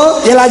ట్రిప్లో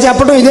ఇలా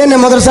చెప్పడం ఇదే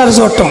నేను మొదటిసారి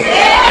చూడటం.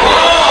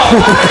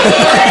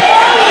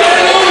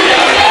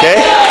 Okay?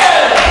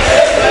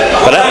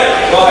 But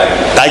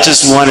I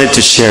just wanted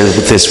to share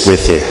this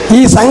with you.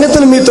 ఈ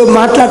సంగతులు మీతో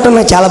మాట్లాడటం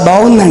నాకు చాలా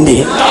బాగుందండి.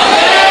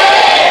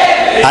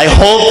 I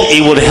hope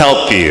it would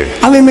help you.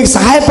 అవి మీకు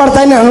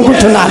సహాయపడతాయని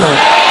అనుకుంటున్నాను.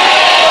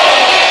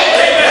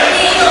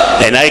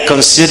 And I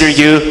consider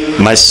you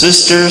my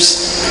sisters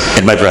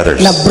and my brothers.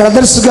 నా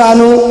బ్రదర్స్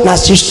గాను నా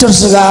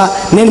సిస్టర్స్ గా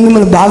నేను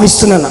మిమ్మల్ని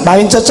భావిస్తున్నాను.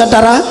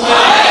 భావించొచ్చంటారా?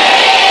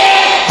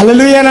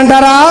 హల్లెలూయా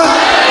అంటారా?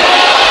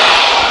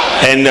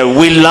 And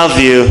we love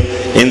you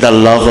in the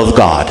love of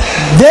God.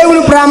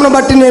 దేవుని ప్రేమను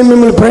బట్టి నేను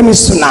మిమ్మల్ని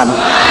ప్రేమిస్తున్నాను.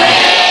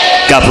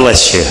 God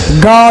bless you.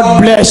 God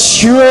bless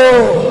you.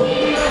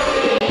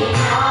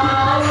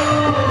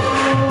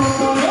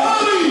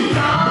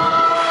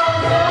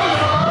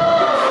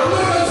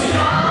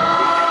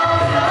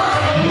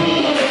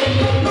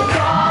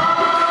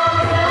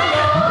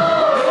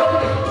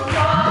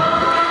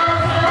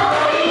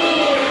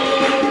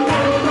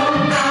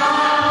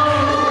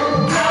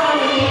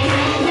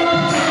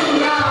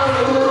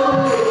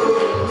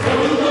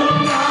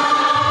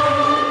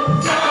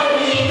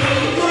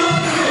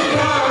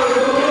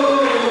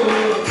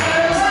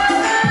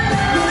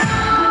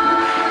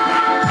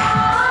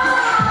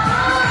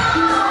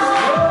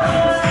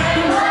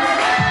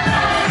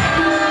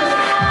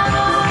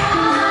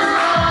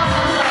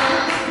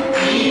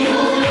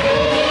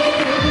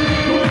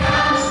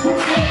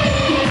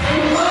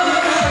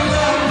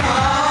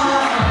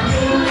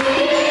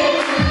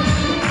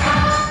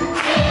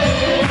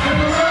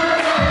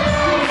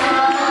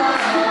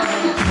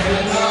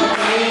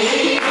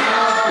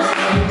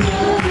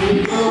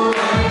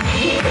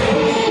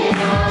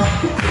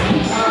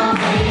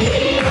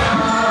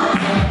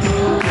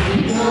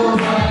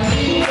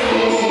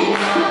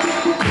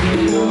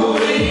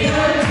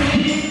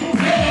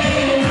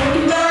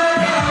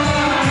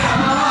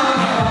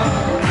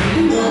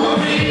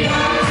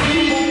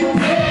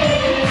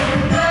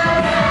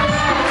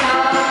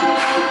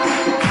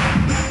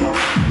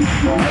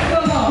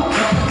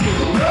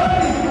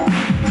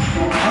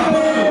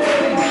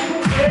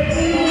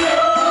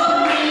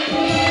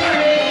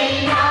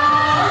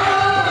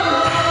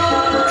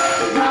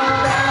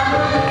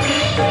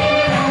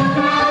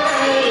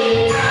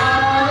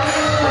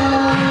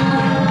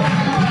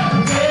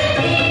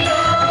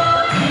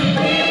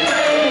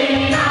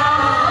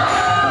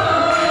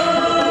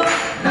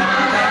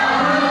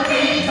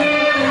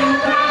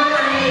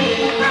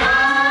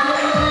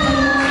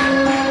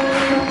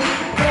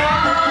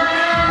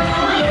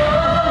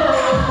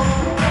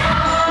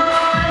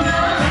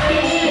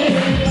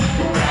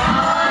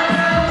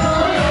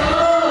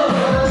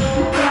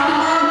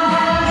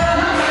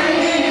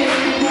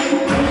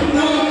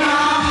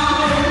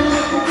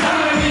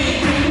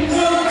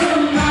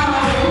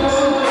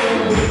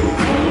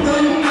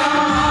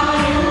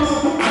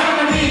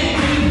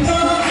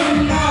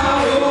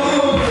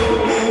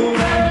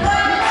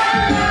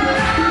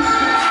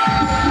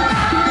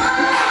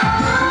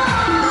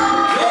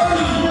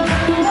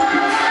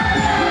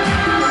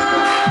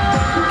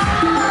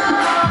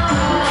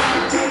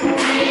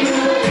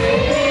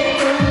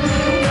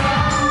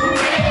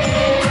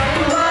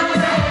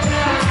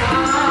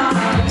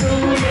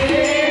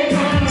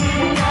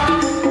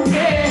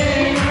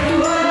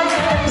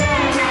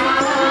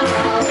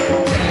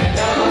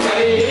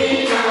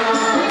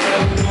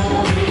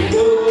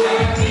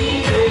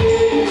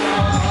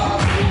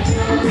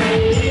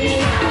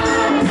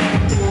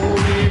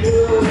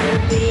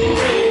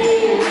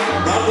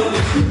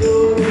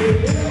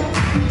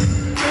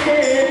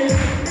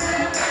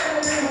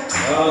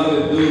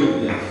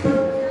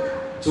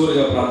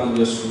 చివరిగా ప్రార్థన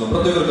చేసుకుందాం.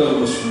 ప్రతి ఒక్కరు కళ్ళు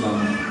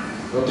మూసుకుందాము.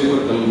 ప్రతి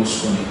ఒక్కరు కళ్ళు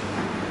మూసుకొని,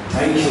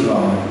 thank you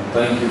lord,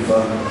 thank you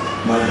for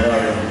my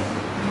brother,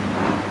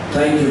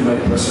 thank you my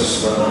precious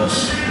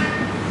brothers,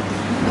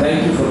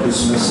 thank you for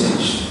this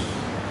message,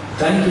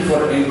 thank you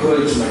for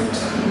encouragement.